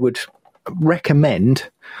 I would recommend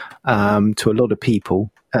to a lot of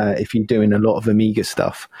people, if you're doing a lot of Amiga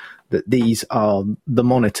stuff, that these are the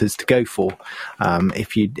monitors to go for.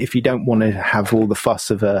 If you don't want to have all the fuss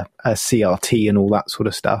of a CRT and all that sort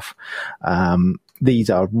of stuff, these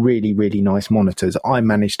are really, really nice monitors. I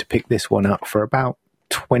managed to pick this one up for about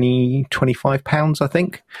 £25, I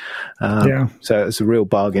think. So it's a real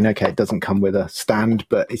bargain. Okay, it doesn't come with a stand,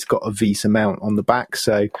 but it's got a VESA mount on the back,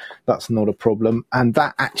 so that's not a problem. And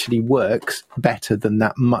that actually works better than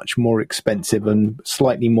that much more expensive and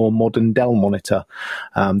slightly more modern Dell monitor.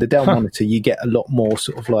 The Dell monitor, you get a lot more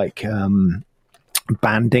sort of like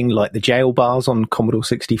banding, like the jail bars on Commodore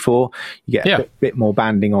 64. You get a bit more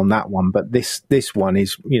banding on that one, but this one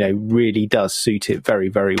is, really does suit it very,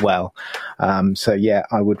 very well. So yeah,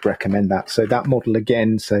 I would recommend that. So that model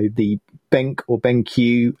again, so the BenQ or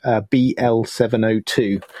BenQ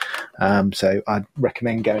BL702. So I'd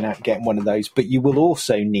recommend going out and getting one of those, but you will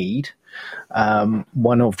also need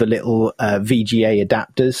one of the little VGA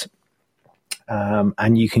adapters.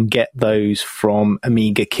 And you can get those from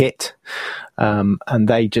Amiga Kit. And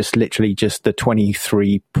they just literally just the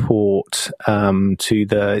 23 port to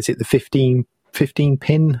the, is it the 15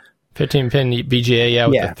 pin? 15 pin VGA,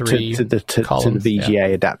 with the three columns. To the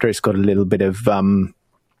VGA adapter. It's got a little bit of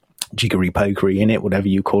jiggery pokery in it, whatever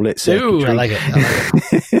you call it. Ooh, I like it.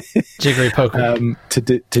 Jiggery pokery.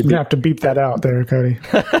 You have to beep that out there, Cody.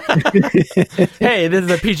 Hey, this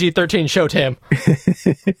is a PG-13 show, Tim.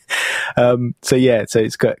 So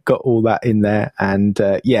it's got all that in there, and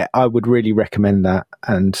I would really recommend that.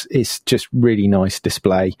 And it's just really nice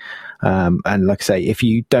display. And like I say, if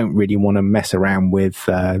you don't really want to mess around with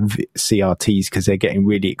CRTs because they're getting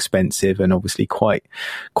really expensive and obviously quite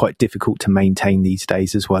difficult to maintain these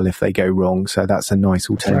days as well if they go wrong. So that's a nice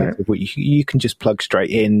alternative. Right. You can just plug straight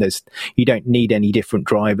in. and you don't need any different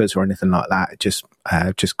drivers or anything like that. Just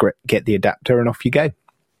get the adapter and off you go.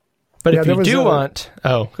 But Yeah, if there you was do want...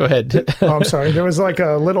 Oh, go ahead. Oh, I'm sorry. There was like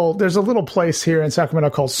there's a little place here in Sacramento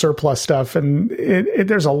called Surplus Stuff, and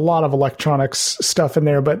there's a lot of electronics stuff in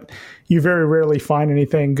there, but you very rarely find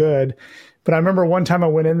anything good. But I remember one time I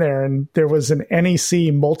went in there and there was an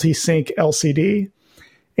NEC multi-sync LCD,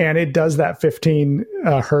 and it does that 15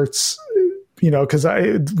 hertz, because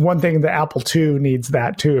one thing, the Apple II needs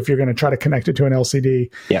that too if you're going to try to connect it to an LCD.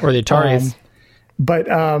 Yeah. Or the Ataris.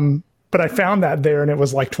 But I found that there, and it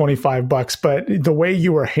was like $25. But the way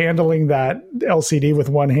you were handling that LCD with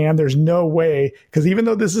one hand, there's no way, because even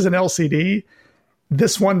though this is an LCD,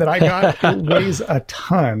 this one that I got it weighs a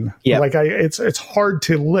ton. Yeah, like it's hard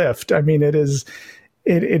to lift. I mean, it is,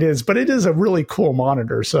 but it is a really cool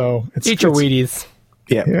monitor. So Eat your Wheaties.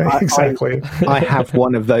 Yeah, exactly. I have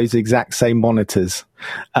one of those exact same monitors.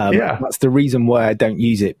 That's the reason why I don't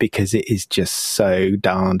use it, because it is just so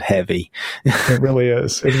darned heavy. It really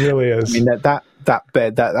is. It really is. I mean, that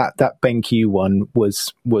BenQ one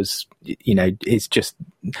was it's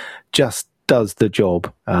just does the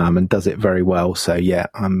job and does it very well. So yeah,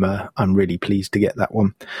 I'm really pleased to get that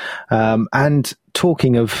one. And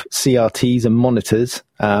talking of CRTs and monitors,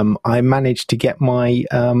 I managed to get my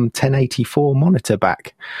 1084 monitor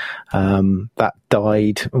back. That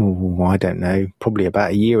died, I don't know, probably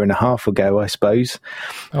about a year and a half ago, I suppose.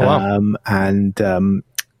 Oh, wow. And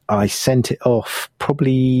I sent it off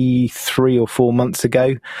probably 3 or 4 months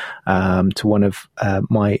ago to one of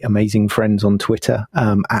my amazing friends on Twitter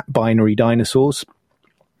at Binary Dinosaurs.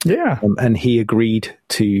 Yeah. And he agreed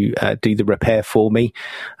to do the repair for me.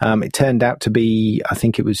 It turned out to be, I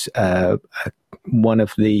think it was one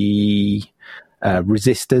of the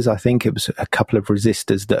resistors. I think it was a couple of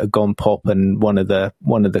resistors that had gone pop, and one of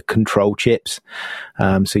the control chips.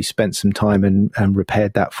 So he spent some time and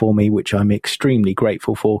repaired that for me, which I'm extremely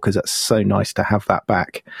grateful for, because that's so nice to have that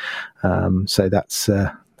back. So that's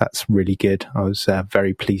really good. I was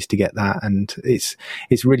very pleased to get that, and it's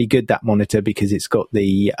really good, that monitor, because it's got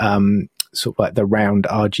the sort of like the round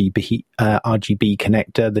RGB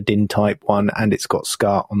connector, the DIN type one, and it's got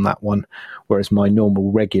SCART on that one, whereas my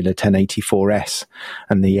normal regular 1084S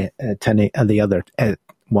and the other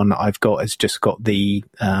one that I've got has just got the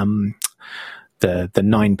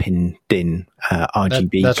 9-pin DIN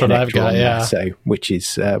RGB. That's what I've got, yeah. So which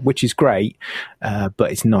is great, but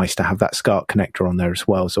it's nice to have that SCART connector on there as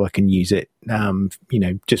well, so I can use it.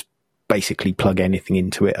 Just basically plug anything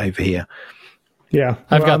into it over here. Yeah,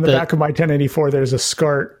 I've got on the back of my 1084. There's a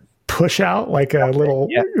SCART push out, like a little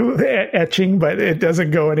etching, but it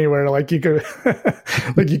doesn't go anywhere. Like you could,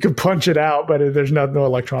 you could punch it out, but there's no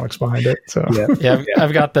electronics behind it. So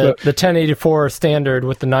I've got the 1084 standard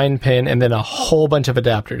with the 9-pin, and then a whole bunch of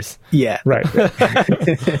adapters. Yeah, right.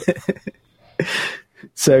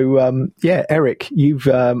 So Eric, you've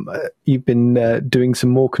been doing some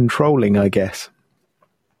more controlling, I guess.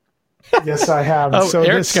 Yes, I have. Oh, so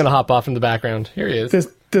Eric's going to hop off in the background. Here he is.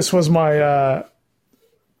 This was my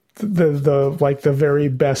the very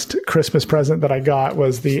best Christmas present that I got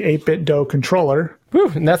was the 8BitDo controller. Woo,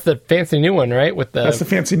 and that's the fancy new one, right? That's the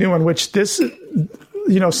fancy new one. Which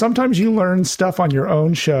sometimes you learn stuff on your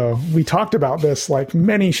own show. We talked about this like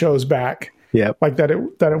many shows back. Yeah, like that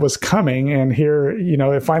it was coming, and here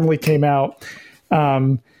it finally came out.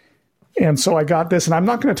 And so I got this, and I'm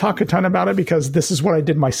not going to talk a ton about it, because this is what I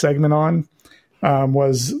did my segment on,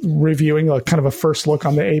 was reviewing a kind of a first look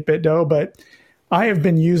on the 8BitDo. But I have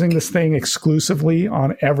been using this thing exclusively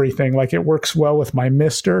on everything. Like, it works well with my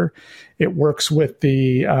Mister. It works with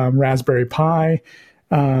the Raspberry Pi.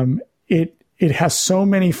 It has so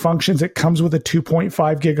many functions. It comes with a 2.5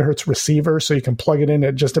 gigahertz receiver, so you can plug it in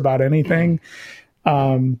at just about anything.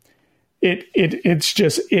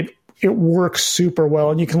 It works super well,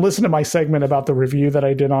 and you can listen to my segment about the review that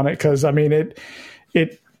I did on it, because I mean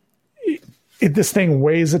this thing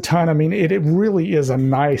weighs a ton. I mean it really is a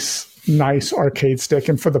nice arcade stick,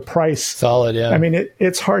 and for the price, solid. Yeah, I mean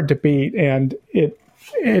it's hard to beat, and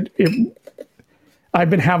I've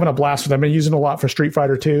been having a blast with it. I've been using it a lot for Street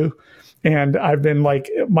Fighter 2, and I've been like,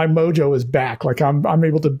 my mojo is back. Like I'm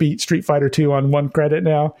able to beat Street Fighter 2 on one credit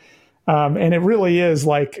now. And it really is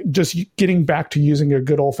like just getting back to using a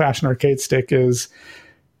good old fashioned arcade stick. Is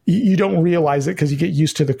you don't realize it because you get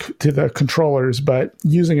used to the controllers, but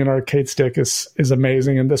using an arcade stick is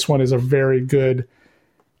amazing. And this one is a very good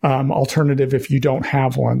alternative if you don't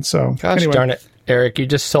have one. So anyway. Darn it, Eric, you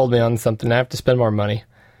just sold me on something. I have to spend more money.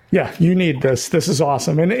 Yeah, you need this. This is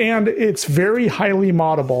awesome. And it's very highly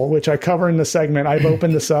moddable, which I cover in the segment. I've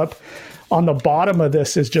opened this up. On the bottom of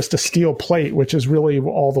this is just a steel plate, which is really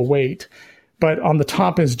all the weight. but on the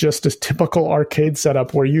top is just a typical arcade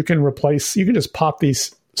setup where you can just pop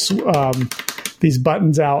these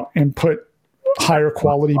buttons out and put higher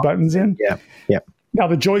quality buttons in. Yeah. Yeah. Now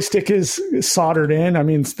the joystick is soldered in. I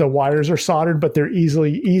mean, the wires are soldered, but they're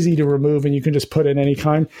easy to remove, and you can just put in any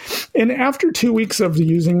kind. And after 2 weeks of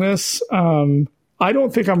using this, I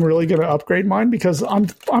don't think I'm really going to upgrade mine because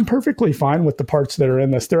I'm perfectly fine with the parts that are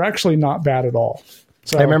in this. They're actually not bad at all.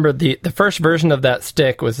 So I remember the first version of that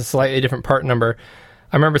stick was a slightly different part number.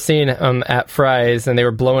 I remember seeing them at Fry's, and they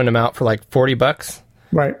were blowing them out for like $40.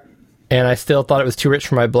 Right. And I still thought it was too rich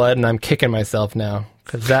for my blood, and I'm kicking myself now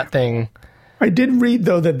because that thing. I did read,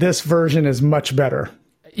 though, that this version is much better.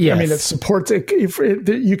 Yes. I mean, it supports it.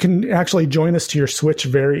 You can actually join this to your Switch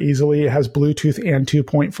very easily. It has Bluetooth and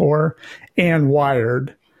 2.4 and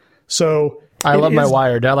wired. So I love my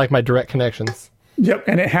wired. I like my direct connections. Yep,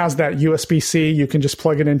 and it has that USB-C. You can just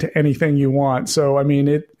plug it into anything you want. So, I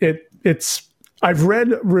mean, it's. I've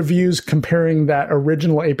read reviews comparing that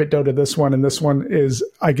original 8BitDo to this one, and this one is,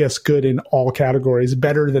 I guess, good in all categories,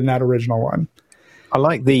 better than that original one. I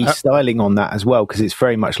like the styling on that as well, because it's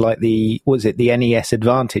very much like the NES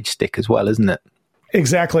Advantage stick as well, isn't it?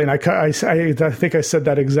 Exactly, and I think I said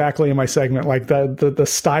that exactly in my segment. Like the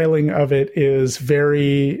styling of it is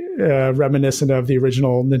very reminiscent of the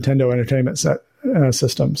original Nintendo Entertainment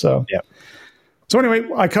System. So yeah. So anyway,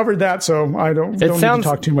 I covered that, so I don't need to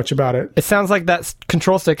talk too much about it. It sounds like that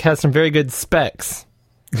control stick has some very good specs.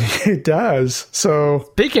 It does. So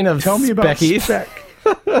speaking of tell me about spec.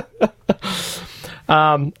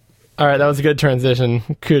 All right, that was a good transition.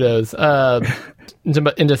 Kudos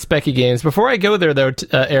into specky games. Before I go there, though,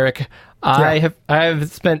 Eric, I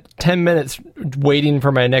have spent 10 minutes waiting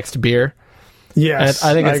for my next beer. Yes,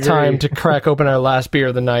 and I think it's time to crack open our last beer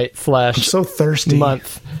of the night / I'm so thirsty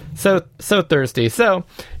month. So thirsty. So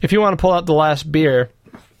if you want to pull out the last beer,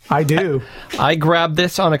 I do. I grabbed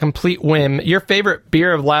this on a complete whim. Your favorite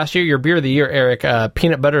beer of last year, your beer of the year, Eric,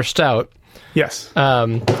 Peanut Butter Stout. Yes.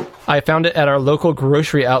 I found it at our local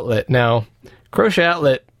grocery outlet. Now, grocery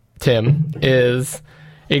outlet, Tim, is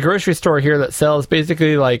a grocery store here that sells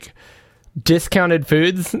basically like discounted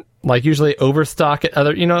foods, like usually Overstock at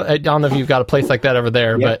other, I don't know if you've got a place like that over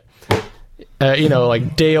there, yep. But,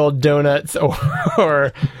 like day old donuts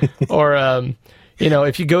or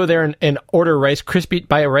if you go there and order buy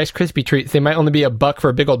a Rice Krispie treats, they might only be $1 for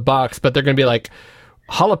a big old box, but they're going to be like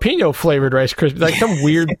jalapeno flavored Rice Krispies, like some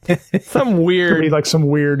weird, Could be like some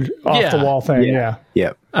weird off the wall thing.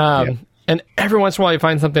 Yeah. And every once in a while you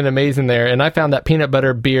find something amazing there. And I found that peanut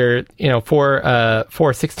butter beer,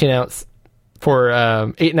 for 16 ounce for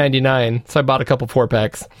 $8.99. So I bought a couple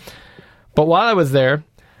 4-packs. But while I was there,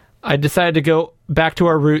 I decided to go back to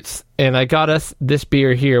our roots, and I got us this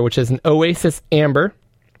beer here, which is an Oasis Amber.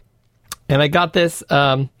 And I got this.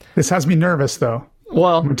 This has me nervous, though.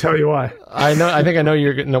 Well, I'm going to tell you why. I think I know what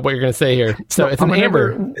you're going to say here. So it's an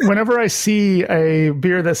amber. Whenever I see a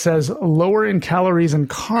beer that says lower in calories and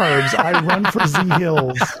carbs, I run for Z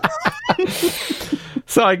Hills.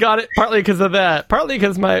 So I got it partly because of that, partly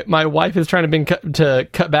because my wife is trying to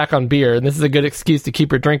cut back on beer, and this is a good excuse to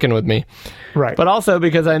keep her drinking with me. Right. But also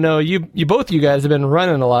because I know you guys have been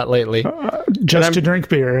running a lot lately. Just to drink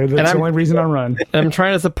beer. That's the only reason I run. And I'm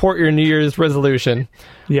trying to support your New Year's resolution.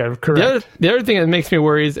 Yeah, correct. The other thing that makes me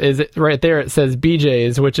worry is right there it says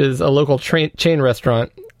BJ's, which is a local chain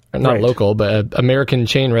restaurant. Not local, but an American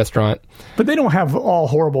chain restaurant. But they don't have all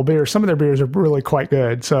horrible beers. Some of their beers are really quite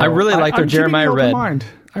good. So I really like their Jeremiah Red.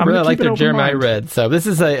 I really like their Jeremiah Red. So this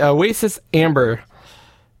is a Oasis Amber.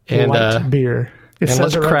 And light beer. It says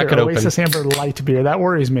let's crack it open. Oasis Amber light beer. That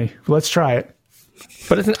worries me. Let's try it.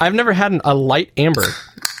 But I've never had a light amber.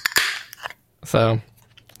 So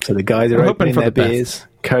the guys are opening their beers.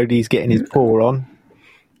 Cody's getting his pour on.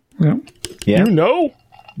 Yeah.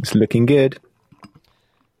 It's looking good.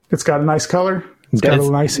 It's got a nice color. It's got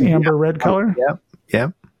a nice amber red color. Yeah.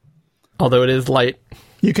 Although it is light.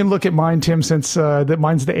 You can look at mine, Tim, since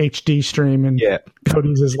mine's the HD stream, and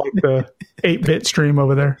Cody's is like the 8-bit stream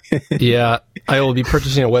over there. Yeah, I will be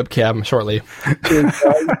purchasing a webcam shortly.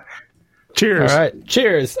 Cheers. All right,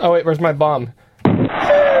 cheers. Oh, wait, where's my bomb?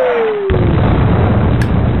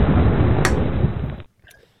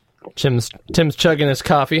 Tim's chugging his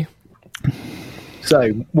coffee. So,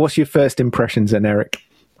 what's your first impressions then, Eric?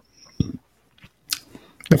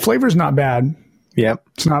 The flavor's not bad. Yeah.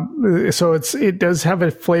 It's not. So it does have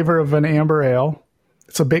a flavor of an amber ale.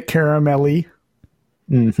 It's a bit caramelly.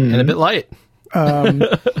 Mm-hmm. And a bit light.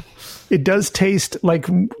 It does taste like,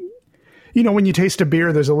 when you taste a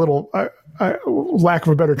beer, there's a little, lack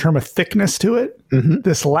of a better term, a thickness to it. Mm-hmm.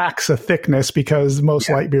 This lacks a thickness because most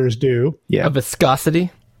light beers do. Yeah. A viscosity.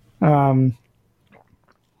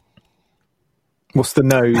 What's the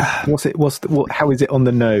nose? How is it on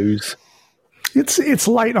the nose? It's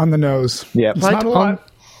light on the nose. Yeah. It's not a lot.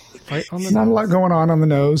 Not a lot going on the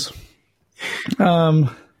nose.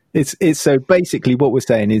 It's so basically what we're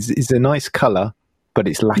saying is a nice color, but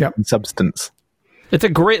it's lacking substance. It's a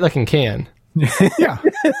great looking can. Yeah,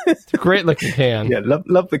 It's a great looking can. Yeah,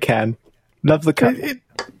 love the can. Love the can.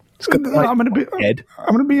 I'm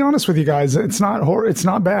gonna be honest with you guys. It's not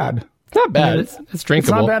bad. It's not bad. It's drinkable. It's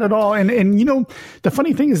not bad at all. And you know, the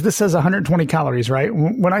funny thing is this says 120 calories, right?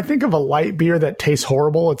 When I think of a light beer that tastes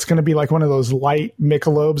horrible, it's going to be like one of those light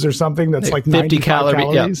Michelobes or something that's like 50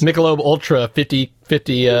 calories. Yeah, Michelob Ultra 50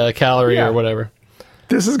 calorie or whatever.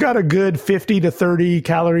 This has got a good 50 to 30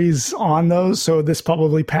 calories on those, so this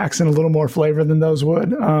probably packs in a little more flavor than those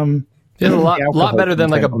would. It's a lot better than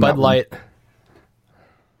like a Bud Light.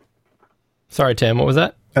 Sorry, Tim, what was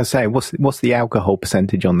that? I was saying, what's the alcohol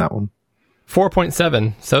percentage on that one?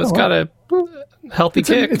 4.7. So it's got a healthy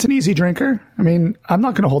kick. It's an easy drinker. I mean, I'm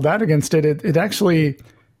not going to hold that against it. It actually,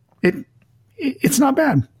 it's not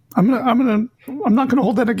bad. I'm not going to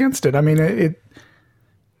hold that against it. I mean,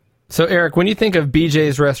 So Eric, when you think of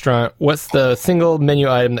BJ's restaurant, what's the single menu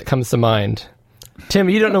item that comes to mind? Tim,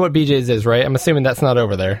 you don't know what BJ's is, right? I'm assuming that's not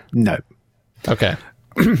over there. No. Okay.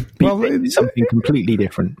 well, it's something completely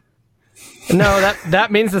different. No,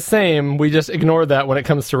 that means the same. We just ignore that when it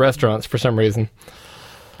comes to restaurants for some reason.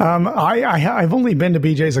 I've only been to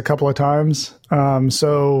BJ's a couple of times,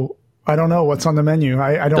 so I don't know what's on the menu.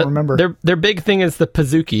 I don't remember. Their big thing is the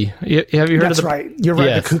Pizookie. Have you heard of That's right. You're right.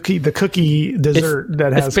 Yes. The cookie dessert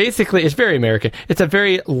that has. It's very American. It's a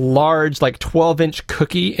very large, like 12-inch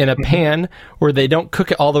cookie in a pan where they don't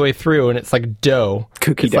cook it all the way through, and it's like dough.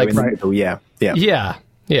 Cookie dough in the middle. Yeah.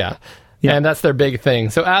 And that's their big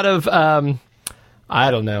thing. So out of,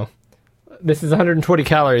 I don't know, this is 120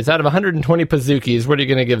 calories. Out of 120 Pizookies, what are you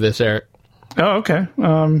going to give this, Eric? Oh, okay.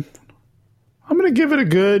 I'm going to give it a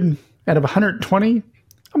good, out of 120,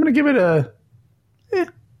 I'm going to give it an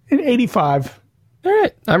 85. All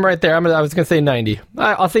right. I'm right there. I was going to say 90.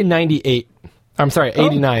 I'll say 98. I'm sorry,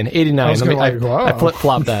 89. 89. I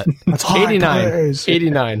flip-flop that. That's 89.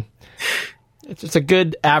 89. It's just a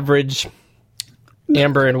good average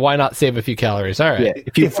amber, and why not save a few calories? All right. Yeah,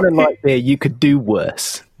 if you want a light beer, you could do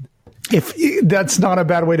worse. That's not a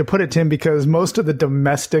bad way to put it, Tim, because most of the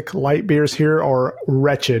domestic light beers here are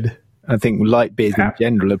wretched. I think light beers in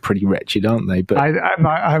general are pretty wretched, aren't they? But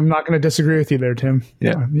I'm not going to disagree with you there, Tim.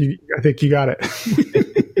 Yeah, I think you got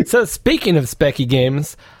it. So speaking of specky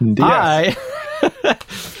games, yes.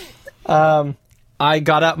 I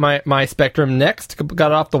got out my Spectrum Next,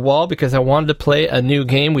 got it off the wall because I wanted to play a new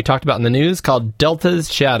game we talked about in the news called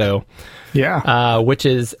Delta's Shadow. Yeah. Which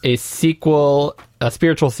is a sequel, a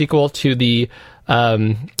spiritual sequel to the, what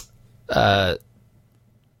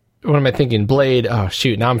am I thinking? Blade. Oh,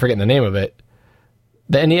 shoot. Now I'm forgetting the name of it.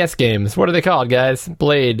 The NES games. What are they called, guys?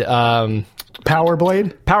 Blade. Power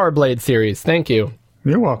Blade? Power Blade series. Thank you.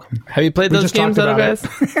 You're welcome. Have you played those games, guys?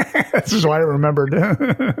 That's just why I remembered.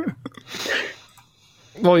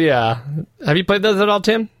 Well, yeah. Have you played those at all,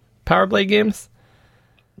 Tim? Power Blade games?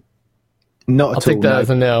 Not at all. I'll take that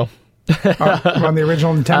as a no. On the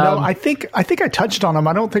original Nintendo? I think I touched on them.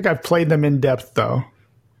 I don't think I've played them in depth, though.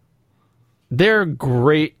 They're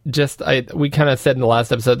great. We kind of said in the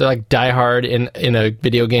last episode, they're like Die Hard in a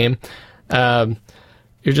video game.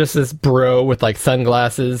 You're just this bro with like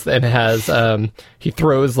sunglasses and has he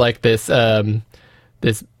throws like this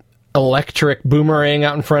electric boomerang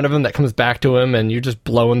out in front of him that comes back to him, and you're just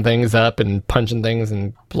blowing things up and punching things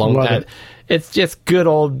and blowing that. It's just good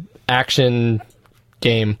old action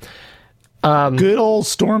game. Good old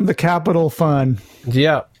Storm the Capitol fun.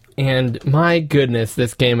 Yeah. And my goodness,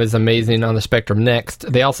 this game is amazing on the Spectrum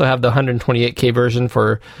Next. They also have the 128K version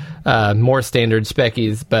for more standard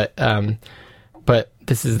speckies, but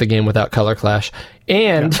this is the game without color clash.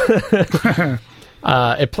 And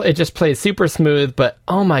it just plays super smooth, but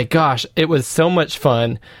oh my gosh, it was so much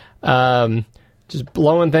fun. Just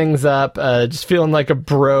blowing things up, just feeling like a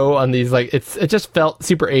bro on these, like it just felt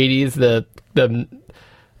super 80s.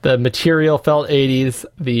 The material felt 80s.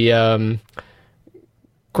 The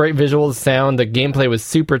great visuals, sound, the gameplay was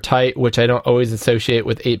super tight, which I don't always associate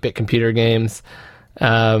with 8-bit computer games.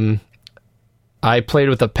 I played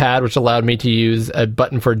with a pad, which allowed me to use a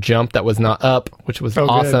button for jump that was not up, which was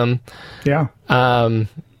awesome. Good. Yeah.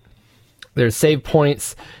 There's save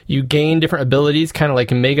points. You gain different abilities, kind of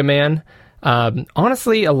like Mega Man.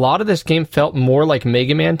 Honestly, a lot of this game felt more like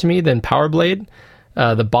Mega Man to me than Power Blade.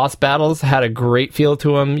 The boss battles had a great feel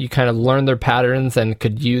to them. You kind of learned their patterns and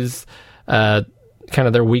could use kind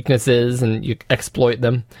of their weaknesses, and you exploit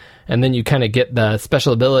them. and then you kind of get the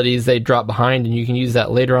special abilities they drop behind, and you can use that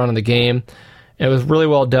later on in the game. And it was really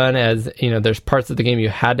well done, as there's parts of the game you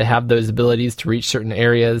had to have those abilities to reach certain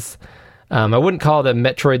areas. I wouldn't call it a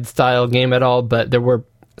Metroid style game at all, but there were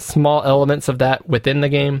small elements of that within the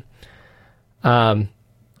game. And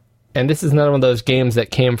this is another one of those games that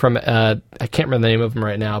came from, I can't remember the name of them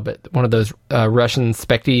right now, but one of those Russian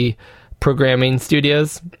Specty programming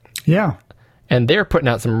studios. Yeah. And they're putting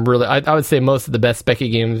out some really, I would say most of the best Speccy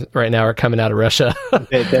games right now are coming out of Russia.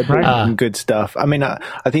 They're bringing some good stuff. I mean, I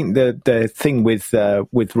think the thing with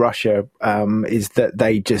Russia is that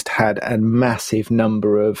they just had a massive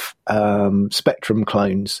number of Spectrum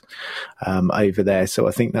clones over there. So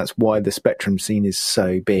I think that's why the Spectrum scene is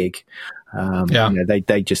so big.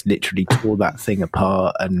 They just literally tore that thing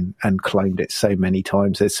apart and cloned it so many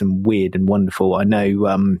times. There's some weird and wonderful. I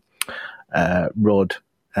know Rod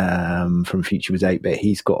from Future Was 8-Bit,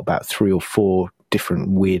 he's got about 3 or 4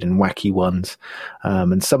 different weird and wacky ones,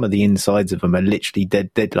 and some of the insides of them are literally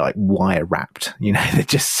they're like wire wrapped. They're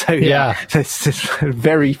just so there's just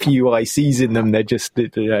very few ICs in them. They're just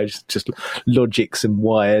just logics and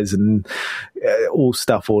wires and all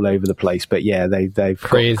stuff all over the place. But yeah, they've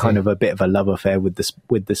got kind of a bit of a love affair with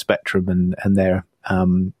the Spectrum and their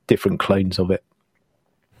different clones of it.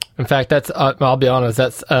 In fact, that's I'll be honest,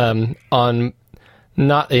 that's on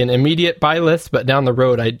not an immediate buy list, but down the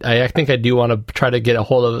road, I think I do want to try to get a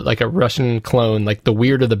hold of like a Russian clone. Like, the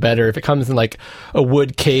weirder the better. If it comes in like a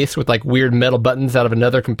wood case with like weird metal buttons out of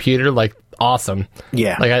another computer, like, awesome.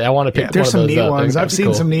 Yeah, like I want to pick. There's one some of those neat up. ones. I've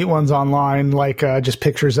seen some neat ones online, like just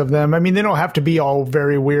pictures of them. I mean, they don't have to be all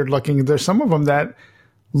very weird looking. There's some of them that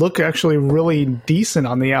look actually really decent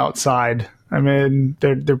on the outside. I mean,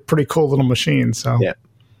 they're pretty cool little machines. So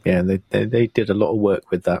yeah, they did a lot of work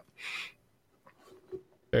with that.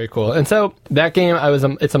 Very cool. And so that game,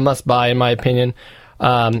 it's a must buy in my opinion.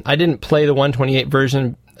 I didn't play the 128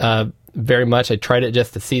 version very much. I tried it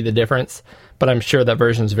just to see the difference, but I'm sure that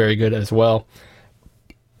version is very good as well.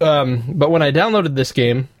 But when I downloaded this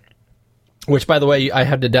game, which by the way, I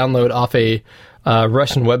had to download off a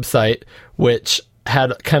Russian website, which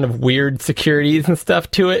had kind of weird securities and stuff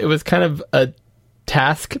to it. It was kind of a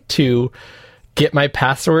task to get my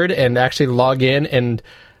password and actually log in, and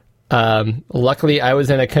luckily I was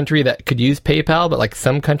in a country that could use PayPal, but like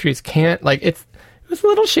some countries can't. Like, it was a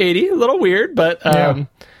little shady, a little weird, but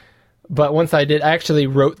but once I did, I actually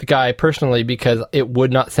wrote the guy personally because it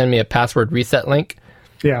would not send me a password reset link.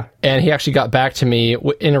 Yeah. And he actually got back to me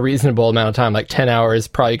in a reasonable amount of time, like 10 hours,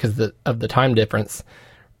 probably because of the time difference.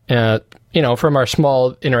 From our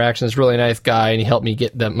small interactions, really nice guy, and he helped me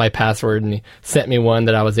get my password, and he sent me one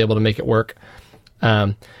that I was able to make it work.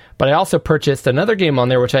 But I also purchased another game on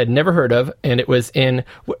there, which I had never heard of, and it was in,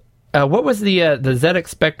 what was the ZX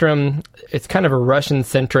Spectrum? It's kind of a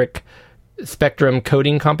Russian-centric Spectrum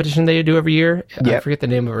coding competition they do every year. Yep. I forget the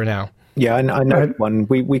name of it now. Yeah, I know one.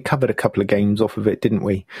 We covered a couple of games off of it, didn't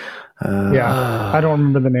we? I don't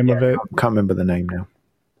remember the name of it. I can't remember the name now.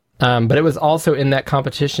 But it was also in that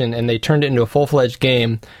competition, and they turned it into a full-fledged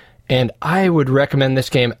game, and I would recommend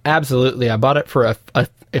this game absolutely. I bought it for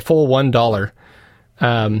a full $1.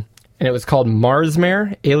 And it was called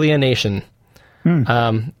Marsmare Alienation.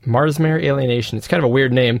 Marsmare Alienation. It's kind of a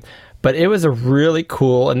weird name, but it was a really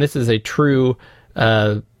cool, and this is a true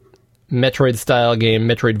Metroid-style game,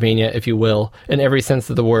 Metroidvania, if you will, in every sense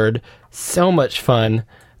of the word. So much fun.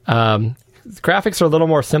 Graphics are a little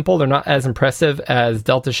more simple. They're not as impressive as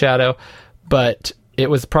Delta Shadow, but it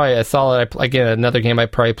was probably a solid, again, another game I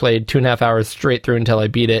probably played 2.5 hours straight through until I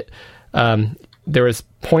beat it. There was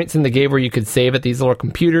points in the game where you could save at these little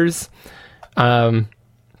computers, but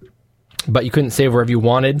you couldn't save wherever you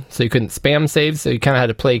wanted, so you couldn't spam save, so you kind of had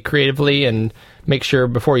to play creatively and make sure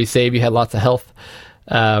before you save you had lots of health.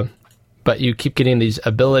 But you keep getting these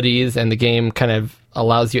abilities, and the game kind of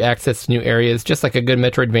allows you access to new areas, just like a good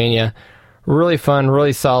Metroidvania. Really fun,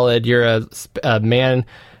 really solid. You're a man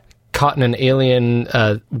caught in an alien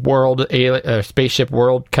world, spaceship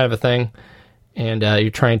world kind of a thing. And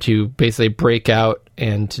you're trying to basically break out,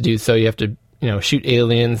 and to do so you have to, shoot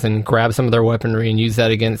aliens and grab some of their weaponry and use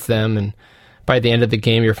that against them. And by the end of the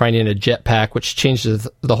game, you're finding a jetpack, which changes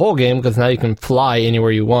the whole game because now you can fly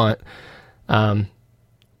anywhere you want.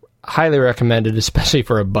 Highly recommended, especially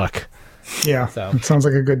for $1. Yeah, it sounds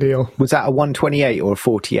like a good deal. Was that a 128 or a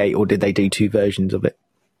 48, or did they do 2 versions of it?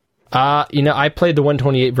 I played the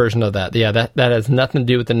 128 version of that. Yeah, that has nothing to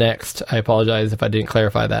do with the next. I apologize if I didn't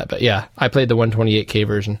clarify that. But yeah, I played the 128K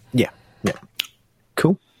version. Yeah.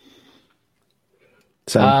 Cool.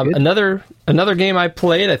 Another game I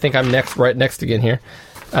played, I think I'm right next again here.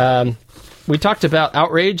 we talked about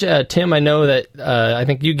Outrage. Tim, I know that I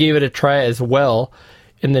think you gave it a try as well.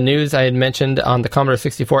 In the news, I had mentioned on the Commodore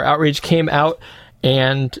 64, Outrage came out,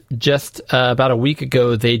 and just about a week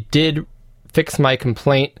ago, they did fix my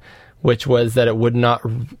complaint, which was that it would not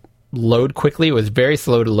load quickly. It was very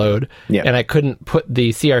slow to load, and I couldn't put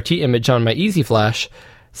the CRT image on my Easy Flash.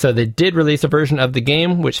 So they did release a version of the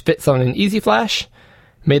game which fits on an Easy Flash,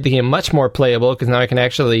 made the game much more playable, because now I can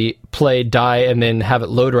actually play, die, and then have it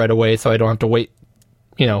load right away, so I don't have to wait,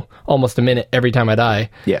 almost a minute every time I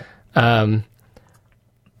die. Yeah.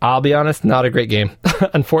 I'll be honest, not a great game.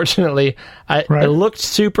 Unfortunately, it looked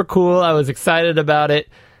super cool. I was excited about it.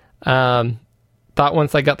 Thought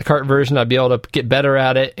once I got the cart version, I'd be able to get better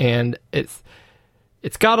at it, and it's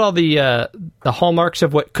got all the hallmarks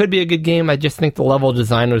of what could be a good game. I just think the level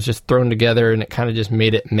design was just thrown together, and it kind of just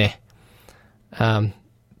made it meh.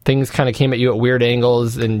 Things kind of came at you at weird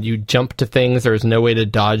angles, and you jump to things. There was no way to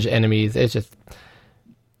dodge enemies. It's just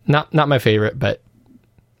not my favorite, but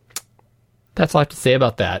that's all I have to say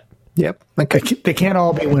about that. Yep. Okay. They can't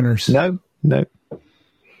all be winners. No.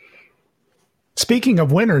 Speaking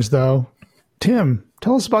of winners, though, Tim,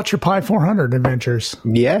 tell us about your Pi 400 adventures.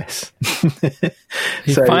 Yes.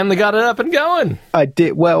 You finally got it up and going. I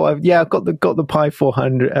did. Well, I've got the Pi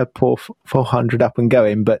 400 400 up and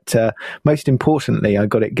going, but most importantly, I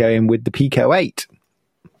got it going with the Pico 8.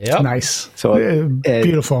 Yeah. Nice. So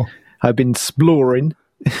beautiful. I've been exploring.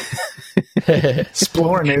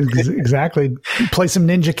 Exploring, exactly. Play some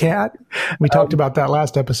Ninja Cat. We talked about that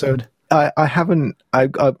last episode. I haven't. I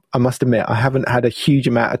must admit, I haven't had a huge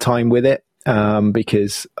amount of time with it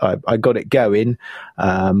because I got it going,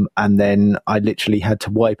 and then I literally had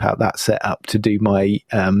to wipe out that setup to do my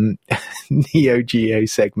Neo Geo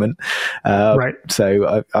segment. Right.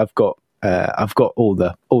 So I've got all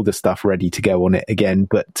the stuff ready to go on it again,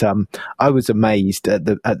 but I was amazed at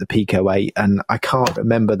the Pico 8, and I can't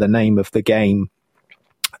remember the name of the game,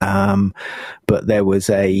 but there was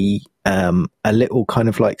a little kind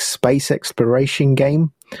of like space exploration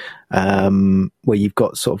game where you've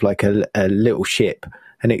got sort of like a little ship,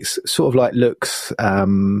 and it's sort of like looks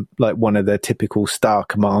like one of the typical Star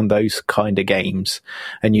Command, those kind of games,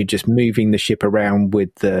 and you're just moving the ship around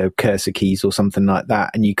with the cursor keys or something like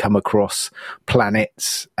that, and you come across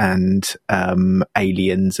planets and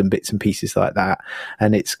aliens and bits and pieces like that,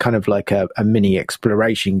 and it's kind of like a mini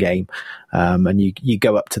exploration game. And you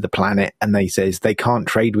go up to the planet, and they says they can't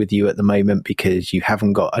trade with you at the moment because you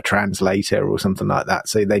haven't got a translator or something like that.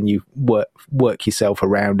 So then you work yourself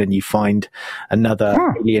around, and you find another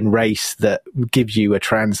alien race that gives you a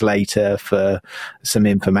translator for some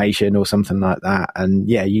information or something like that. And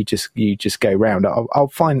yeah, you just go around. I'll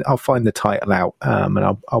find the title out,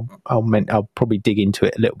 and I'll probably dig into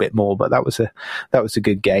it a little bit more. But that was a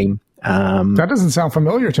good game. That doesn't sound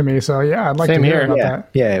familiar to me, so yeah, I'd like to hear about that.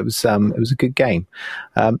 Yeah, it was a good game.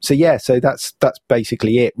 So that's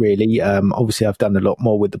basically it, really. Obviously, I've done a lot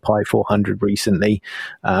more with the Pi 400 recently,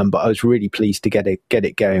 but I was really pleased to get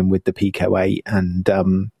it going with the Pico 8, and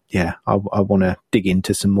I want to dig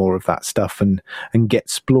into some more of that stuff and get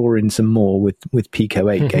exploring some more with Pico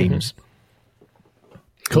 8 games.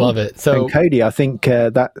 Cool. Love it. So, and Cody, I think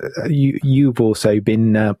that you've also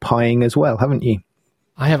been pieing as well, haven't you?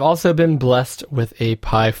 I have also been blessed with a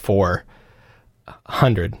Pi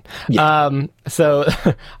 400. Yeah. So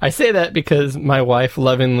I say that because my wife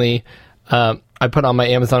lovingly, I put on my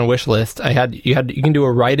Amazon wish list. You can do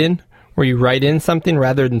a write-in where you write in something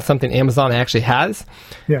rather than something Amazon actually has.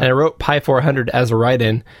 Yeah. And I wrote Pi 400 as a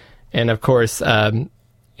write-in. And of course,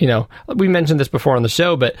 we mentioned this before on the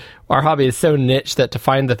show, but our hobby is so niche that to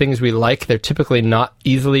find the things we like, they're typically not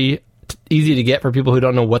easy to get for people who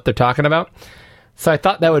don't know what they're talking about. So I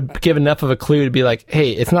thought that would give enough of a clue to be like,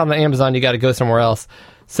 hey, it's not on Amazon, you got to go somewhere else.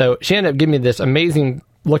 So she ended up giving me this amazing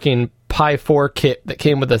looking Pi 4 kit that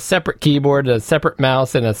came with a separate keyboard, a separate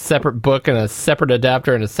mouse, and a separate book, and a separate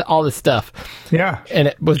adapter, and all this stuff. Yeah. And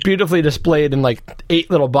it was beautifully displayed in like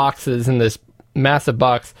 8 little boxes in this massive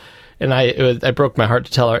box. And I broke my heart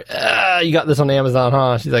to tell her, you got this on Amazon,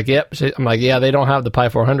 huh? She's like, yep. I'm like, yeah, they don't have the Pi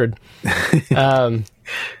 400.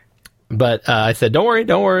 But I said, don't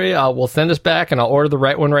worry. We'll send us back, and I'll order the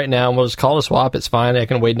right one right now, and we'll just call it a swap. It's fine. I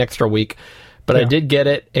can wait an extra week. But I did get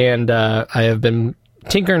it, and I have been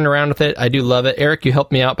tinkering around with it. I do love it. Eric, you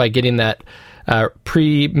helped me out by getting that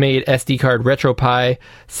pre-made SD card RetroPie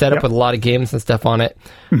set up with a lot of games and stuff on it.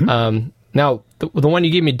 Mm-hmm. Now, the one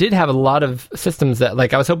you gave me did have a lot of systems that,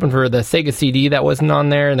 like, I was hoping for the Sega CD that wasn't on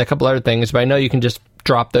there and a couple other things, but I know you can just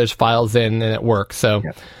drop those files in and it works. So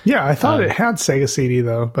Yeah, I thought it had Sega CD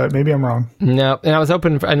though, but maybe I'm wrong. no, and I was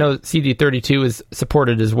hoping for, I know CD32 is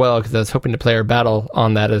supported as well because I was hoping to play our battle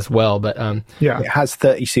on that as well. But Yeah. It has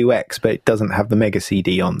 32X, but it doesn't have the Mega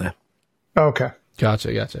CD on there. Okay.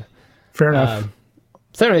 gotcha. Fair enough.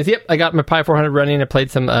 So, anyways, yep, I got my Pi 400 running. I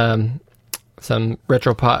played some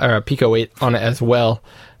Retro Pi or Pico 8 on it as well.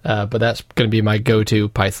 But that's going to be my go-to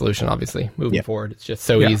Pi solution, obviously, moving forward. It's just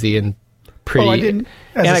so easy and pretty. I didn't.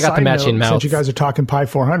 And I got the matching mouse. Since you guys are talking Pi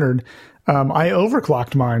 400, I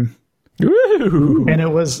overclocked mine, Woo! and it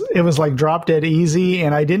was like drop dead easy.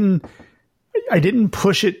 And I didn't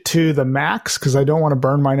push it to the max because I don't want to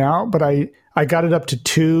burn mine out. But I got it up to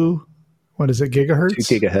 2. What is it? Gigahertz.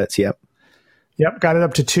 2 gigahertz. Yep. Yep, got it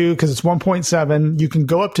up to 2 because it's 1.7. You can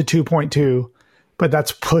go up to 2.2, but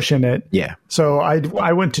that's pushing it. Yeah. So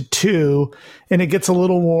I went to 2, and it gets a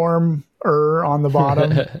little warmer on the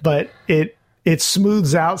bottom, but it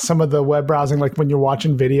smooths out some of the web browsing, like when you're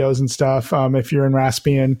watching videos and stuff. If you're in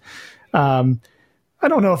Raspbian, I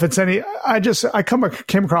don't know if it's any. I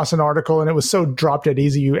came across an article, and it was so drop dead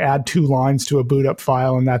easy. You add 2 lines to a boot up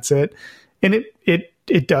file, and that's it. And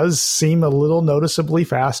it does seem a little noticeably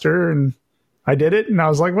faster, and I did it, and I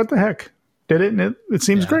was like, what the heck? Did it, and it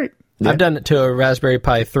seems great. I've done it to a Raspberry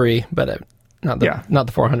Pi 3, but not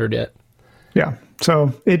the 400 yet. Yeah.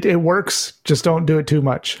 So it works. Just don't do it too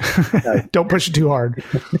much. Don't push it too hard.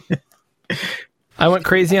 I went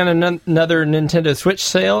crazy on another Nintendo Switch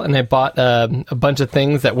sale, and I bought a bunch of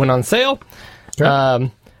things that went on sale.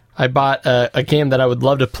 Sure. I bought a game that I would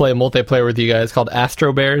love to play multiplayer with you guys called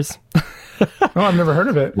Astro Bears. Oh, I've never heard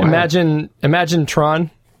of it. Wow. Imagine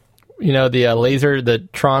Tron. You know, the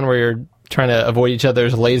Tron where you're trying to avoid each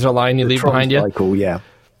other's laser line you leave behind you. Cycle, yeah.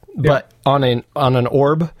 But on an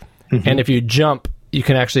orb, and if you jump, you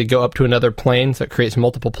can actually go up to another plane, so it creates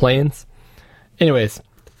multiple planes. Anyways,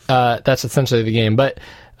 that's essentially the game. But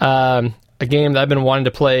a game that I've been wanting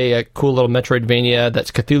to play, a cool little Metroidvania that's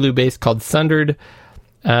Cthulhu-based called Sundered.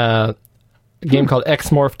 A game called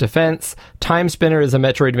X-Morph Defense. Time Spinner is a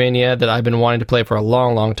Metroidvania that I've been wanting to play for a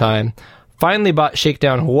long, long time. Finally bought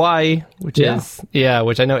Shakedown Hawaii, which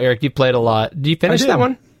I know, Eric, you played a lot. Did you finish that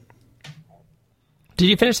one? Did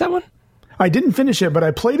you finish that one? I didn't finish it, but I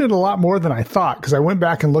played it a lot more than I thought because I went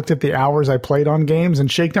back and looked at the hours I played on games,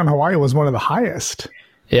 and Shakedown Hawaii was one of the highest.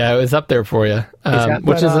 Yeah, it was up there for you.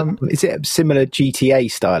 Is it similar GTA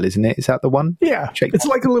style, isn't it? Is that the one? Yeah. It's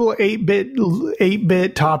like a little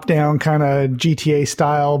 8-bit top-down kind of GTA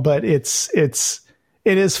style, but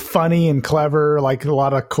it is funny and clever, like a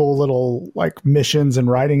lot of cool little like missions and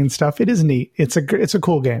writing and stuff. It is neat. It's a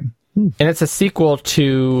cool game. And it's a sequel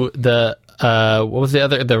to the what was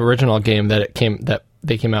the original game that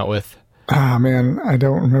they came out with? Ah, man, I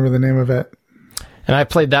don't remember the name of it. And I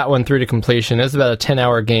played that one through to completion. It was about a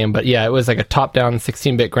 10-hour game, but yeah, it was like a top-down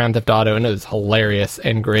 16-bit Grand Theft Auto, and it was hilarious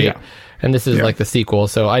and great. Yeah. And this is like the sequel,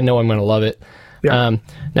 so I know I'm going to love it. Yeah.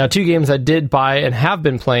 Now, 2 games I did buy and have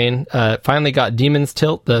been playing. Finally got Demon's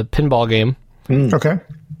Tilt, the pinball game. Okay.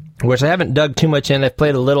 Which I haven't dug too much in. I've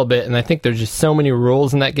played a little bit, and I think there's just so many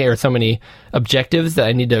rules in that game, or so many objectives, that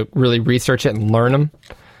I need to really research it and learn them.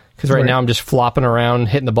 Because right now I'm just flopping around,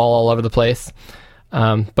 hitting the ball all over the place.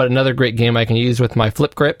 But another great game I can use with my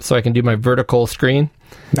flip grip, so I can do my vertical screen.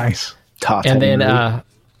 Nice.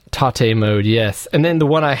 Tate mode, yes. And then the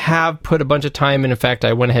one I have put a bunch of time in fact,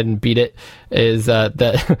 I went ahead and beat it, is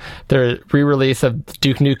the re-release of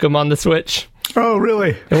Duke Nukem on the Switch. Oh,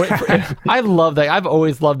 really? I love that. I've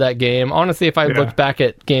always loved that game. Honestly, if I look back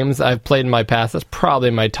at games I've played in my past, that's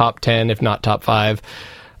probably my top 10, if not top 5.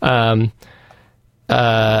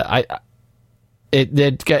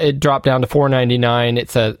 It dropped down to $4.99.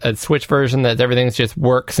 It's a Switch version that everything just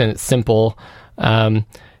works and it's simple. And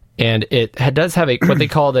it does have what they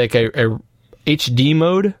call like a HD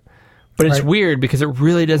mode, but it's weird because it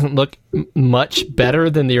really doesn't look much better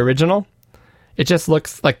than the original. It just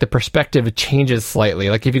looks like the perspective changes slightly.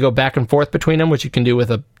 Like if you go back and forth between them, which you can do with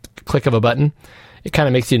a click of a button, it kind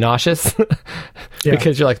of makes you nauseous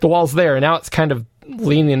because you're like, the wall's there, and now it's kind of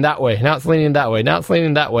leaning that way. Now it's leaning that way. Now it's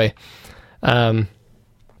leaning that way. But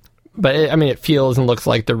it feels and looks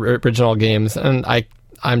like the original games, and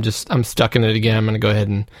I'm stuck in it again. I'm going to go ahead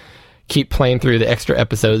and keep playing through the extra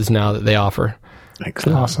episodes now that they offer.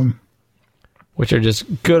 Excellent. Awesome. Which are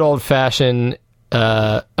just good old-fashioned,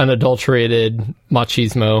 unadulterated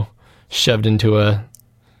machismo shoved into a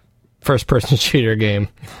first-person shooter game.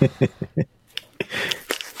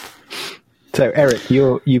 So, Eric,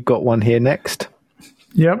 you've got one here next.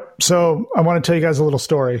 Yep. So I want to tell you guys a little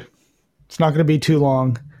story. It's not going to be too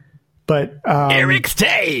long. But Eric's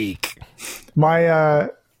take. My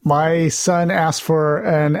son asked for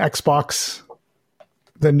an Xbox,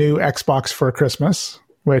 the new Xbox for Christmas,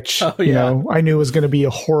 which you know I knew was going to be a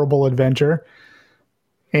horrible adventure.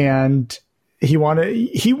 And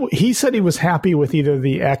he said he was happy with either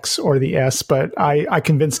the X or the S, but I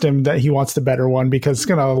convinced him that he wants the better one because it's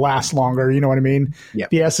going to last longer. You know what I mean? Yeah.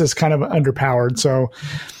 The S is kind of underpowered. So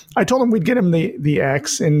I told him we'd get him the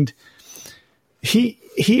X, and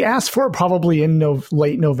he asked for it probably in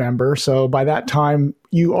late November. So by that time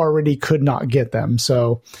you already could not get them.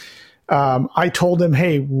 So I told him,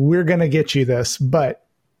 hey, we're going to get you this, but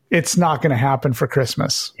it's not going to happen for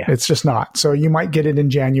Christmas. Yeah. It's just not. So you might get it in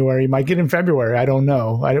January, you might get it in February. I don't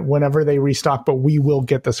know. Whenever they restock, but we will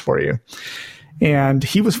get this for you. And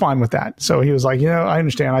he was fine with that. So he was like, I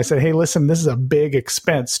understand. I said, hey, listen, this is a big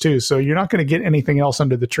expense too. So you're not going to get anything else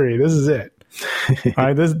under the tree. This is it. All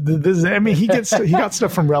right. This is, I mean, he got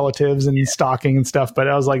stuff from relatives and stocking and stuff, but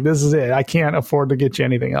I was like, this is it. I can't afford to get you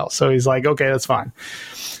anything else. So he's like, okay, that's fine.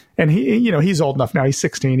 And he's old enough now. He's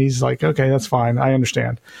 16. He's like, okay, that's fine. I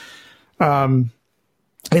understand. And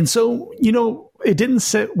so, it didn't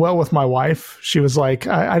sit well with my wife. She was like,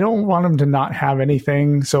 I don't want him to not have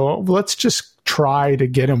anything. So let's just try to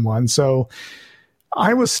get him one. So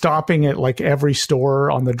I was stopping at like every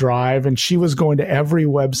store on the drive, and she was going to every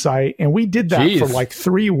website. And we did that for like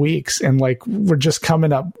 3 weeks. And like, we're just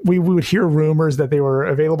coming up. We would hear rumors that they were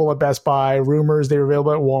available at Best Buy, rumors they were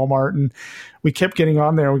available at Walmart. And we kept getting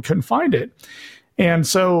on there and we couldn't find it. And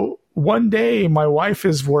so one day my wife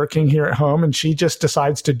is working here at home, and she just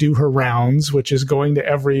decides to do her rounds, which is going to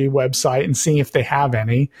every website and seeing if they have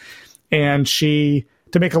any. And to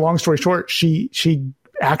make a long story short, she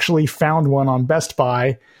actually found one on Best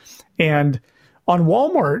Buy, and on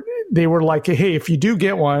Walmart, they were like, hey, if you do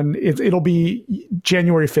get one, it'll be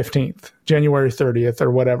January 15th, January 30th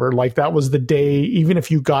or whatever. Like that was the day, even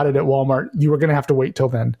if you got it at Walmart, you were going to have to wait till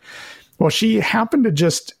then. Well, she happened to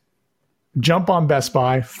just jump on Best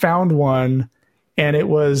Buy, found one, and it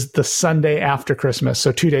was the Sunday after Christmas.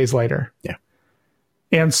 So 2 days later. Yeah.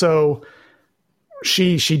 And so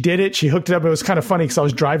she did it. She hooked it up. It was kind of funny because I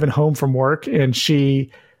was driving home from work, and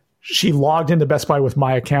she logged into Best Buy with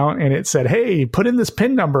my account, and it said, hey, put in this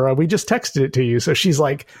PIN number. We just texted it to you. So she's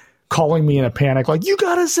like calling me in a panic, like, you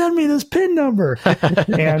got to send me this PIN number.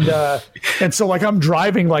 And so like I'm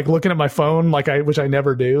driving, like looking at my phone, which I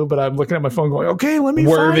never do, but I'm looking at my phone going, okay, let me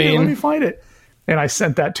find it. And I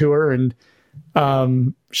sent that to her, and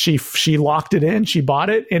she locked it in, she bought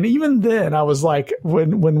it. And even then I was like,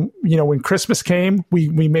 when Christmas came, we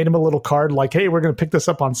made him a little card like, hey, we're going to pick this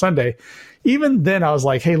up on Sunday. Even then I was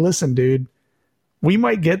like, hey, listen, dude, we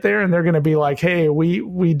might get there and they're going to be like, hey,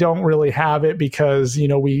 we don't really have it because,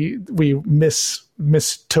 we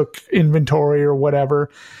mistook inventory or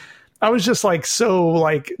whatever. I was just like, so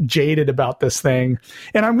like jaded about this thing.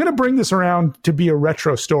 And I'm going to bring this around to be a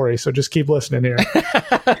retro story. So just keep listening here.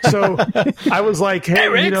 So I was like,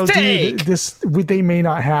 hey, dude, they may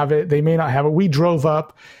not have it. They may not have it. We drove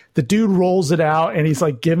up. The dude rolls it out, and he's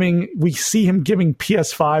like we see him giving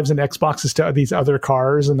PS5s and Xboxes to these other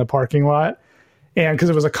cars in the parking lot. And because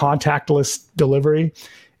it was a contactless delivery,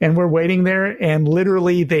 and we're waiting there, and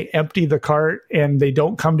literally they empty the cart and they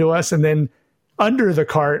don't come to us. And then under the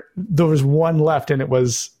cart, there was one left, and it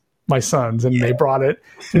was my son's, and they brought it.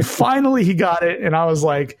 And finally he got it. And I was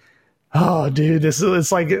like, oh, dude,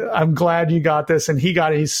 it's like, I'm glad you got this. And he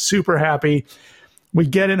got it. He's super happy. We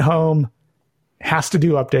get it home, has to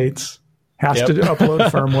do updates, has to upload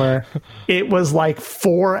firmware. It was like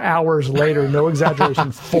 4 hours later, no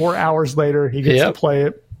exaggeration, 4 hours later, he gets to play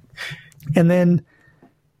it. And then,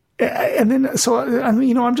 so,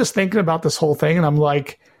 I'm just thinking about this whole thing, and I'm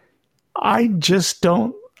like, I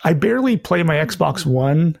barely play my Xbox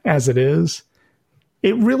One as it is.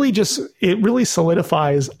 It really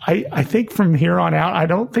solidifies. I think from here on out, I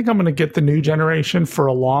don't think I'm going to get the new generation for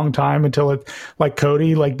a long time until it, like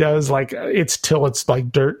Cody does, it's till it's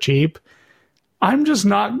like dirt cheap. I'm just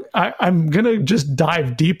not, I'm going to just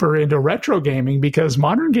dive deeper into retro gaming because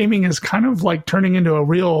modern gaming is kind of like turning into a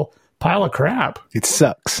real pile of crap. It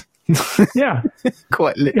sucks. Yeah.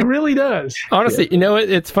 Quite literally. It really does. Honestly,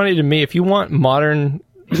 it's funny to me. If you want modern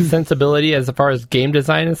sensibility as far as game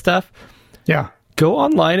design and stuff, go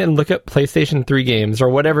online and look at PlayStation 3 games or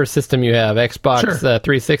whatever system you have, Xbox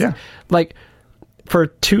 360. Yeah. Like for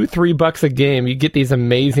 $2-3 a game, you get these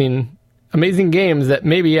amazing amazing games that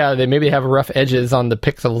maybe have rough edges on the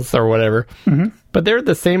pixels or whatever, but they're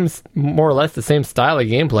the same, more or less the same style of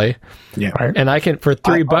gameplay. Yeah. And I can, for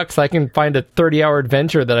 $3, I can find a 30-hour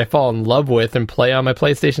adventure that I fall in love with and play on my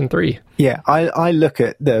PlayStation 3. Yeah, I look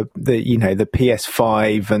at the the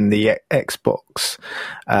PS5 and the Xbox,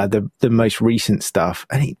 the most recent stuff,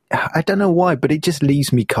 and I don't know why, but it just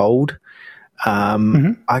leaves me cold.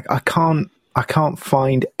 I can't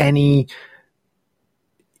find any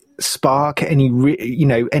spark, any Right.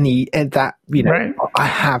 I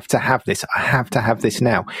have to have this. I have to have this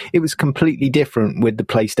now. It was completely different with the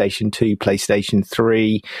PlayStation 2, PlayStation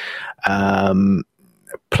 3.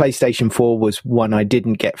 PlayStation 4 was one I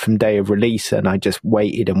didn't get from day of release, and I just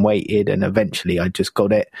waited and waited, and eventually I just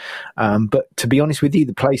got it. But to be honest with you,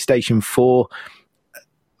 the PlayStation 4,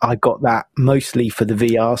 I got that mostly for the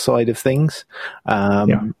VR side of things.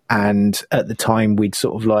 And at the time we'd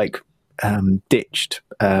sort of like ditched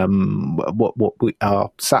our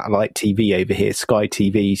satellite TV over here. Sky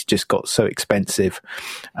TVs just got so expensive,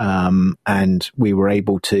 and we were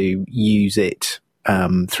able to use it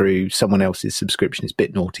through someone else's subscription. It's a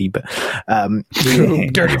bit naughty, but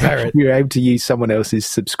Dirty pirate. we were able to use someone else's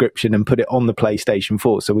subscription and put it on the PlayStation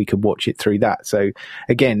 4 so we could watch it through that. So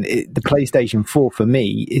again, the PlayStation 4 for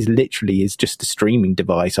me is just a streaming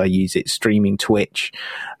device. I use it streaming Twitch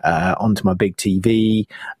onto my big TV,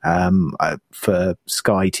 for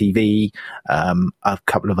Sky TV, a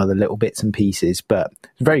couple of other little bits and pieces, but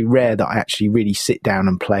it's very rare that I actually really sit down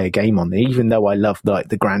and play a game on it, even though I love like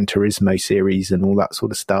the Gran Turismo series and all that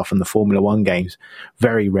sort of stuff and the Formula One games.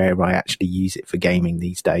 Very rare I actually use it for gaming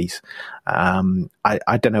these days.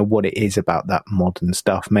 I don't know what it is about that modern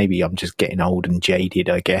stuff. Maybe I'm just getting old and jaded,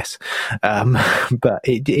 I guess. But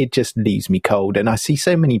it just leaves me cold. And I see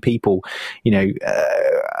so many people,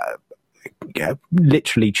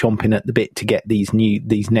 literally chomping at the bit to get these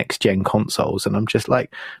next gen consoles, and I'm just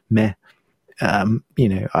like, meh.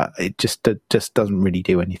 It just doesn't really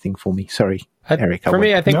do anything for me. Sorry, Eric.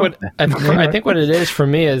 I think what it is for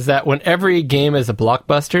me is that when every game is a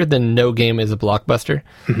blockbuster, then no game is a blockbuster.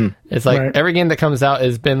 Mm-hmm. It's like every game that comes out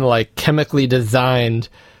has been like chemically designed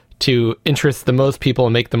to interest the most people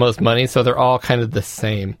and make the most money, so they're all kind of the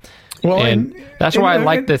same. Well, and that's why I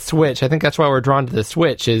like the Switch. I think that's why we're drawn to the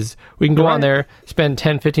Switch, is we can go on there, spend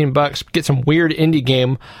 $10-15, get some weird indie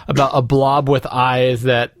game about a blob with eyes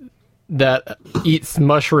that eats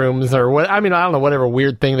mushrooms or what. I mean, I don't know, whatever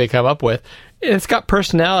weird thing they come up with. It's got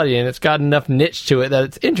personality and it's got enough niche to it that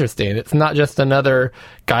it's interesting. It's not just another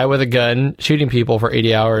guy with a gun shooting people for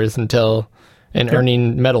 80 hours and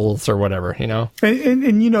earning medals or whatever, And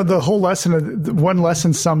the whole lesson, one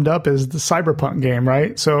lesson summed up is the Cyberpunk game,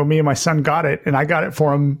 right? So me and my son got it, and I got it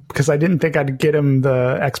for him because I didn't think I'd get him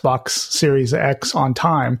the Xbox Series X on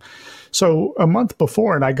time. So a month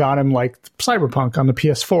before, and I got him like Cyberpunk on the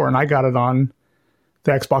PS4, and I got it on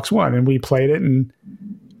the Xbox One, and we played it. And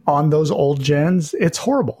on those old gens, it's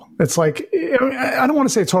horrible. It's like, I don't want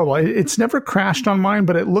to say it's horrible. It's never crashed on mine,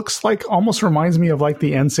 but it looks like, almost reminds me of like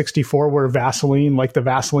the N64 where Vaseline, like the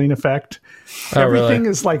Vaseline effect. Everything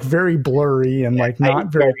is like very blurry and like not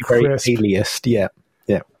very crisp. Aliased, yeah.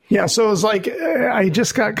 Yeah, so it was like, I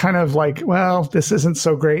just got kind of like, well, this isn't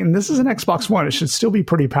so great. And this is an Xbox One. It should still be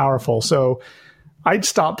pretty powerful. So I'd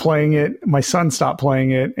stopped playing it. My son stopped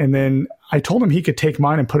playing it. And then I told him he could take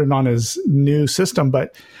mine and put it on his new system.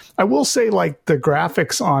 But I will say, like, the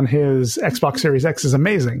graphics on his Xbox Series X is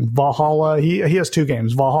amazing. Valhalla, he has two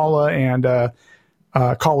games, Valhalla and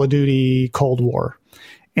Call of Duty Cold War.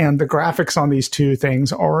 And the graphics on these two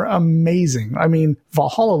things are amazing. I mean,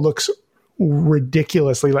 Valhalla looks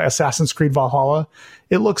ridiculously like Assassin's Creed Valhalla.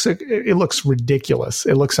 It looks ridiculous.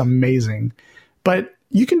 It looks amazing. But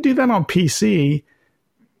you can do that on PC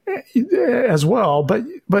as well. But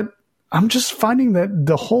I'm just finding that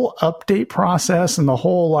the whole update process and the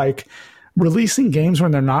whole like releasing games when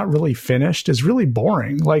they're not really finished is really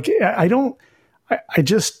boring. Like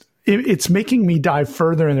it's making me dive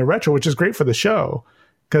further in the retro, which is great for the show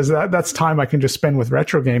because that's time I can just spend with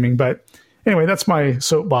retro gaming. But anyway, that's my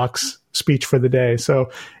soapbox speech for the day.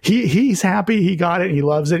 So he's happy. He got it. He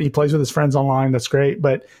loves it. He plays with his friends online. That's great.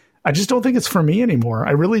 But I just don't think it's for me anymore.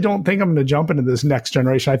 I really don't think I'm going to jump into this next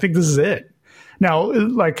generation. I think this is it. Now,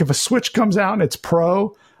 like if a Switch comes out and it's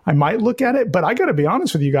Pro, I might look at it. But I got to be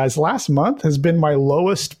honest with you guys. Last month has been my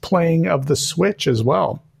lowest playing of the Switch as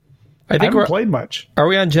well. I haven't played much. Are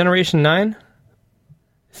we on Generation 9?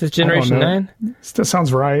 Is this Generation 9? That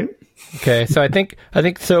sounds right. Okay, so I think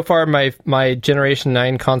so far my Generation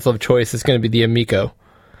 9 console of choice is going to be the Amico.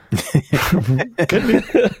 Could be.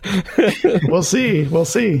 We'll see. We'll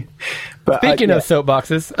see. But Speaking of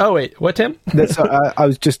soapboxes, oh wait, what, Tim? That's, I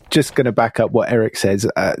was just going to back up what Eric says.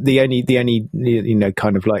 The only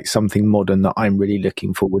kind of like something modern that I'm really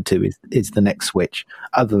looking forward to is the next Switch.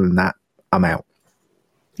 Other than that, I'm out.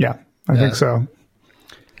 Yeah, I think so.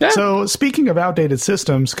 Yeah. So, speaking of outdated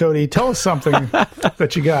systems, Cody, tell us something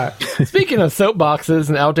that you got. Speaking of soapboxes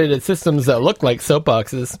and outdated systems that look like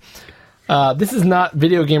soapboxes, this is not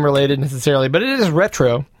video game related necessarily, but it is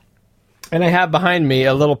retro. And I have behind me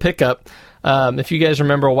a little pickup. If you guys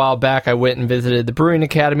remember a while back, I went and visited the Brewing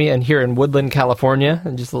Academy and here in Woodland, California,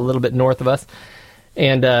 and just a little bit north of us.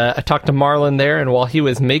 And I talked to Marlon there, and while he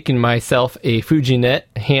was making myself a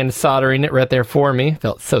Fujinet, hand soldering it right there for me,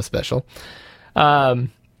 felt so special.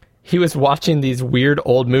 He was watching these weird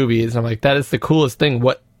old movies. I'm like, that is the coolest thing.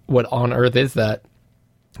 What on earth is that?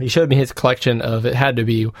 He showed me his collection of, it had to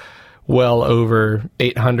be well over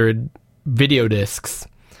 800 video discs,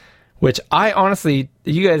 which I honestly,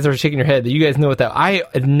 you guys are shaking your head. You guys know what that, I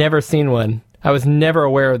had never seen one. I was never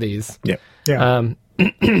aware of these. Yeah. Yeah.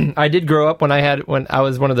 I did grow up when I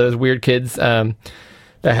was one of those weird kids that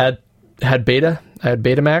had Beta. I had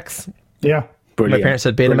Betamax. Yeah. Brilliant. My parents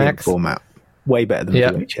had Brilliant Betamax. format. Way better than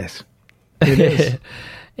VHS. It is.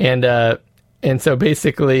 And so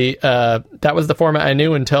basically, that was the format I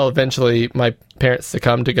knew until eventually my parents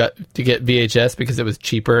succumbed to get VHS because it was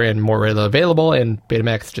cheaper and more readily available, and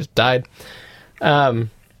Betamax just died. But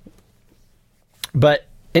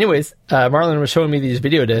anyways, Marlon was showing me these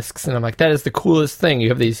video discs, and I'm like, that is the coolest thing. You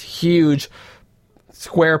have these huge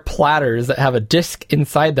square platters that have a disc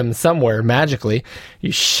inside them somewhere magically.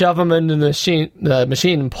 You shove them into the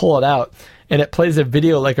machine and pull it out, and it plays a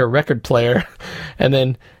video like a record player. And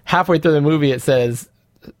then halfway through the movie, it says,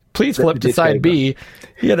 please flip to side B.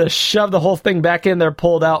 You got to shove the whole thing back in there,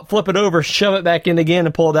 pull it out, flip it over, shove it back in again,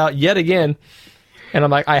 and pull it out yet again. And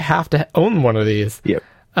I'm like, I have to own one of these. Yep.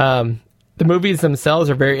 The movies themselves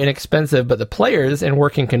are very inexpensive, but the players in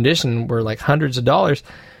working condition were like hundreds of dollars.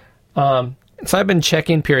 So I've been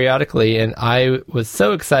checking periodically, and I was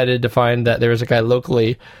so excited to find that there was a guy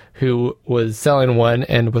locally who was selling one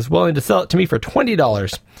and was willing to sell it to me for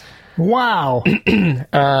 $20. Wow.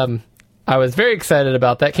 I was very excited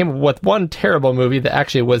about that. Came with one terrible movie that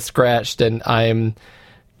actually was scratched, and I'm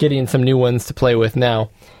getting some new ones to play with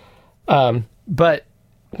now. But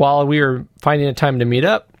while we were finding a time to meet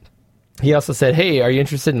up, he also said, hey, are you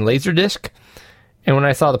interested in Laserdisc? And when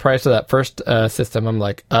I saw the price of that first system, I'm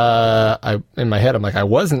like, in my head, I'm like, I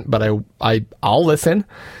wasn't, but I'll listen.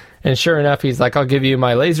 And sure enough, he's like, I'll give you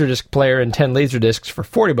my Laserdisc player and 10 Laserdiscs for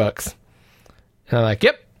 $40. And I'm like,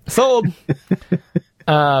 yep, sold.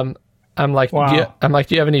 I'm like, wow. Do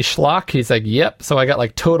you have any schlock? He's like, yep. So I got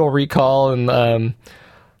like Total Recall and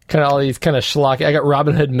kind of all these kind of schlock. I got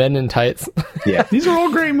Robin Hood Men in Tights. Yeah. These are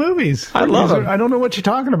all great movies. I love them. I don't know what you're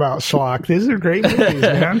talking about, Schlock. These are great movies,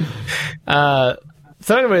 man.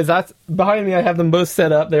 So anyways, that's behind me. I have them both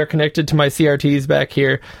set up. They're connected to my CRTs back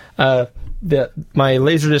here. My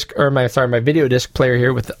Laserdisc, or my video disc player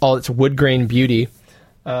here with all its wood grain beauty,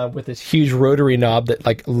 with this huge rotary knob that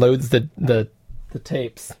like loads the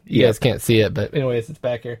tapes. You guys can't see it, but anyways, it's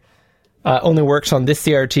back here. Only works on this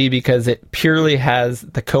CRT because it purely has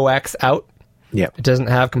the coax out. Yeah. It doesn't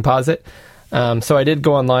have composite. So I did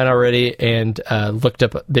go online already and looked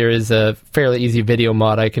up. There is a fairly easy video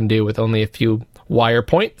mod I can do with only a few wire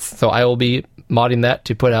points. So I will be modding that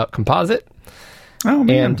to put out composite. Oh,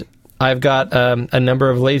 man. And I've got a number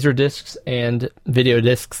of laser discs and video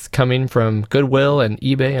discs coming from Goodwill and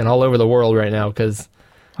eBay and all over the world right now because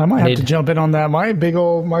I might have to jump in on that. My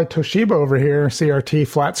Toshiba over here, CRT,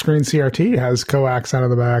 flat screen CRT, has coax out of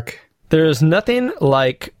the back. There's nothing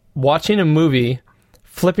like watching a movie,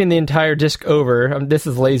 flipping the entire disc over. This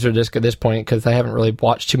is Laserdisc at this point because I haven't really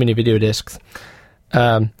watched too many video discs.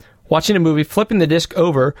 Watching a movie, flipping the disc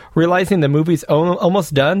over, realizing the movie's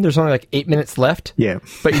almost done. There's only like 8 minutes left. Yeah.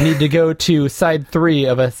 But you need to go to side 3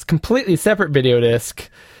 of a completely separate video disc.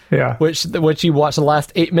 Yeah. Which you watch the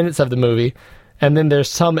last 8 minutes of the movie. And then there's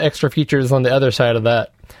some extra features on the other side of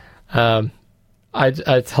that.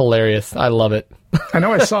 It's hilarious. I love it. I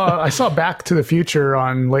know I saw Back to the Future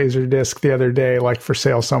on Laserdisc the other day, like for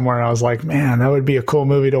sale somewhere. And I was like, man, that would be a cool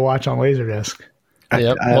movie to watch on Laserdisc.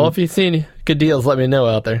 Yep. Well, if you've seen good deals, let me know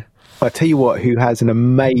out there. I'll tell you what, who has an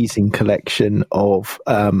amazing collection of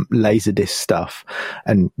Laserdisc stuff,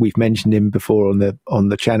 and we've mentioned him before on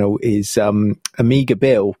the channel, is Amiga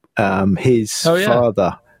Bill. His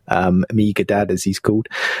father, Amiga Dad, as he's called.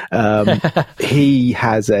 He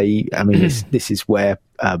has this is where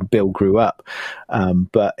Bill grew up,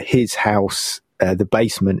 but his house the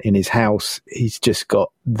basement in his house, he's just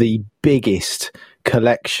got the biggest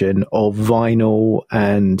collection of vinyl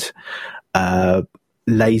and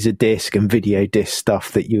laser disc and video disc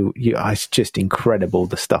stuff that it's just incredible,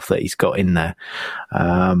 the stuff that he's got in there.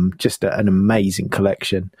 Just an amazing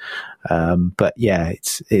collection. But yeah,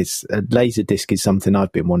 it's a laser disc is something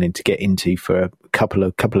I've been wanting to get into for a couple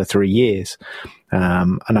of 3 years.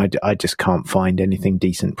 And I just can't find anything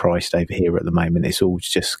decent priced over here at the moment. It's all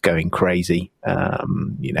just going crazy.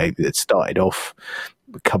 It started off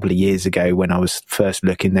a couple of years ago when I was first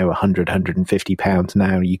looking, they were £150.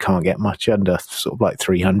 Now you can't get much under sort of like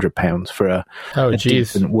 £300 for a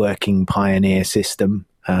decent working Pioneer system.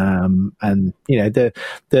 And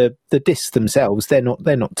the discs themselves, they're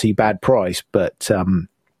not too bad priced, but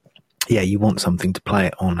you want something to play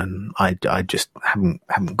it on, and I just haven't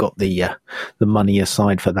got the money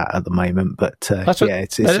aside for that at the moment. But it's a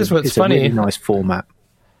really nice format.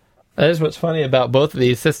 That is what's funny about both of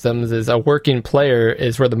these systems, is a working player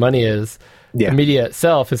is where the money is. Yeah. The media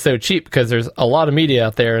itself is so cheap because there's a lot of media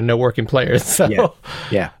out there and no working players. So,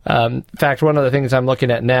 in fact, one of the things I'm looking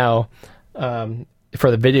at now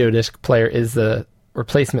for the video disc player is the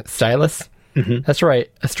replacement stylus. Mm-hmm. That's right,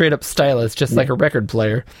 a straight up stylus, just like a record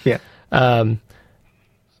player. Yeah.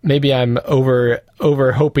 Maybe I'm over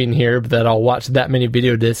hoping here that I'll watch that many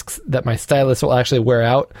video discs that my stylus will actually wear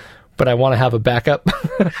out. But I want to have a backup.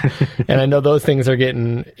 And I know those things are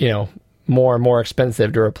getting, more and more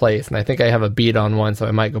expensive to replace. And I think I have a beat on one, so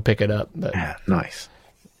I might go pick it up. But. Yeah, nice.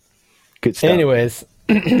 Good stuff. Anyways,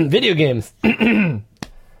 video games.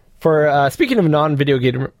 For speaking of non-video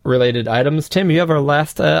game related items, Tim, you have our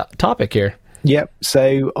last topic here. Yep.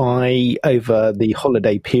 So over the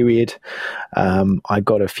holiday period, I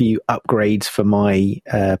got a few upgrades for my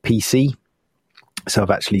PC. So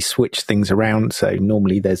I've actually switched things around. So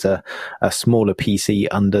normally there's a smaller PC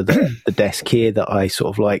under the desk here that I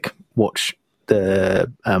sort of like watch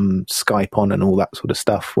the Skype on and all that sort of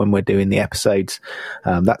stuff when we're doing the episodes.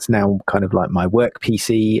 That's now kind of like my work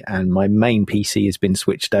PC, and my main PC has been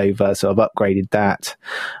switched over. So I've upgraded that.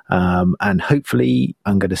 And hopefully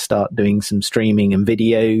I'm going to start doing some streaming and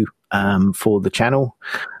video for the channel.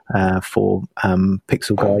 For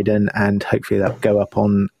Pixel Gaiden, and hopefully that'll go up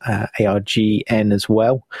on ARGN as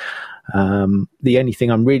well. The only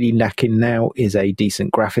thing I'm really lacking now is a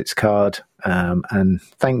decent graphics card. And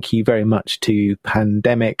thank you very much to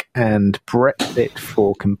Pandemic and Brexit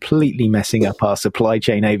for completely messing up our supply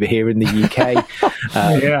chain over here in the UK.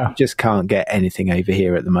 Just can't get anything over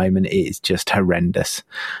here at the moment. It is just horrendous.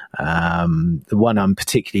 The one I'm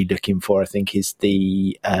particularly looking for, I think, is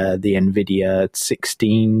the NVIDIA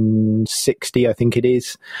 1660, I think it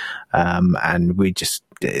is. And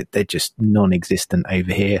they're just non-existent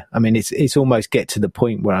over here. I mean, it's almost get to the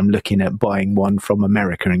point where I'm looking at buying one from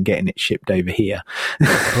America and getting it shipped over here.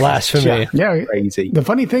 Blasphemy. Yeah, crazy. The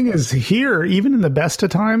funny thing is, here, even in the best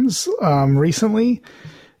of times, recently,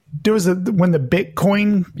 there was when the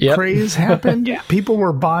Bitcoin craze happened, people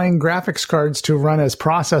were buying graphics cards to run as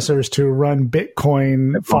processors to run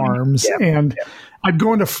Bitcoin farms. And I'd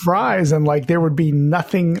go into Fry's and like there would be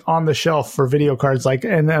nothing on the shelf for video cards. Like,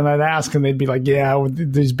 and then I'd ask and they'd be like, yeah,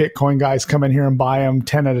 these Bitcoin guys come in here and buy them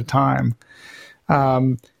 10 at a time.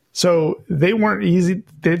 So they weren't easy.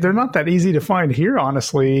 They're not that easy to find here,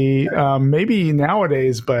 honestly. Maybe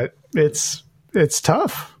nowadays, but it's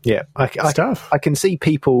tough. Yeah, it's tough. I can see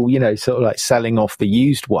people, sort of like selling off the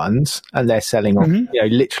used ones, and they're selling off,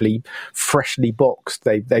 literally freshly boxed.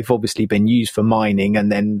 They've obviously been used for mining,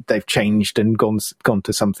 and then they've changed and gone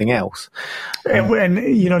to something else. And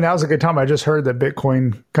now's a good time. I just heard that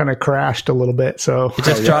Bitcoin kind of crashed a little bit, so it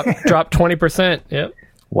just dropped 20%. Yep.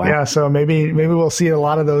 Wow. Yeah, so maybe we'll see a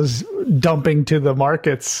lot of those dumping to the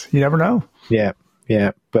markets. You never know. Yeah.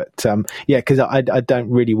 But because I don't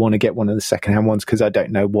really want to get one of the secondhand ones because I don't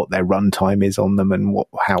know what their runtime is on them and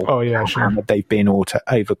how they've been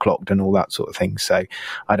overclocked and all that sort of thing. So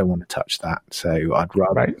I don't want to touch that. So I'd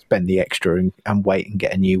rather spend the extra and wait and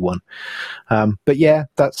get a new one. But yeah,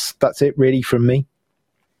 that's it really from me.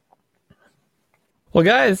 Well,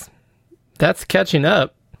 guys, that's catching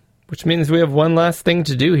up, which means we have one last thing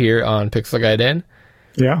to do here on Pixel Gaiden.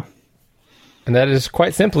 Yeah. And that is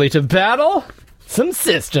quite simply to battle some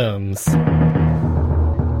systems.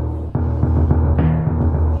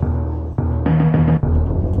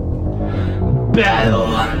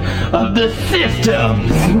 Battle of the Systems.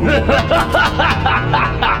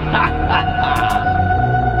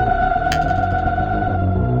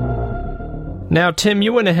 Now, Tim,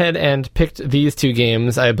 you went ahead and picked these two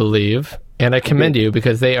games, I believe, and I commend you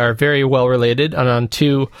because they are very well related and on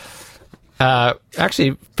two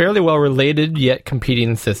actually fairly well related yet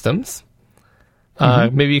competing systems.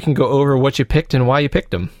 Maybe you can go over what you picked and why you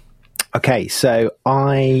picked them. Okay, so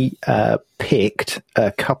I picked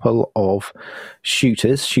a couple of shoot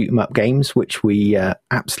 'em up games, which we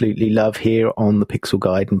absolutely love here on the Pixel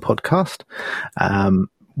Guide and podcast.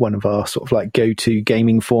 One of our sort of like go-to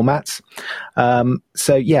gaming formats.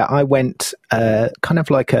 So yeah, I went kind of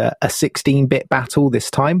like a 16-bit battle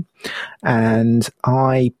this time, and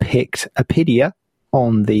I picked Apidia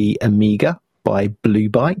on the Amiga by Blue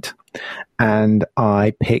Byte, and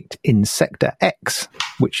I picked Insector X,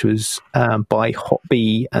 which was by Hot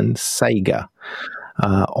Bee and Sega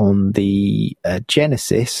on the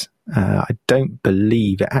Genesis. I don't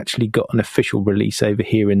believe it actually got an official release over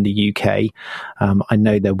here in the UK. I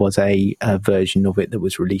know there was a version of it that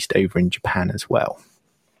was released over in Japan as well.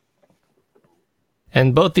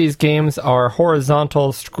 And both these games are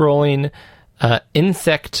horizontal scrolling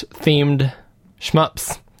insect-themed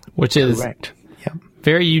shmups, which is Correct. Yep.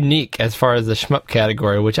 very unique as far as the shmup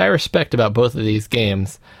category, which I respect about both of these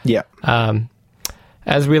games. Yeah.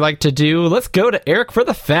 As we like to do, let's go to Eric for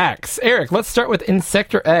the facts. Eric, let's start with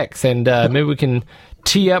Insector X, and maybe we can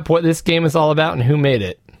tee up what this game is all about and who made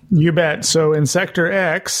it. You bet. So Insector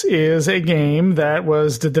X is a game that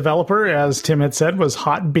was the developer, as Tim had said, was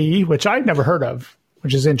Hot Bee, which I'd never heard of,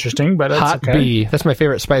 which is interesting, but that's Hot okay. Bee. That's my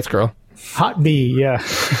favorite Spice Girl. Hot Bee, yeah.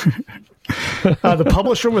 The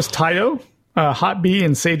publisher was Taito, Hot Bee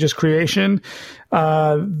and Sage's creation.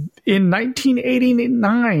 In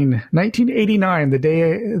 1989,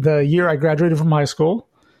 the year I graduated from high school,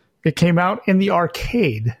 it came out in the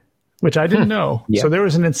arcade, which I didn't know. Yeah. So there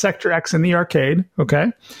was an Insector X in the arcade.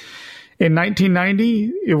 Okay. In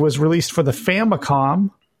 1990, it was released for the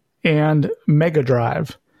Famicom and Mega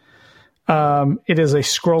Drive. It is a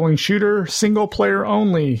scrolling shooter, single player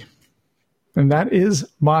only. And that is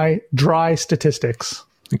my dry statistics.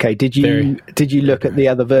 Okay. Did you look at the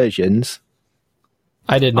other versions?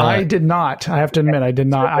 I did not. I did not. I have to admit, I did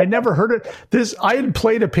not. I never heard it. I had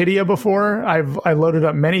played Apidia before. I loaded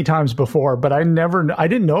up many times before, but I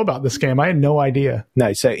didn't know about this game. I had no idea.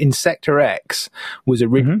 No. So Insector X was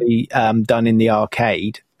originally done in the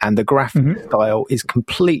arcade, and the graphic style is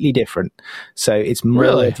completely different. So it's more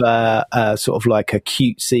of a sort of like a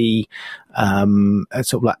cutesy,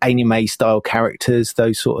 sort of like anime style characters,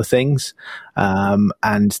 those sort of things.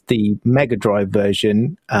 And the Mega Drive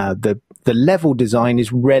version, the level design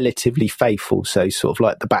is relatively faithful. So sort of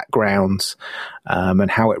like the backgrounds,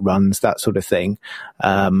 and how it runs, that sort of thing.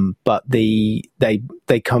 But they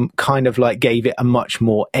kind of like gave it a much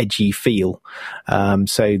more edgy feel.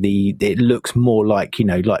 So it looks more like,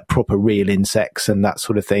 like proper real insects and that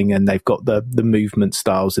sort of thing. And they've got the movement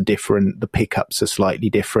styles are different. The pickups are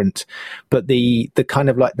slightly different, but the kind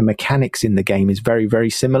of like the mechanics in the game is very,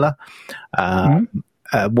 very similar.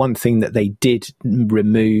 One thing that they did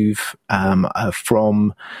remove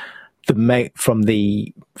from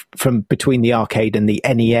between the arcade and the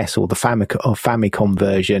NES or the Famicom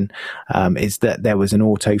version is that there was an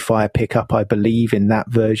auto fire pickup, I believe, in that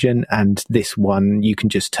version, and this one you can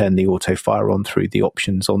just turn the auto fire on through the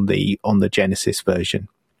options on the Genesis version.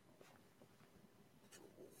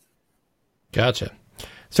 Gotcha.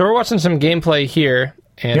 So we're watching some gameplay here,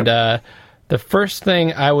 and the first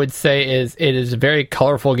thing I would say is it is a very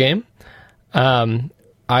colorful game.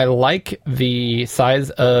 I like the size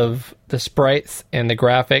of the sprites and the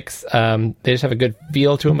graphics. They just have a good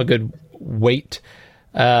feel to them, a good weight,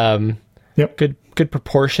 good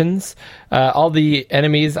proportions. All the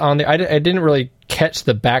enemies on there, I didn't really catch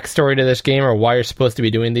the backstory to this game or why you're supposed to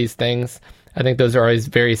be doing these things. I think those are always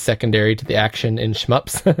very secondary to the action in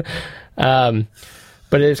shmups.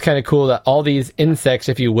 But it is kind of cool that all these insects,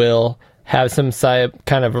 if you will, have some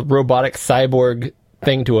kind of robotic cyborg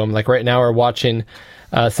thing to them. Like right now we're watching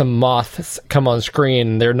some moths come on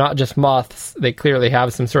screen. They're not just moths. They clearly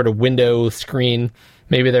have some sort of window screen.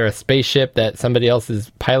 Maybe they're a spaceship that somebody else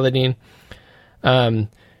is piloting.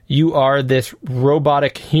 You are this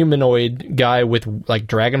robotic humanoid guy with like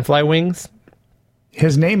dragonfly wings.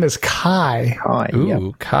 His name is Kai.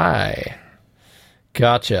 Ooh, Kai.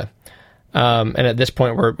 Gotcha. And at this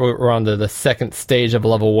point, we're on to the second stage of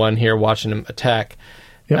level 1 here, watching him attack.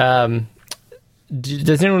 Yep.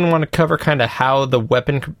 Does anyone want to cover kind of how the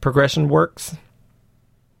weapon progression works?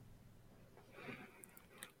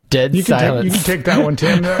 Silence. You can take that one,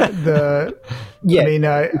 Tim. Yeah, I mean,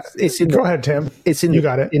 go ahead, Tim. You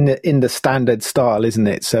got it in the standard style, isn't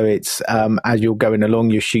it? So it's as you're going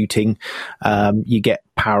along, you're shooting. You get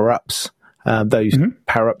power ups. Those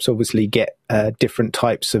power ups obviously get different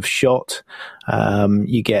types of shot. I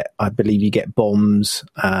believe you get bombs,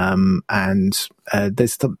 and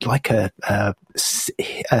there's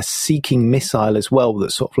a seeking missile as well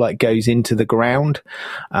that sort of like goes into the ground,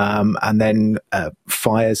 and then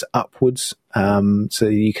fires upwards. So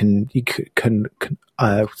you can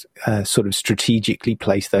sort of strategically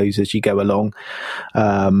place those as you go along.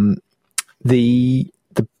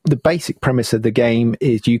 The basic premise of the game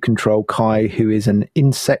is you control Kai, who is an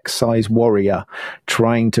insect-sized warrior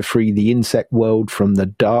trying to free the insect world from the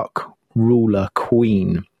Dark Ruler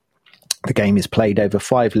Queen. The game is played over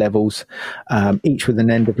 5 levels, each with an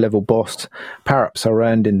end-of-level boss. Power-ups are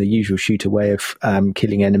earned in the usual shooter way of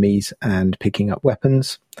killing enemies and picking up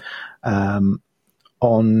weapons.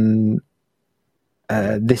 On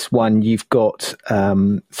this one, you've got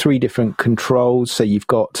 3 different controls. So you've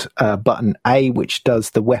got button A, which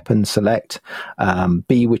does the weapon select,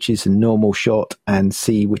 B, which is a normal shot, and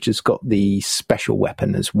C, which has got the special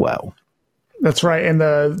weapon as well. That's right. And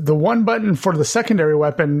the one button for the secondary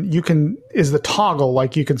weapon is the toggle,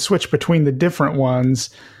 like you can switch between the different ones.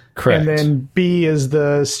 Correct. And then B is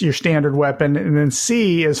your standard weapon, and then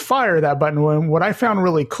C is fire that button. What I found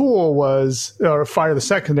really cool or fire the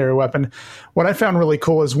secondary weapon. What I found really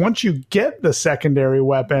cool is once you get the secondary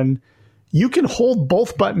weapon, you can hold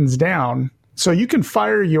both buttons down, so you can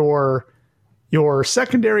fire your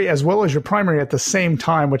secondary as well as your primary at the same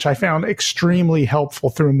time, which I found extremely helpful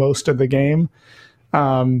through most of the game.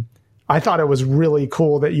 I thought it was really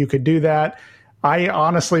cool that you could do that. I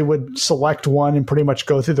honestly would select one and pretty much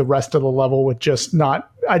go through the rest of the level with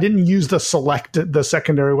I didn't use the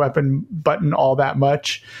secondary weapon button all that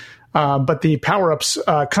much. But the power-ups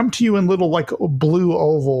come to you in little like blue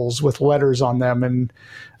ovals with letters on them.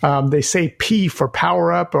 And they say P for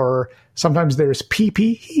power-up, or sometimes there's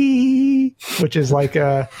PP, which is like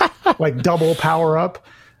a like double power-up.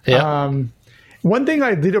 Yeah. One thing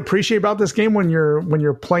I did appreciate about this game when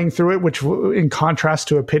you're playing through it, which in contrast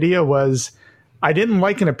to Apidia, was I didn't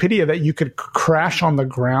like in Apidia that you could crash on the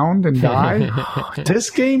ground and die. This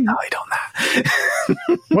game, I don't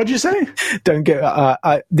know. What'd you say? Don't get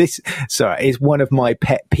is one of my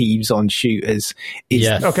pet peeves on shooters. Is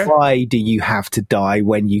Yes. Okay. Why do you have to die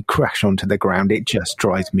when you crash onto the ground? It just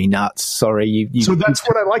drives me nuts. Sorry, So that's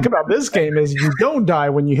what I like about this game is you don't die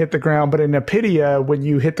when you hit the ground, but in Apidia, when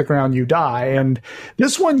you hit the ground, you die. And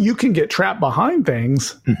this one, you can get trapped behind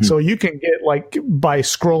things. Mm-hmm. So you can get like by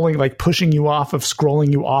scrolling, like scrolling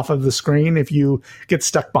you off of the screen if you get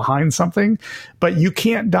stuck behind something, but you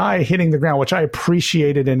can't die hitting the ground, which I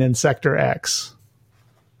appreciated in Insector X.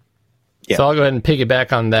 Yeah. So I'll go ahead and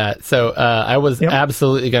piggyback on that. So I was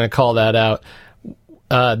absolutely going to call that out.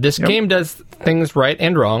 This game does things right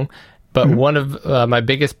and wrong, but one of my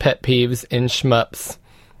biggest pet peeves in shmups,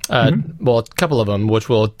 well, a couple of them, which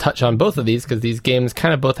we'll touch on both of these because these games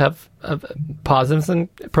kind of both have positives and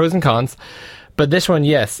pros and cons. But this one,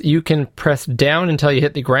 yes, you can press down until you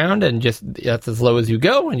hit the ground, and that's as low as you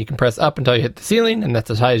go, and you can press up until you hit the ceiling, and that's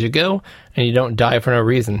as high as you go, and you don't die for no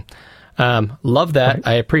reason. Love that. Right.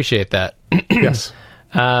 I appreciate that. Yes.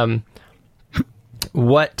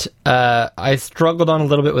 What I struggled on a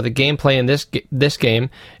little bit with the gameplay in this game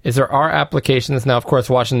is there are applications. Now, of course,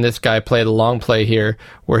 watching this guy play the long play here,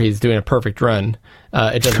 where he's doing a perfect run,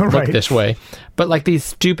 it doesn't look this way. But like these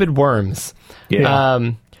stupid worms.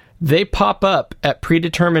 Yeah. They pop up at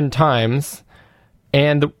predetermined times,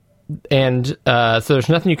 and so there's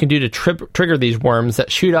nothing you can do to trigger these worms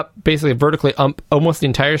that shoot up basically vertically almost the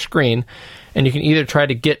entire screen, and you can either try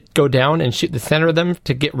to go down and shoot the center of them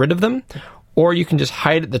to get rid of them, or you can just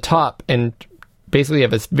hide at the top and basically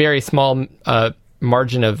have a very small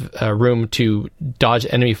margin of room to dodge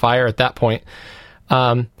enemy fire at that point.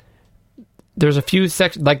 There's a few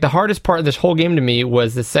sections, like the hardest part of this whole game to me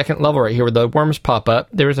was the second level right here where the worms pop up.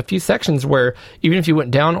 There was a few sections where even if you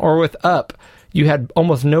went down or with up, you had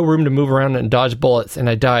almost no room to move around and dodge bullets, and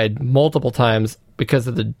I died multiple times because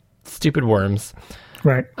of the stupid worms.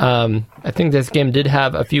 Right. I think this game did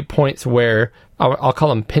have a few points where, I'll call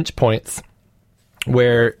them pinch points,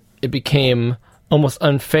 where it became almost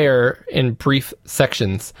unfair in brief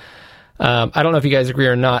sections. I don't know if you guys agree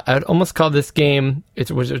or not. I'd almost call this game,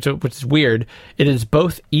 which is weird, it is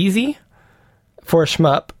both easy for a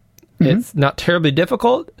shmup, it's not terribly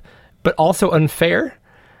difficult, but also unfair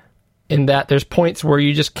in that there's points where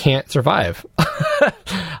you just can't survive. I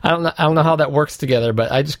don't know how that works together,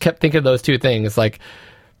 but I just kept thinking of those two things. Like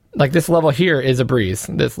this level here is a breeze.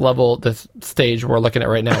 This stage we're looking at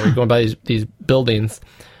right now, where you're going by these buildings.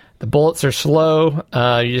 The bullets are slow.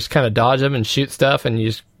 You just kind of dodge them and shoot stuff, and you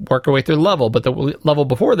just work your way through the level. But the level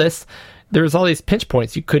before this, there was all these pinch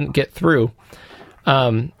points you couldn't get through.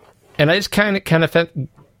 And I just kind of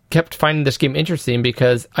kept finding this game interesting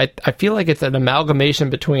because I feel like it's an amalgamation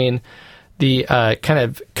between the kind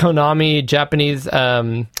of Konami Japanese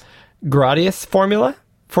Gradius formula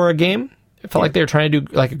for a game. It felt like they were trying to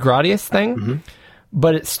do like a Gradius thing,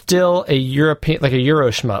 but it's still a European, like a Euro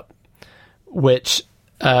shmup, which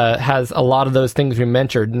has a lot of those things we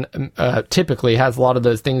mentioned. Typically has a lot of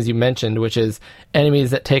those things you mentioned, which is enemies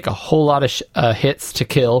that take a whole lot of hits to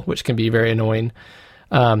kill, which can be very annoying.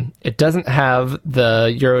 It doesn't have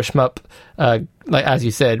the Euro shmup, like as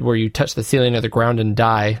you said, where you touch the ceiling or the ground and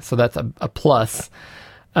die. So that's a plus.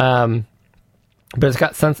 But it's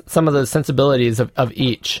got some of those sensibilities of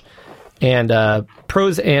each, and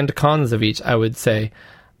pros and cons of each, I would say.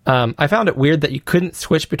 I found it weird that you couldn't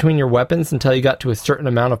switch between your weapons until you got to a certain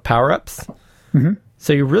amount of power-ups.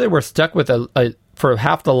 So you really were stuck with for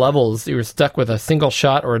half the levels, you were stuck with a single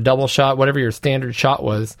shot or a double shot, whatever your standard shot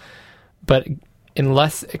was. But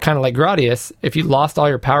unless, kind of like Gradius, if you lost all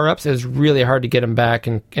your power-ups, it was really hard to get them back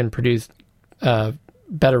and produce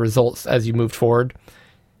better results as you moved forward.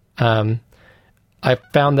 I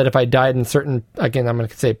found that if I died in certain, again, I'm going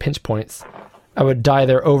to say pinch points, I would die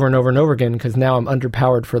there over and over and over again because now I'm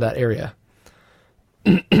underpowered for that area.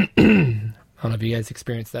 I don't know if you guys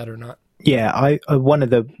experienced that or not. Yeah, I one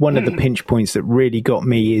of the pinch points that really got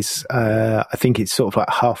me is I think it's sort of like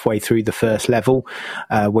halfway through the first level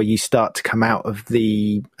where you start to come out of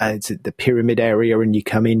the pyramid area and you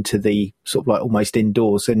come into the sort of like almost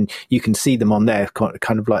indoors, and you can see them on there,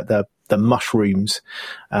 kind of like the mushrooms.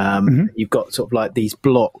 You've got sort of like these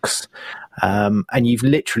blocks, and you've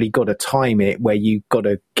literally got to time it where you've got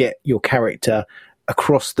to get your character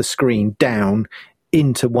across the screen down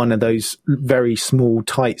into one of those very small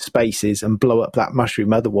tight spaces and blow up that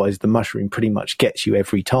mushroom. Otherwise the mushroom pretty much gets you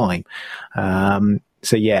every time.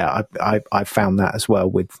 So yeah, I found that as well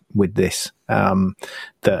with this,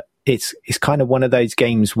 that it's kind of one of those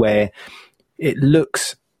games where it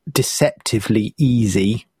looks deceptively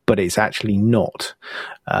easy, but it's actually not.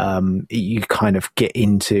 You kind of get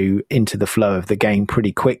into the flow of the game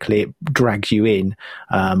pretty quickly. It drags you in,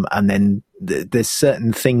 and then there's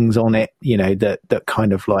certain things on it, you know, that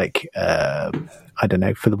kind of like, I don't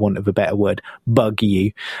know, for the want of a better word, bug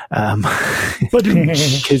you,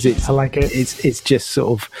 because it's, I like it. It's just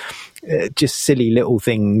sort of just silly little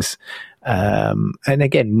things. And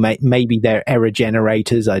again, maybe they're error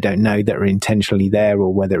generators, I don't know, that are intentionally there,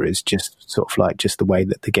 or whether it's just sort of like just the way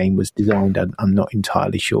that the game was designed. I'm not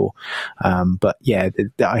entirely sure. But yeah,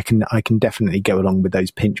 I can definitely go along with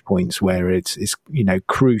those pinch points where it's, you know,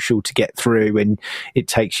 crucial to get through, and it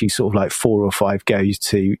takes you sort of like 4 or 5 goes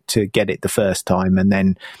to get it the first time. And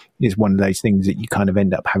then it's one of those things that you kind of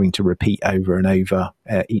end up having to repeat over and over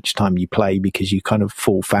each time you play, because you kind of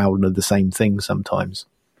fall foul of the same thing sometimes.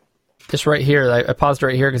 Just right here, I paused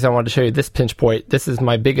right here because I wanted to show you this pinch point. This is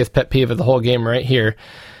my biggest pet peeve of the whole game right here.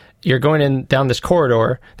 You're going down this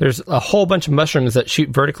corridor. There's a whole bunch of mushrooms that shoot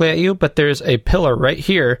vertically at you, but there's a pillar right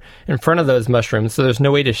here in front of those mushrooms, so there's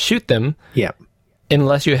no way to shoot them. Yeah.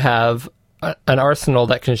 Unless you have an arsenal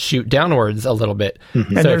that can shoot downwards a little bit.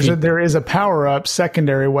 Mm-hmm. And so there is a power-up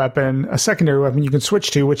secondary weapon you can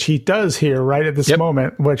switch to, which he does here right at this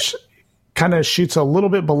moment, which kind of shoots a little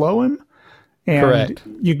bit below him. And correct.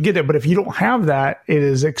 You can get it, but if you don't have that, it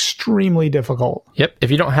is extremely difficult. Yep.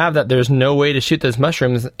 If you don't have that, there's no way to shoot those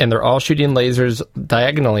mushrooms, and they're all shooting lasers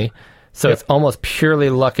diagonally. So it's almost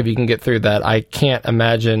purely luck if you can get through that. I can't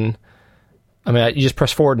imagine. I mean, you just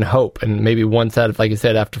press forward and hope, and maybe once out of, like you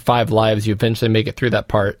said, after 5 lives, you eventually make it through that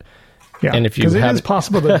part. Yeah. And if you because it is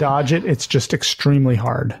possible to dodge it, it's just extremely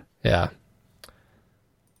hard. Yeah.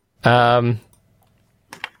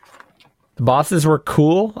 The bosses were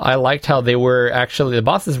cool. I liked how they were the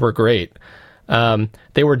bosses were great.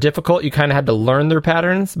 They were difficult. You kind of had to learn their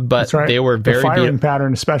patterns, but That's right. they were very the firing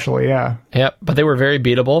pattern, especially. Yeah. Yeah, but they were very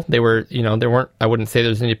beatable. They were, there weren't. I wouldn't say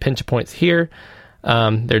there's any pinch points here.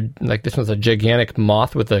 They're like, this one's a gigantic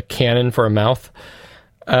moth with a cannon for a mouth.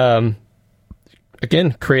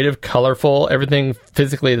 Again, creative, colorful. Everything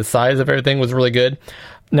physically, the size of everything was really good.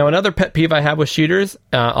 Now, another pet peeve I have with shooters,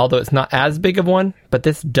 although it's not as big of one, but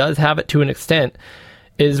this does have it to an extent,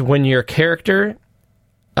 is when your character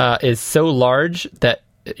is so large that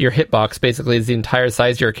your hitbox basically is the entire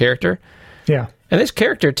size of your character. Yeah. And this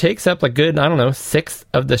character takes up a good, 1/6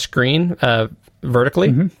 of the screen vertically.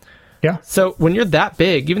 Mm-hmm. Yeah. So when you're that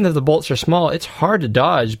big, even though the bullets are small, it's hard to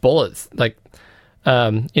dodge bullets. Like,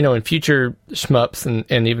 in future shmups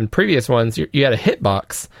and even previous ones, you had a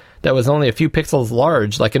hitbox that was only a few pixels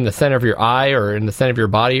large, like in the center of your eye or in the center of your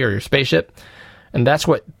body or your spaceship. And that's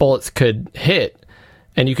what bullets could hit,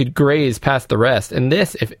 and you could graze past the rest. And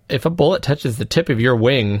this, if a bullet touches the tip of your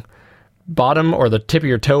wing, bottom or the tip of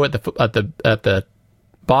your toe at the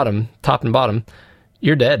bottom, top and bottom,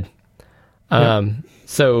 you're dead.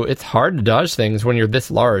 So it's hard to dodge things when you're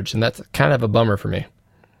this large, and that's kind of a bummer for me.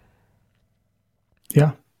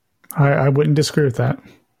 Yeah, I wouldn't disagree with that.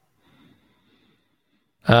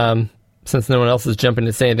 Since no one else is jumping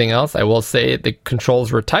to say anything else, I will say the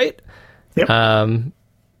controls were tight. Yep.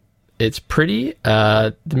 It's pretty.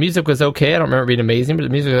 The music was okay. I don't remember it being amazing, but the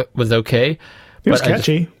music was okay. It was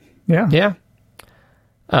catchy. Yeah.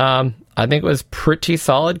 I think it was pretty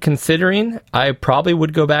solid considering. I probably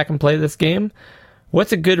would go back and play this game.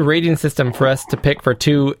 What's a good rating system for us to pick for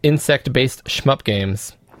 2 insect-based shmup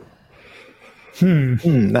games?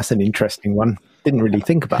 That's an interesting one. Didn't really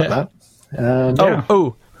think about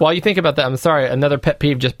that. While you think about that, I'm sorry, another pet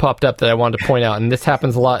peeve just popped up that I wanted to point out, and this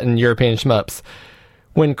happens a lot in European shmups.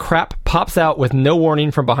 When crap pops out with no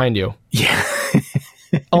warning from behind you. Yeah.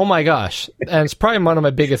 Oh my gosh. And it's probably one of my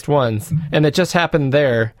biggest ones. And it just happened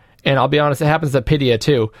there. And I'll be honest, it happens at Pydia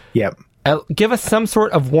too. Yep. Give us some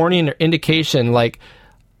sort of warning or indication. Like,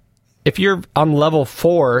 if you're on level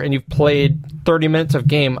 4 and you've played 30 minutes of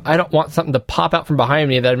game, I don't want something to pop out from behind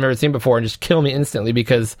me that I've never seen before and just kill me instantly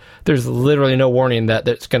because there's literally no warning that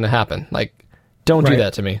that's going to happen. Like, don't do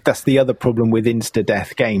that to me. That's the other problem with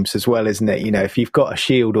insta-death games as well, isn't it? You know, if you've got a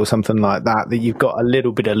shield or something like that you've got a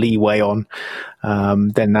little bit of leeway on,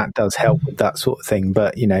 then that does help with that sort of thing.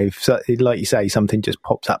 But, you know, if, like you say, something just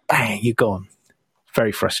pops up, bang, you're gone.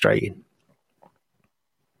 Very frustrating.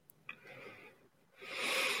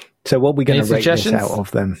 So what are we going to rate this out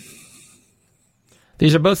of then?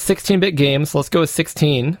 These are both 16-bit games. Let's go with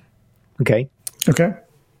 16. Okay.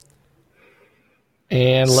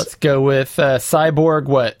 And let's go with Cyborg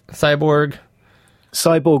what? Cyborg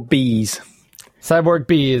Bees. Cyborg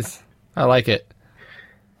Bees. I like it.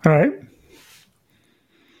 All right.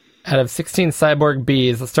 Out of 16 Cyborg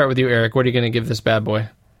Bees, let's start with you, Eric. What are you going to give this bad boy?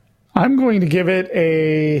 I'm going to give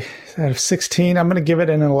it out of 16, I'm going to give it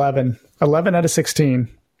an 11. 11 out of 16.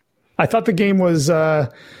 I thought the game was, I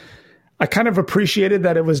kind of appreciated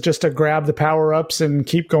that it was just a grab the power-ups and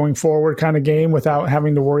keep going forward kind of game without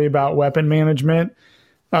having to worry about weapon management.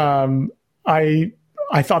 I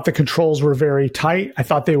thought the controls were very tight. I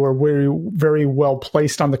thought they were very, very well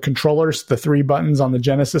placed on the controllers, the 3 buttons on the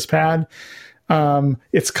Genesis pad.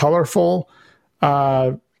 It's colorful.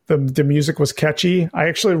 The music was catchy. I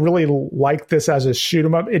actually really like this as a shoot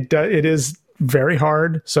 'em up. It is very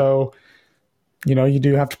hard, so you know you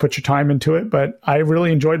do have to put your time into it. But I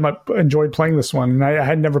really enjoyed playing this one, and I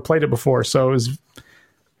had never played it before, so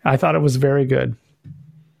I thought it was very good.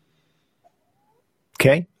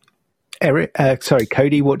 Okay, Eric.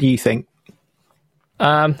 Cody. What do you think?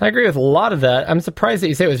 I agree with a lot of that. I'm surprised that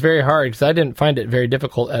you say it was very hard because I didn't find it very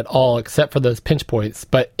difficult at all, except for those pinch points.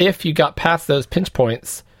 But if you got past those pinch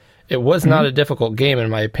points, it was not a difficult game, in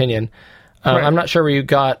my opinion. Right. I'm not sure where you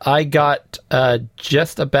got. I got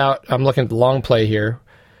just about. I'm looking at the long play here.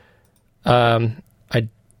 I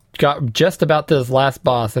got just about this last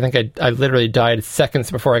boss. I think I literally died seconds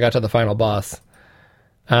before I got to the final boss.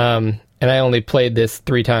 And I only played this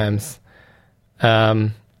 3 times.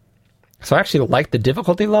 So I actually like the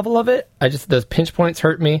difficulty level of it. Those pinch points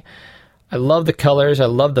hurt me. I love the colors. I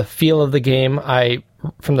love the feel of the game.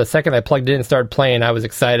 From the second I plugged it in and started playing, I was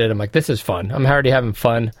excited. I'm like, this is fun. I'm already having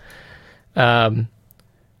fun. I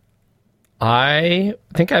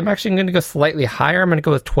think I'm actually going to go slightly higher. I'm going to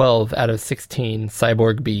go with 12 out of 16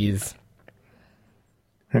 Cyborg Bees.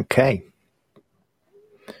 Okay.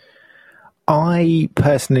 I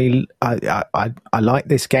personally, I like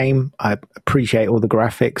this game. I appreciate all the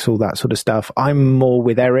graphics, all that sort of stuff. I'm more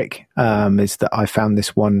with Eric, is that I found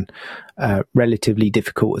this one relatively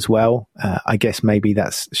difficult as well. I guess maybe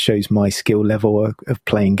that shows my skill level of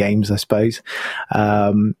playing games, I suppose.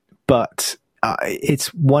 But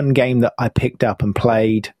it's one game that I picked up and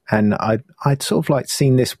played, and I'd sort of like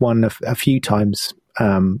seen this one a few times,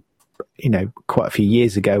 quite a few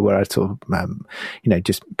years ago, where I sort of,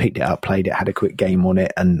 just picked it up, played it, had a quick game on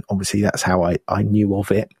it, and obviously that's how I knew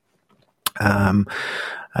of it.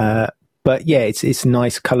 But yeah, it's a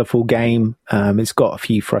nice, colourful game. It's got a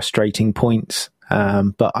few frustrating points,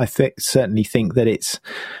 but I certainly think that it's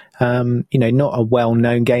not a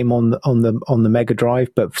well-known game on the Mega Drive,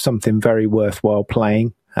 but something very worthwhile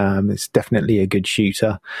playing. It's definitely a good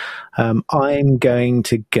shooter. I'm going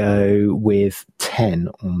to go with 10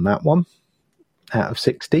 on that one out of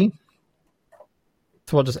 16.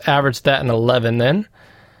 So we'll just average that in 11 then.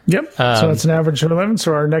 Yep. So that's an average of 11.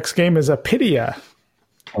 So our next game is a Pydia.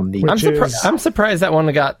 I'm surprised that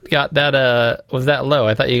one got that was that low.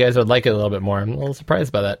 I thought you guys would like it a little bit more. I'm a little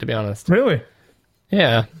surprised by that, to be honest. Really?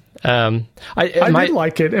 Yeah. I did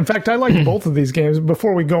like it. In fact, I liked both of these games.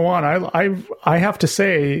 Before we go on, I have to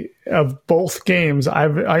say, of both games,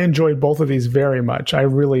 I enjoyed both of these very much. I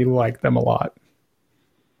really liked them a lot.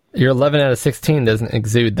 Your 11 out of 16 doesn't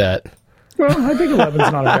exude that. Well, I think 11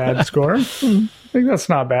 is not a bad score. I think that's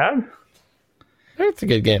not bad. It's a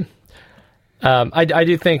good game. I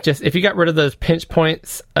do think just if you got rid of those pinch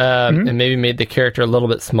points and maybe made the character a little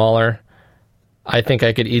bit smaller, I think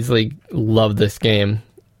I could easily love this game.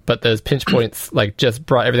 But those pinch points like just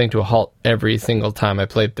brought everything to a halt every single time I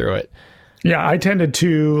played through it. Yeah, I tended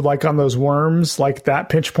to, like on those worms, like that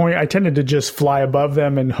pinch point, I tended to just fly above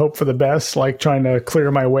them and hope for the best, like trying to clear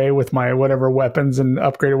my way with my whatever weapons and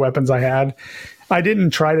upgraded weapons I had. I didn't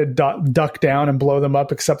try to duck down and blow them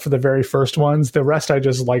up except for the very first ones. The rest I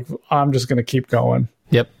just I'm just going to keep going.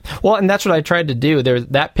 Yep. Well, and that's what I tried to do. There's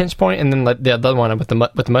that pinch point and then the other one with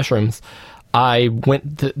the mushrooms. I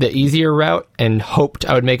went the easier route and hoped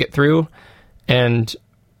I would make it through. And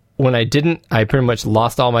when I didn't, I pretty much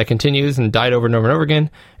lost all my continues and died over and over and over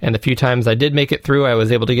again. And the few times I did make it through, I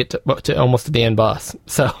was able to get to almost to the end boss.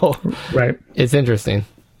 So right, it's interesting.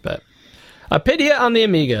 But Apidia on the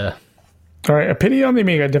Amiga. All right, Apidia on the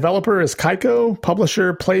Amiga. Developer is Kaiko.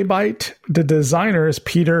 Publisher, Playbyte. The designer is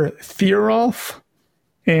Peter Theorolf.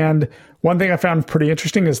 And one thing I found pretty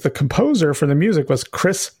interesting is the composer for the music was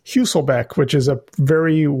Chris Husselbeck, which is a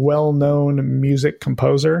very well-known music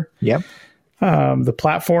composer. Yep. The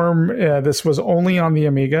platform, this was only on the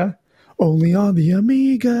Amiga. Only on the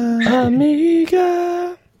Amiga.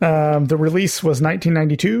 Amiga. The release was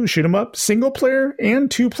 1992, shoot 'em up, single player and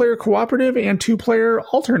 2-player cooperative and 2-player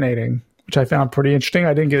alternating, which I found pretty interesting.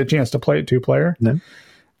 I didn't get a chance to play it 2-player. No.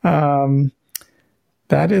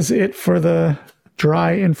 That is it for the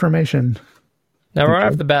dry information. Now, right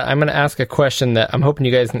off the bat, I'm going to ask a question that I'm hoping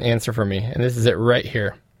you guys can answer for me, and this is it right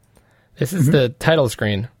here. This is the title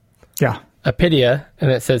screen. Yeah. Apidia,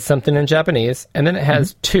 and it says something in Japanese, and then it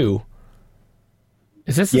has 2.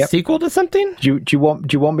 Is this a sequel to something? Do you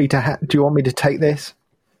want me to take this?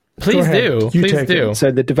 Please do. Please do.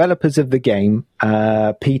 So the developers of the game,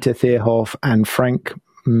 Peter Theorolf and Frank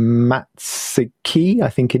Matsuki, I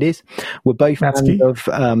think it is, were both fans of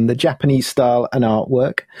the Japanese style and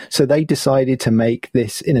artwork. So they decided to make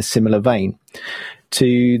this in a similar vein,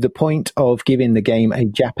 to the point of giving the game a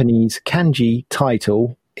Japanese kanji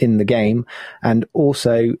title in the game, and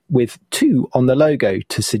also with 2 on the logo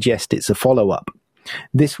to suggest it's a follow-up.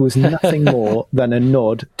 This was nothing more than a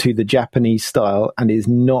nod to the Japanese style and is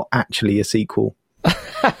not actually a sequel.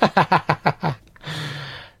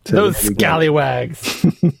 Those scallywags.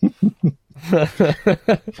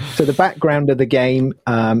 So the background of the game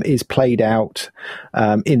is played out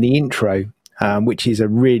in the intro, which is a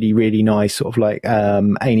really, really nice sort of like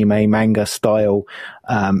anime manga style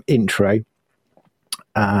intro.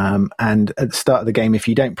 And at the start of the game, if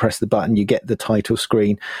you don't press the button, you get the title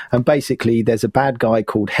screen. And basically, there's a bad guy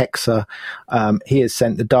called Hexa. He has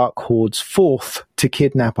sent the Dark Horde's forth to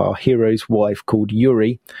kidnap our hero's wife called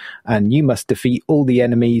Yuri. And you must defeat all the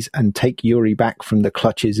enemies and take Yuri back from the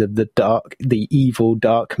clutches of the evil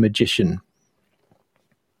dark magician.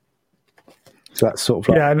 So that's sort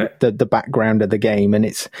of like the background of the game. And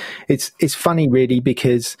it's funny, really,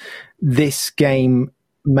 because this game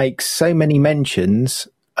makes so many mentions,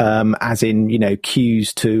 as in, you know,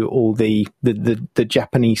 cues to all the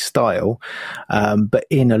Japanese style, but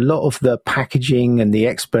in a lot of the packaging and the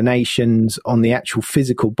explanations on the actual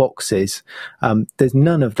physical boxes, there's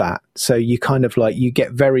none of that. So you kind of like, you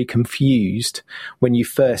get very confused when you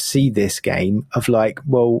first see this game of like,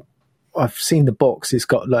 well, I've seen the box, it's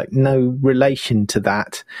got like no relation to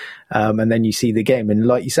that. And then you see the game, and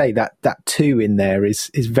like you say, that 2 in there is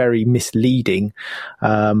very misleading.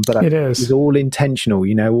 But it is. It's all intentional,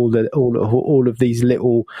 you know, all of these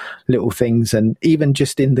little things. And even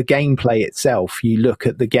just in the gameplay itself, you look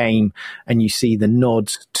at the game and you see the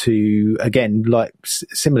nods to, again, like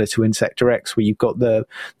similar to Insector X, where you've got the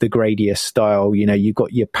Gradius style, you know, you've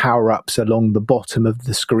got your power-ups along the bottom of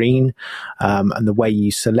the screen, and the way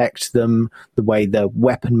you select them, the way the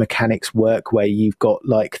weapon mechanics work, where you've got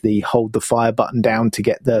like the hold the fire button down to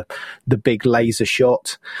get the big laser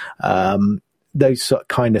shot, those sort of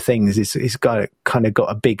kind of things. It's got kind of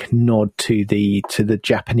got a big nod to the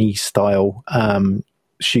Japanese style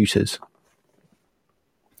shooters.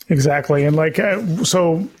 Exactly. And like,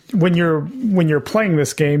 so when you're playing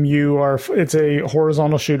this game, it's a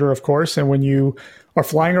horizontal shooter, of course. And when you are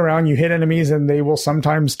flying around, you hit enemies and they will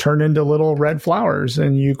sometimes turn into little red flowers,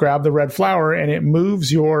 and you grab the red flower and it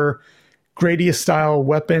moves your Gradius style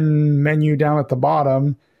weapon menu down at the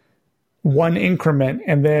bottom one increment.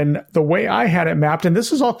 And then the way I had it mapped, and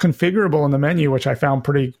this is all configurable in the menu, which I found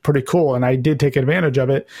pretty cool, and I did take advantage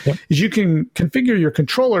of it, is you can configure your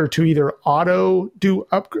controller to either auto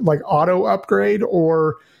upgrade,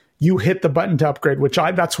 or you hit the button to upgrade,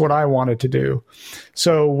 that's what I wanted to do.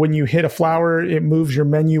 So when you hit a flower, it moves your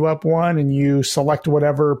menu up one, and you select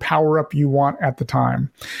whatever power up you want at the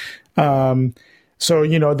time. So,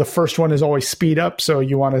 the first one is always speed up. So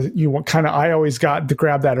I always got to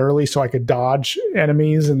grab that early so I could dodge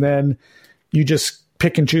enemies. And then you just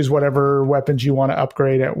pick and choose whatever weapons you want to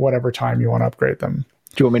upgrade at whatever time you want to upgrade them.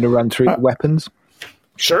 Do you want me to run through the weapons?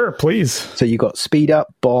 Sure, please. So you got speed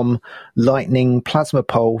up, bomb, lightning, plasma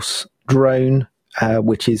pulse, drone,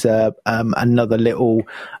 which is another little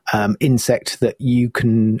insect that you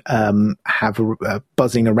can have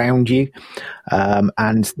buzzing around you,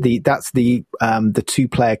 and that's the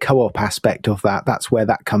 2-player co-op aspect of that. That's where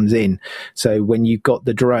that comes in. So when you've got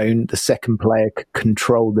the drone, the second player can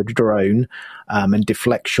control the drone and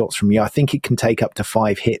deflect shots from you. I think it can take up to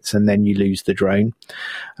 5 hits, and then you lose the drone.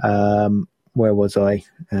 Where was I?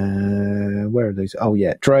 Where are those? Oh,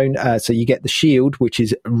 yeah, drone. So you get the shield, which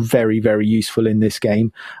is very, very useful in this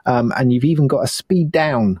game. And you've even got a speed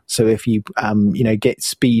down. So if you, get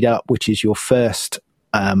speed up, which is your first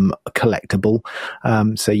collectible,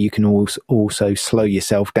 so you can also slow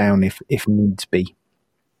yourself down if needs be.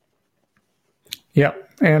 Yeah,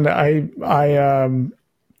 and I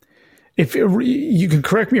if you can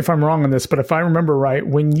correct me if I'm wrong on this, but if I remember right,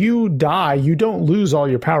 when you die, you don't lose all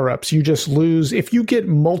your power-ups. You just lose if you get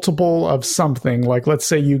multiple of something. Like let's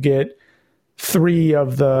say you get 3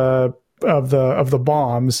 of the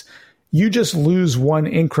bombs, you just lose 1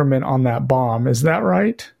 increment on that bomb. Is that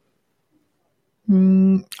right?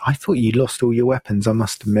 I thought you lost all your weapons, I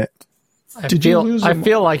must admit. I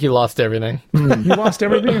feel like you lost everything. You lost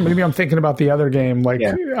everything? Maybe I'm thinking about the other game.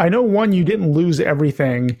 I know one, you didn't lose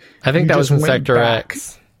everything. I think that was in Sector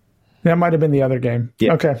X. That might have been the other game.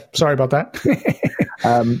 Yeah. Okay, sorry about that.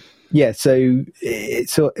 So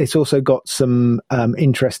it's also got some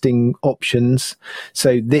interesting options.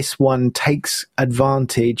 So this one takes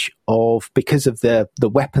advantage of, because of the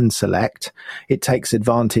weapon select, it takes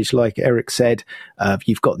advantage, like Eric said,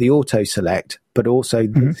 you've got the auto select, but also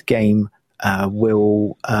this game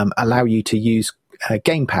will allow you to use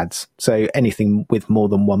gamepads. So anything with more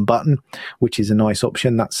than one button, which is a nice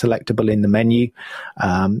option that's selectable in the menu.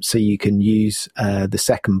 So you can use the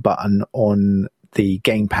second button on the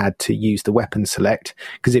gamepad to use the weapon select,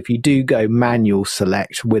 because if you do go manual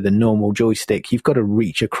select with a normal joystick, you've got to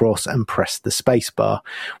reach across and press the space bar,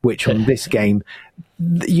 which on this game,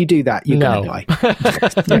 you do that, you're going to die.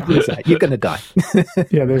 You're going to die.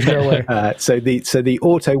 Yeah, there's no way. So the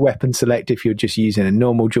auto weapon select, if you're just using a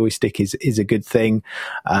normal joystick, is a good thing.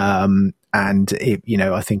 And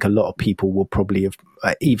I think a lot of people will probably have,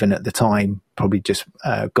 even at the time, probably just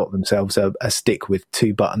got themselves a stick with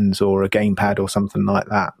 2 buttons or a gamepad or something like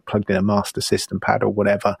that, plugged in a Master System pad or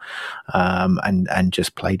whatever, and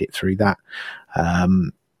just played it through that.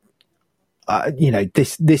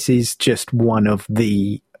 This is just one of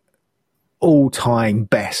the all-time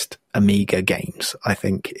best Amiga games. I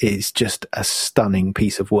think is just a stunning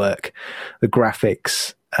piece of work. The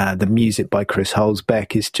graphics, the music by Chris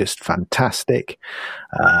Hulsbeck is just fantastic.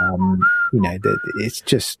 It's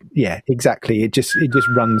just, exactly. It just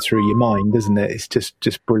runs through your mind, doesn't it? It's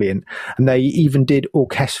just brilliant. And they even did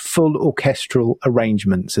full orchestral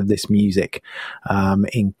arrangements of this music,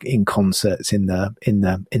 in concerts in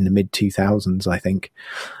the mid 2000s, I think.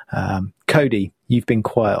 Cody, you've been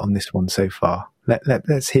quiet on this one so far.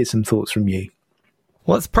 Let's hear some thoughts from you.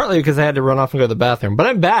 Well, it's partly because I had to run off and go to the bathroom, but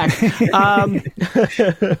I'm back.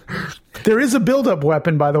 There is a build-up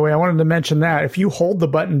weapon, by the way. I wanted to mention that. If you hold the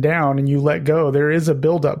button down and you let go, there is a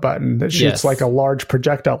build-up button that shoots like a large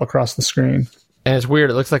projectile across the screen. And it's weird.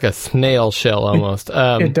 It looks like a snail shell almost.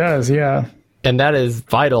 It does, yeah. And that is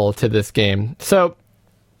vital to this game. So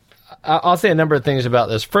I'll say a number of things about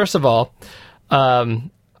this. First of all, the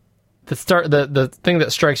thing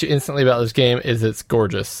that strikes you instantly about this game is it's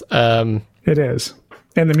gorgeous. It is.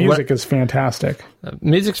 And the music is fantastic.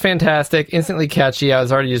 Music's fantastic, instantly catchy. I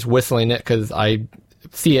was already just whistling it because I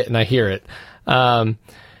see it and I hear it. And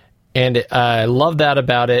I love that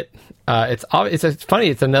about it. It's funny,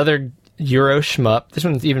 it's another Euro shmup. This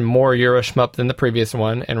one's even more Euro shmup than the previous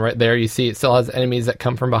one. And right there you see it still has enemies that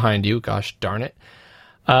come from behind you. Gosh darn it.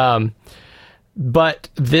 But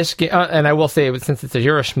this game, and I will say, since it's a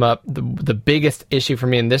Euro shmup, the biggest issue for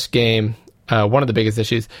me in this game, one of the biggest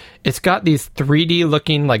issues, it's got these 3D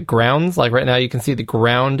looking like grounds. Like right now you can see the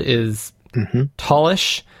ground is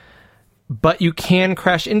tallish, but you can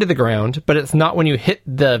crash into the ground, but it's not when you hit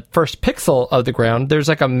the first pixel of the ground. There's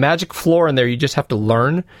like a magic floor in there you just have to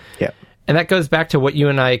learn. Yeah. And that goes back to what you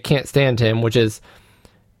and I can't stand, Tim, which is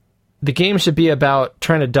the game should be about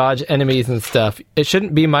trying to dodge enemies and stuff. It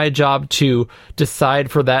shouldn't be my job to decide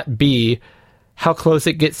for that bee how close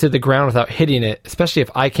it gets to the ground without hitting it, especially if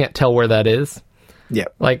I can't tell where that is. Yeah.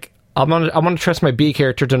 Like, I'm gonna trust my bee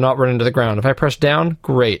character to not run into the ground. If I press down,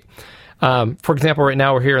 great. For example, right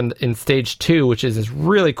now we're here in stage 2, which is this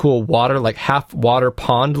really cool water, like half water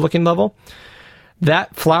pond looking level.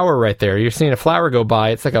 That flower right there, you're seeing a flower go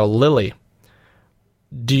by. It's like a lily.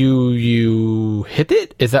 Do you hit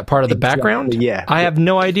it? Is that part of the background? Yeah. I have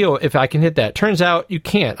no idea if I can hit that. Turns out you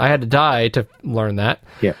can't. I had to die to learn that.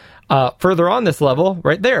 Yeah. Further on this level,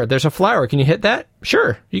 right there's a flower. Can you hit that?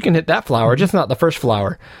 Sure, you can hit that flower, just not the first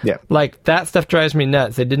flower. Yeah. Like, that stuff drives me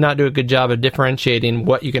nuts. They did not do a good job of differentiating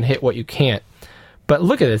what you can hit, what you can't. But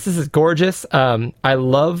look at this. This is gorgeous. I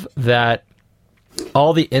love that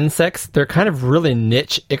all the insects, they're kind of really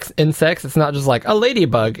niche insects. It's not just like a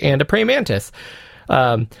ladybug and a praying mantis.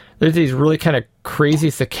 There's these really kind of crazy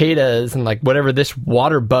cicadas and like whatever this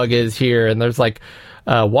water bug is here. And there's like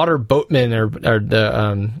water boatmen or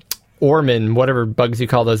the oarmen, whatever bugs you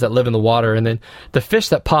call those that live in the water. And then the fish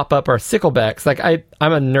that pop up are sicklebacks. Like I'm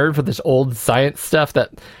a nerd for this old science stuff that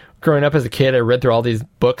growing up as a kid, I read through all these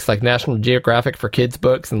books like National Geographic for kids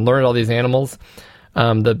books and learned all these animals.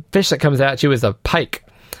 The fish that comes at you is a pike.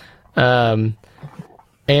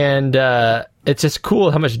 It's just cool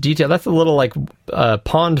how much detail. That's a little like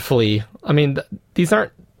pond flea. I mean, these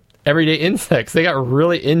aren't everyday insects. They got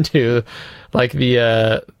really into like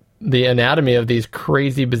the anatomy of these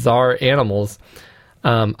crazy, bizarre animals.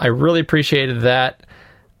 I really appreciated that.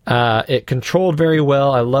 It controlled very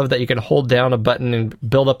well. I love that you can hold down a button and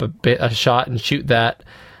build up a shot and shoot that.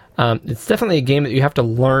 It's definitely a game that you have to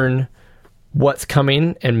learn what's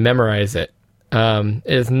coming and memorize it. It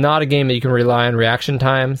is not a game that you can rely on reaction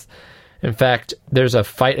times. In fact, there's a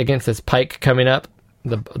fight against this pike coming up,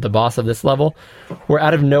 the boss of this level, where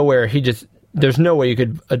out of nowhere, there's no way you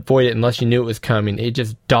could avoid it unless you knew it was coming. It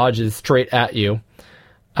just dodges straight at you.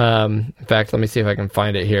 In fact, let me see if I can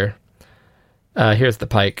find it here. Here's the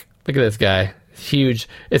pike. Look at this guy. It's huge.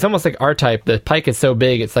 It's almost like R-Type. The pike is so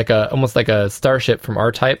big, it's like almost like a starship from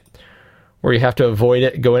R-Type, where you have to avoid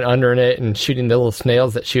it, going under in it, and shooting the little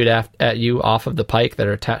snails that shoot at you off of the pike that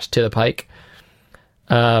are attached to the pike.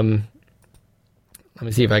 Let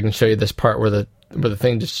me see if I can show you this part where the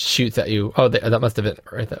thing just shoots at you. Oh, that must have been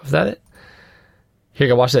right there. Was that it? Here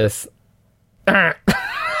you go. Watch this.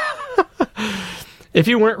 If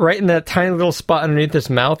you weren't right in that tiny little spot underneath this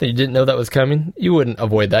mouth and you didn't know that was coming, you wouldn't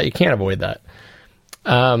avoid that. You can't avoid that.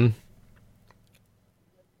 I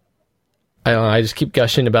don't know. I just keep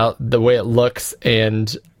gushing about the way it looks,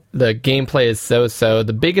 and the gameplay is so.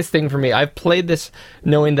 The biggest thing for me, I've played this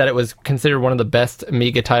knowing that it was considered one of the best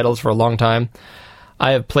Amiga titles for a long time.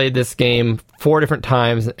 I have played this game 4 different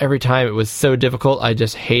times, and every time it was so difficult, I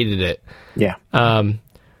just hated it. Yeah. The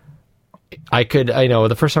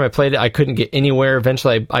first time I played it, I couldn't get anywhere.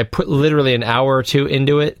 Eventually, I put literally an hour or 2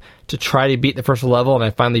 into it to try to beat the first level, and I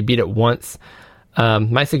finally beat it once.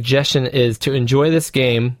 My suggestion is to enjoy this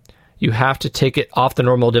game, you have to take it off the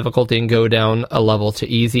normal difficulty and go down a level to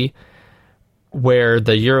easy, where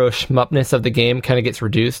the Euro shmuppness of the game kind of gets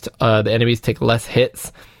reduced. The enemies take less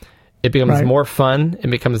hits. It becomes more fun. It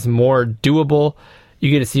becomes more doable. You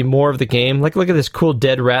get to see more of the game. Like, look at this cool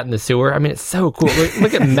dead rat in the sewer. I mean, it's so cool.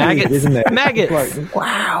 Look at maggots. Isn't it? Maggots. Like,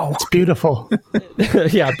 wow. It's beautiful.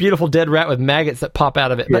 Yeah, beautiful dead rat with maggots that pop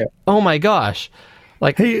out of it. But, oh my gosh.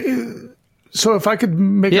 Like, Hey, so if I could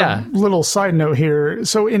make a little side note here.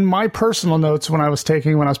 So in my personal notes when I was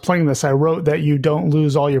playing this, I wrote that you don't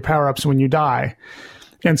lose all your power-ups when you die.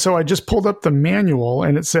 And so I just pulled up the manual,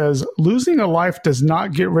 and it says, losing a life does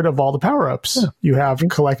not get rid of all the power-ups you have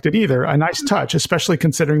collected either. A nice touch, especially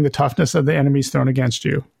considering the toughness of the enemies thrown against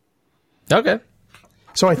you. okay.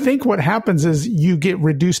 So I think what happens is you get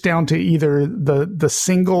reduced down to either the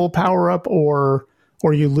single power-up or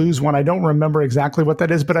you lose one. I don't remember exactly what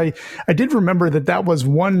that is, but I did remember that was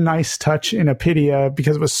one nice touch in Apidia,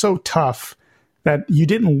 because it was so tough that you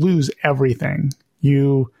didn't lose everything.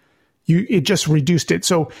 It just reduced it.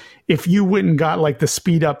 So if you went and got like the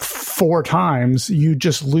speed up 4 times, you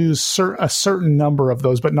just lose a certain number of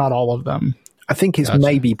those, but not all of them. I think it's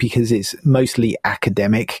maybe because it's mostly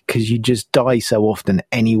academic, because you just die so often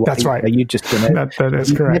anyway. That's right. So you just that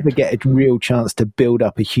is correct. Never get a real chance to build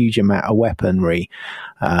up a huge amount of weaponry.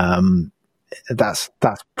 That's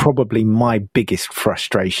probably my biggest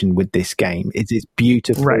frustration with this game. It's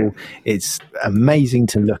beautiful. Right. It's amazing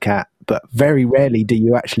to look at, but very rarely do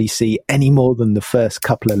you actually see any more than the first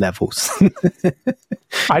couple of levels.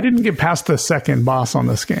 I didn't get past the second boss on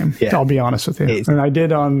this game. Yeah. I'll be honest with you, and I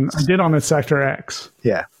did on the Sector X.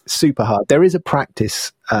 Yeah, super hard. There is a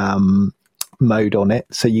practice mode on it,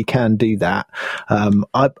 so you can do that.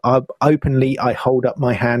 I openly, I hold up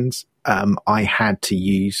my hands. I had to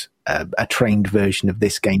use a trained version of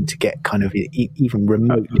this game to get kind of even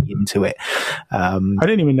remotely into it. I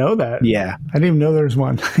didn't even know that. Yeah, I didn't even know there was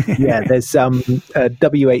one. yeah, there's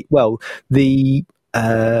W8. Well, the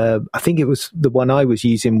I think it was the one I was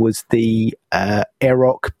using was the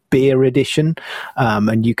Aeroc Beer Edition,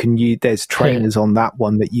 and you can use. There's trainers on that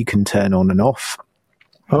one that you can turn on and off.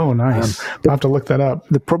 Oh, nice. I'll have to look that up.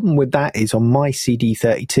 The problem with that is on my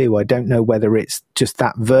CD32, I don't know whether it's just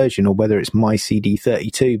that version or whether it's my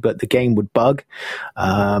CD32, but the game would bug.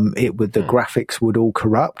 The graphics would all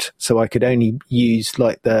corrupt. So I could only use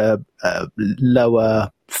like the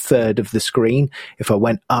lower third of the screen. If I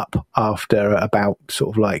went up after about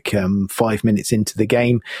sort of like 5 minutes into the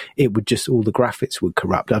game, it would just, all the graphics would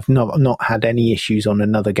corrupt. I've not had any issues on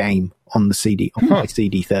another game on the CD, on my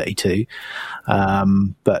CD32.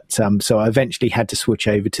 So I eventually had to switch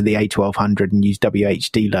over to the A1200 and use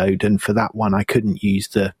WHD load. And for that one, I couldn't use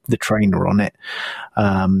the trainer on it.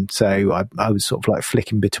 So I was sort of like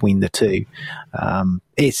flicking between the two.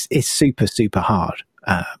 It's super, super hard.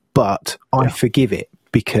 But I forgive it,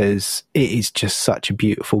 because it is just such a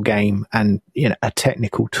beautiful game, and a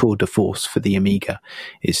technical tour de force for the Amiga.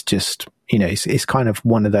 It's just it's kind of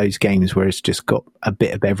one of those games where it's just got a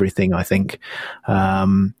bit of everything, I think.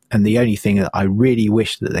 And the only thing that I really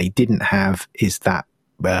wish that they didn't have is that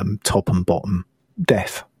top and bottom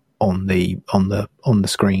death on the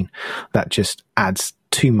screen. That just adds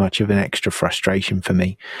too much of an extra frustration for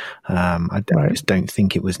me. I just don't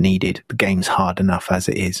think it was needed. The game's hard enough as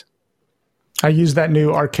it is. I used that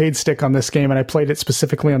new arcade stick on this game, and I played it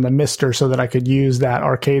specifically on the Mister so that I could use that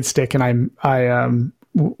arcade stick, and I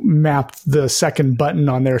mapped the second button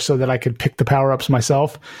on there so that I could pick the power-ups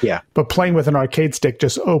myself. Yeah. But playing with an arcade stick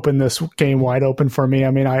just opened this game wide open for me.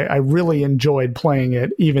 I mean, I really enjoyed playing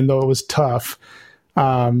it, even though it was tough.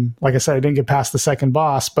 Like I said, I didn't get past the second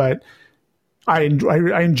boss, but I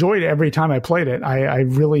enjoyed it every time I played it. I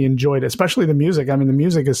really enjoyed it, especially the music. I mean, the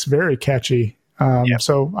music is very catchy.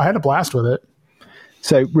 So I had a blast with it.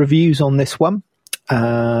 So reviews on this one,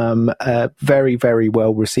 very, very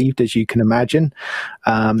well received, as you can imagine.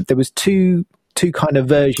 There was two kind of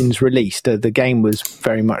versions released. The game was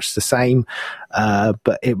very much the same,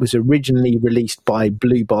 but it was originally released by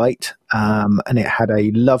Blue Byte, and it had a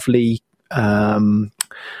lovely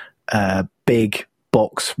big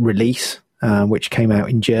box release, which came out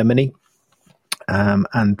in Germany,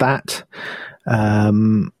 and that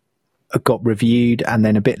got reviewed, and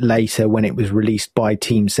then a bit later when it was released by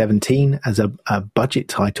Team 17 as a budget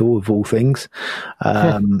title of all things,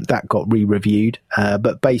 that got re-reviewed.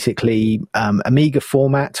 But basically, Amiga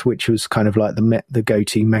Format, which was kind of like the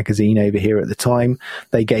go-to magazine over here at the time,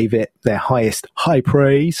 they gave it their highest high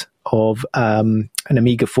praise of an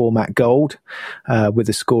Amiga Format Gold, with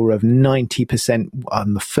a score of 90%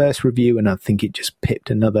 on the first review, and I think it just pipped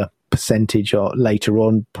another percentage later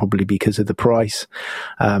on, probably because of the price.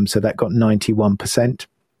 So that got 91%.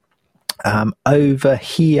 Over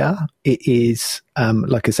here, it is,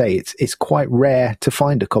 like I say, it's quite rare to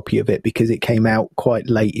find a copy of it because it came out quite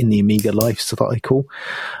late in the Amiga life cycle.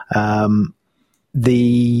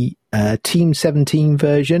 The Team 17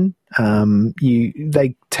 version,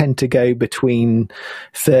 they tend to go between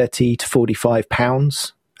 £30 to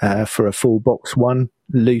 £45 for a full box one.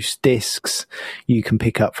 Loose discs you can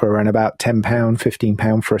pick up for around about £10,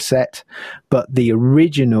 £15 for a set. But the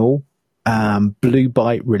original Blue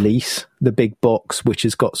Byte release, the big box, which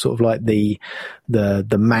has got sort of like the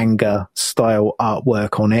manga style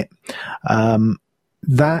artwork on it,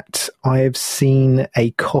 that I have seen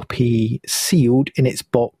a copy sealed in its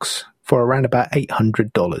box for around about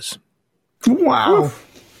 $800. Wow.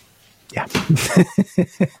 Yeah.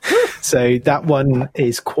 So that one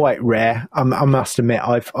is quite rare. I must admit,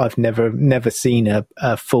 I've never seen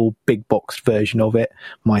a full big box version of it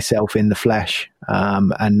myself in the flesh.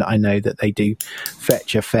 And I know that they do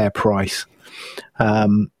fetch a fair price.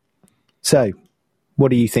 So what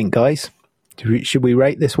do you think, guys? Should we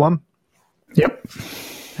rate this one? Yep.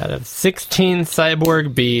 Out of 16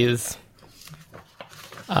 Cyborg Bees.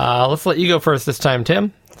 Let's let you go first this time,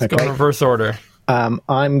 Tim. Let's go in reverse order.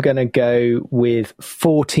 I'm going to go with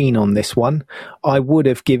 14 on this one. I would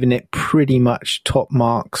have given it pretty much top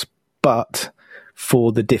marks, but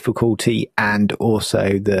for the difficulty and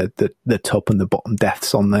also the top and the bottom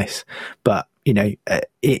deaths on this. But it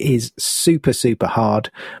is super, super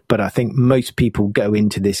hard, but I think most people go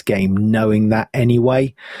into this game knowing that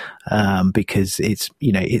anyway, because its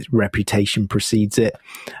reputation precedes it.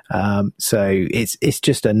 So it's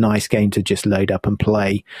just a nice game to just load up and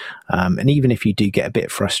play. And even if you do get a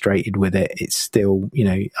bit frustrated with it, it's still,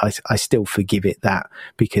 I still forgive it that,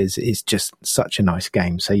 because it's just such a nice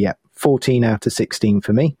game. So yeah, 14 out of 16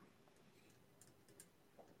 for me.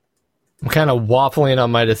 I'm kind of waffling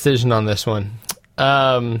on my decision on this one.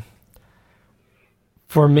 For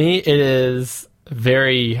me, it is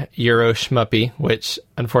very Euro shmuppy, which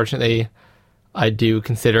unfortunately I do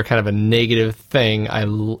consider kind of a negative thing. I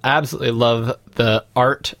absolutely love the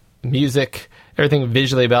art, music, everything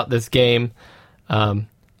visually about this game.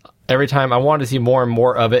 Every time I wanted to see more and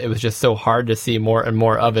more of it, it was just so hard to see more and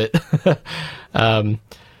more of it. The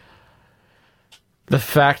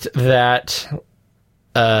fact that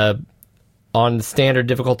on standard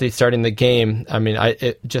difficulty starting the game, I mean,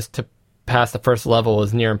 just to pass the first level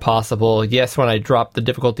was near impossible. Yes, when I dropped the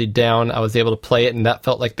difficulty down, I was able to play it, and that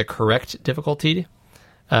felt like the correct difficulty.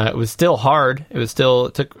 It was still hard. It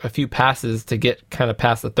took a few passes to get kind of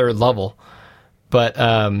past the third level. But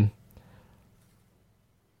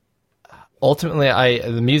ultimately,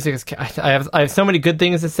 the music is... I have so many good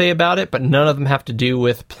things to say about it, but none of them have to do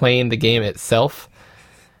with playing the game itself.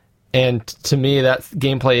 And to me, that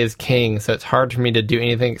gameplay is king, so it's hard for me to do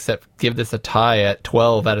anything except give this a tie at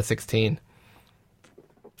 12 out of 16.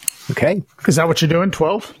 Okay. Is that what you're doing,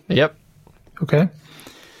 12? Yep. Okay.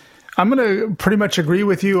 I'm going to pretty much agree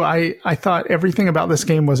with you. I thought everything about this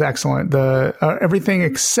game was excellent. Everything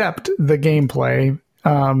except the gameplay.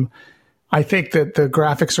 I think that the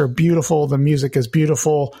graphics are beautiful. The music is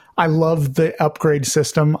beautiful. I love the upgrade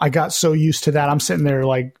system. I got so used to that. I'm sitting there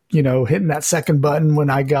hitting that second button when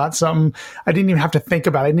I got something. I didn't even have to think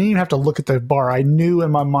about it. I didn't even have to look at the bar. I knew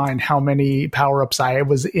in my mind how many power-ups I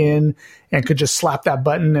was in and could just slap that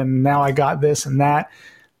button, and now I got this and that.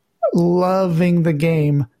 Loving the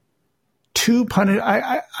game.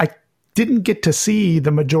 I didn't get to see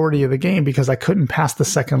the majority of the game because I couldn't pass the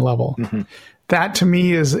second level. Mm-hmm. That to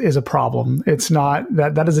me is a problem. It's not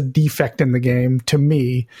that is a defect in the game to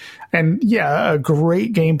me. And yeah, a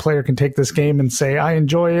great game player can take this game and say, I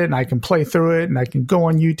enjoy it and I can play through it and I can go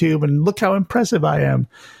on YouTube and look how impressive I am.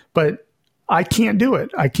 But I can't do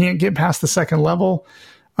it. I can't get past the second level.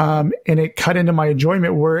 And it cut into my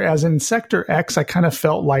enjoyment. Whereas in Sector X, I kind of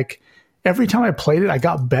felt like every time I played it, I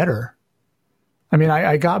got better. I mean,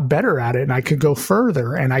 I got better at it, and I could go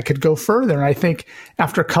further, and I could go further. And I think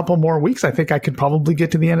after a couple more weeks, I think I could probably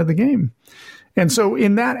get to the end of the game. And so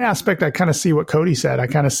in that aspect, I kind of see what Cody said. I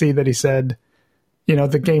kind of see that he said,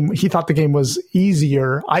 the game, he thought the game was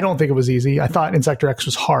easier. I don't think it was easy. I thought in Sector X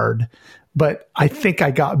was hard, but I think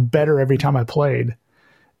I got better every time I played.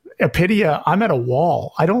 Apidia, I'm at a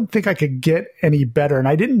wall. I don't think I could get any better. And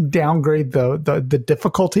I didn't downgrade the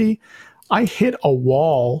difficulty. I hit a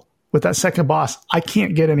wall with that second boss. I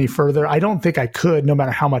can't get any further. I don't think I could, no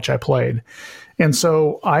matter how much I played. And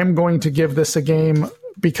so I'm going to give this a game,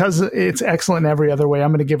 because it's excellent in every other way,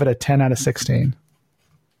 I'm going to give it a 10 out of 16.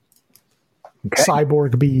 Okay.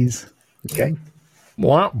 Cyborg bees. Okay.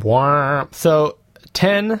 Womp womp. So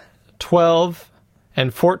 10, 12,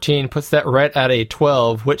 and 14 puts that right at a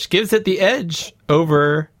 12, which gives it the edge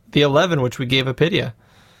over the 11, which we gave Apidia.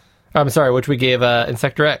 I'm sorry, which we gave in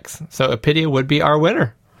Sector X. So Apidia would be our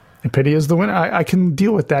winner. Apidia is the winner. I can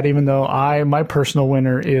deal with that, even though my personal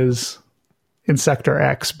winner is in Sector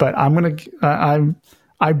X. But I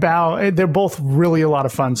bow. They're both really a lot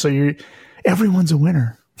of fun. So everyone's a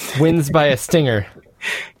winner. Wins by a stinger.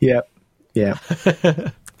 Yeah.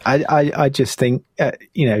 I just think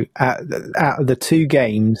out of the two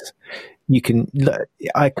games,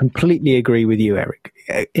 I completely agree with you, Eric.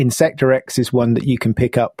 In Sector X is one that you can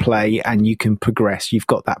pick up, play, and you can progress. You've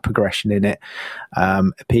got that progression in it.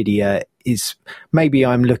 Apidia is, maybe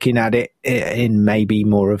I'm looking at it in maybe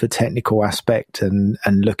more of a technical aspect and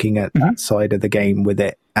looking at that side of the game with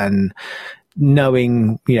it, and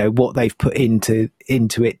knowing what they've put into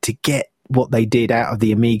it to get what they did out of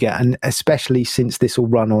the Amiga, and especially since this will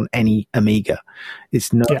run on any Amiga.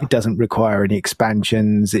 It doesn't require any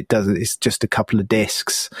expansions. It's just a couple of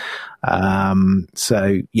discs.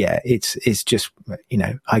 So yeah, it's just,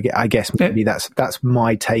 I guess maybe that's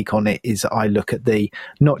my take on it, is I look at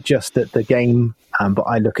not just at the game, but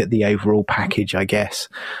I look at the overall package, I guess.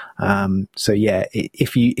 So yeah,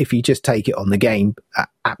 if you just take it on the game,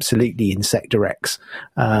 absolutely in Sector X,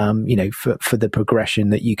 for the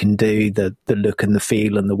progression that you can do, the look and the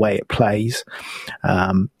feel and the way it plays,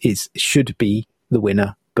 should be the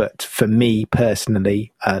winner. But for me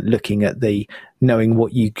personally, looking at knowing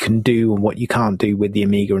what you can do and what you can't do with the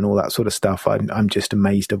Amiga and all that sort of stuff, I'm just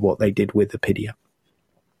amazed at what they did with Apidia.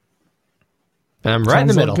 And I'm right in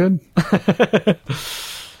the middle. Good.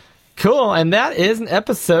 Cool. And that is an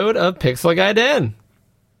episode of Pixel Gaiden.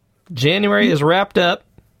 January is wrapped up.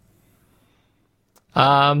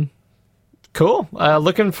 Cool.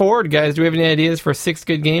 Looking forward, guys. Do we have any ideas for 6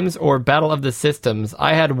 Good Games or Battle of the Systems?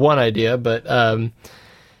 I had one idea, but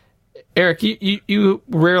Eric, you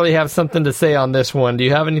rarely have something to say on this one. Do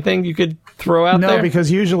you have anything you could throw out there? No,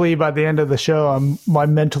 because usually by the end of the show, I'm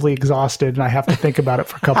mentally exhausted and I have to think about it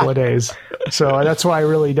for a couple of days. So that's why I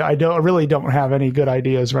really don't have any good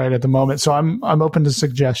ideas right at the moment. So I'm open to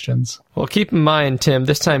suggestions. Well, keep in mind, Tim,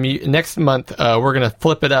 this time next month we're going to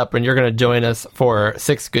flip it up and you're going to join us for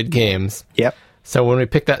 6 Good Games. Yep. So when we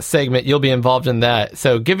pick that segment, you'll be involved in that.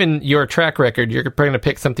 So given your track record, you're probably going to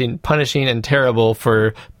pick something punishing and terrible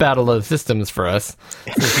for Battle of the Systems for us.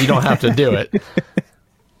 Since you don't have to do it.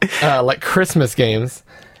 Like Christmas games.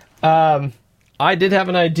 I did have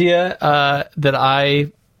an idea that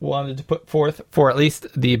I wanted to put forth for at least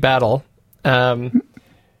the battle,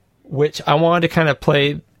 which I wanted to kind of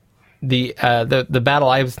play the battle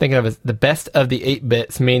I was thinking of as the best of the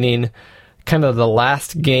 8-bits, meaning kind of the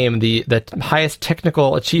last game, the highest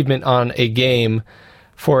technical achievement on a game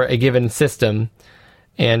for a given system.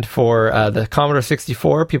 And for the Commodore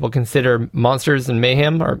 64, people consider Monsters and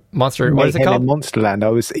Mayhem, or Monster. What is it called? Mayhem in Monsterland. I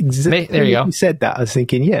was there you go. You said that. I was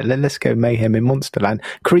thinking, yeah, let's go Mayhem in Monsterland.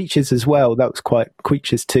 Creatures as well. That was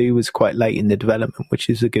Creatures 2 was quite late in the development, which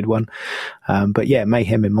is a good one. But yeah,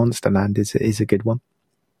 Mayhem in Monsterland is a good one.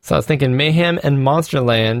 So I was thinking Mayhem and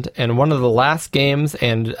Monsterland, and one of the last games,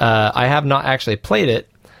 and I have not actually played it,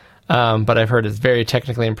 but I've heard it's very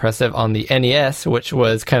technically impressive on the NES, which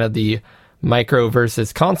was kind of the micro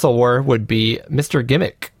versus console war, would be Mr.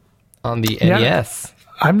 Gimmick on the NES.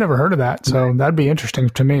 I've never heard of that, so that'd be interesting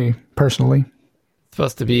to me, personally. It's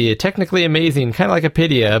supposed to be technically amazing, kind of like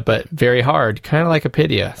Apidia, but very hard, kind of like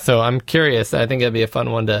Apidia. So I'm curious. I think it'd be a fun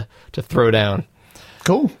one to throw down.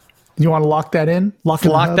 Cool. You want to lock that in? Lock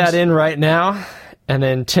that in right now. And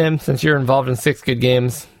then, Tim, since you're involved in 6 Good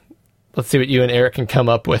Games, let's see what you and Eric can come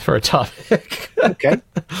up with for a topic. Okay.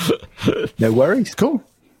 No worries. Cool.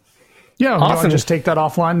 Yeah, awesome. Just take that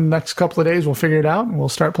offline the next couple of days. We'll figure it out, and we'll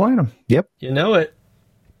start playing them. Yep. You know it.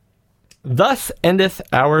 Thus endeth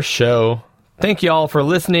our show. Thank you all for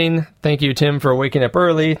listening. Thank you, Tim, for waking up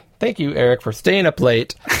early. Thank you, Eric, for staying up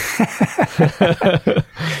late.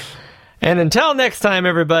 And until next time,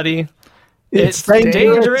 everybody, it's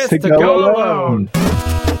dangerous to go alone.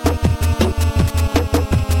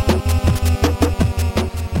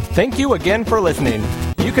 Thank you again for listening.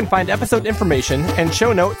 You can find episode information and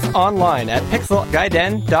show notes online at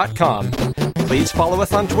pixelgaiden.com. Please follow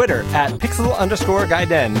us on Twitter at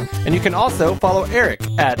pixel_gaiden. And you can also follow Eric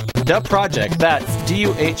at The Project. That's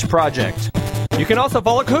DUH Project. You can also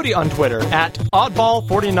follow Cody on Twitter at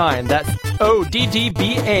Oddball49. That's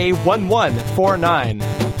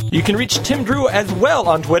ODDBA1149. You can reach Tim Drew as well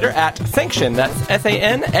on Twitter at Sanction. That's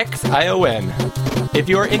SANXION. If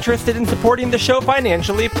you are interested in supporting the show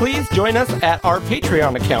financially, please join us at our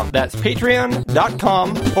Patreon account. That's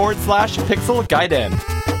patreon.com/pixelgaiden.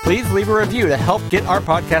 Please leave a review to help get our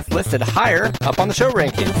podcast listed higher up on the show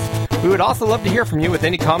rankings. We would also love to hear from you with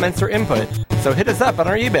any comments or input. So hit us up on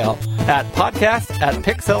our email at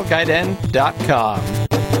podcast@pixelgaiden.com.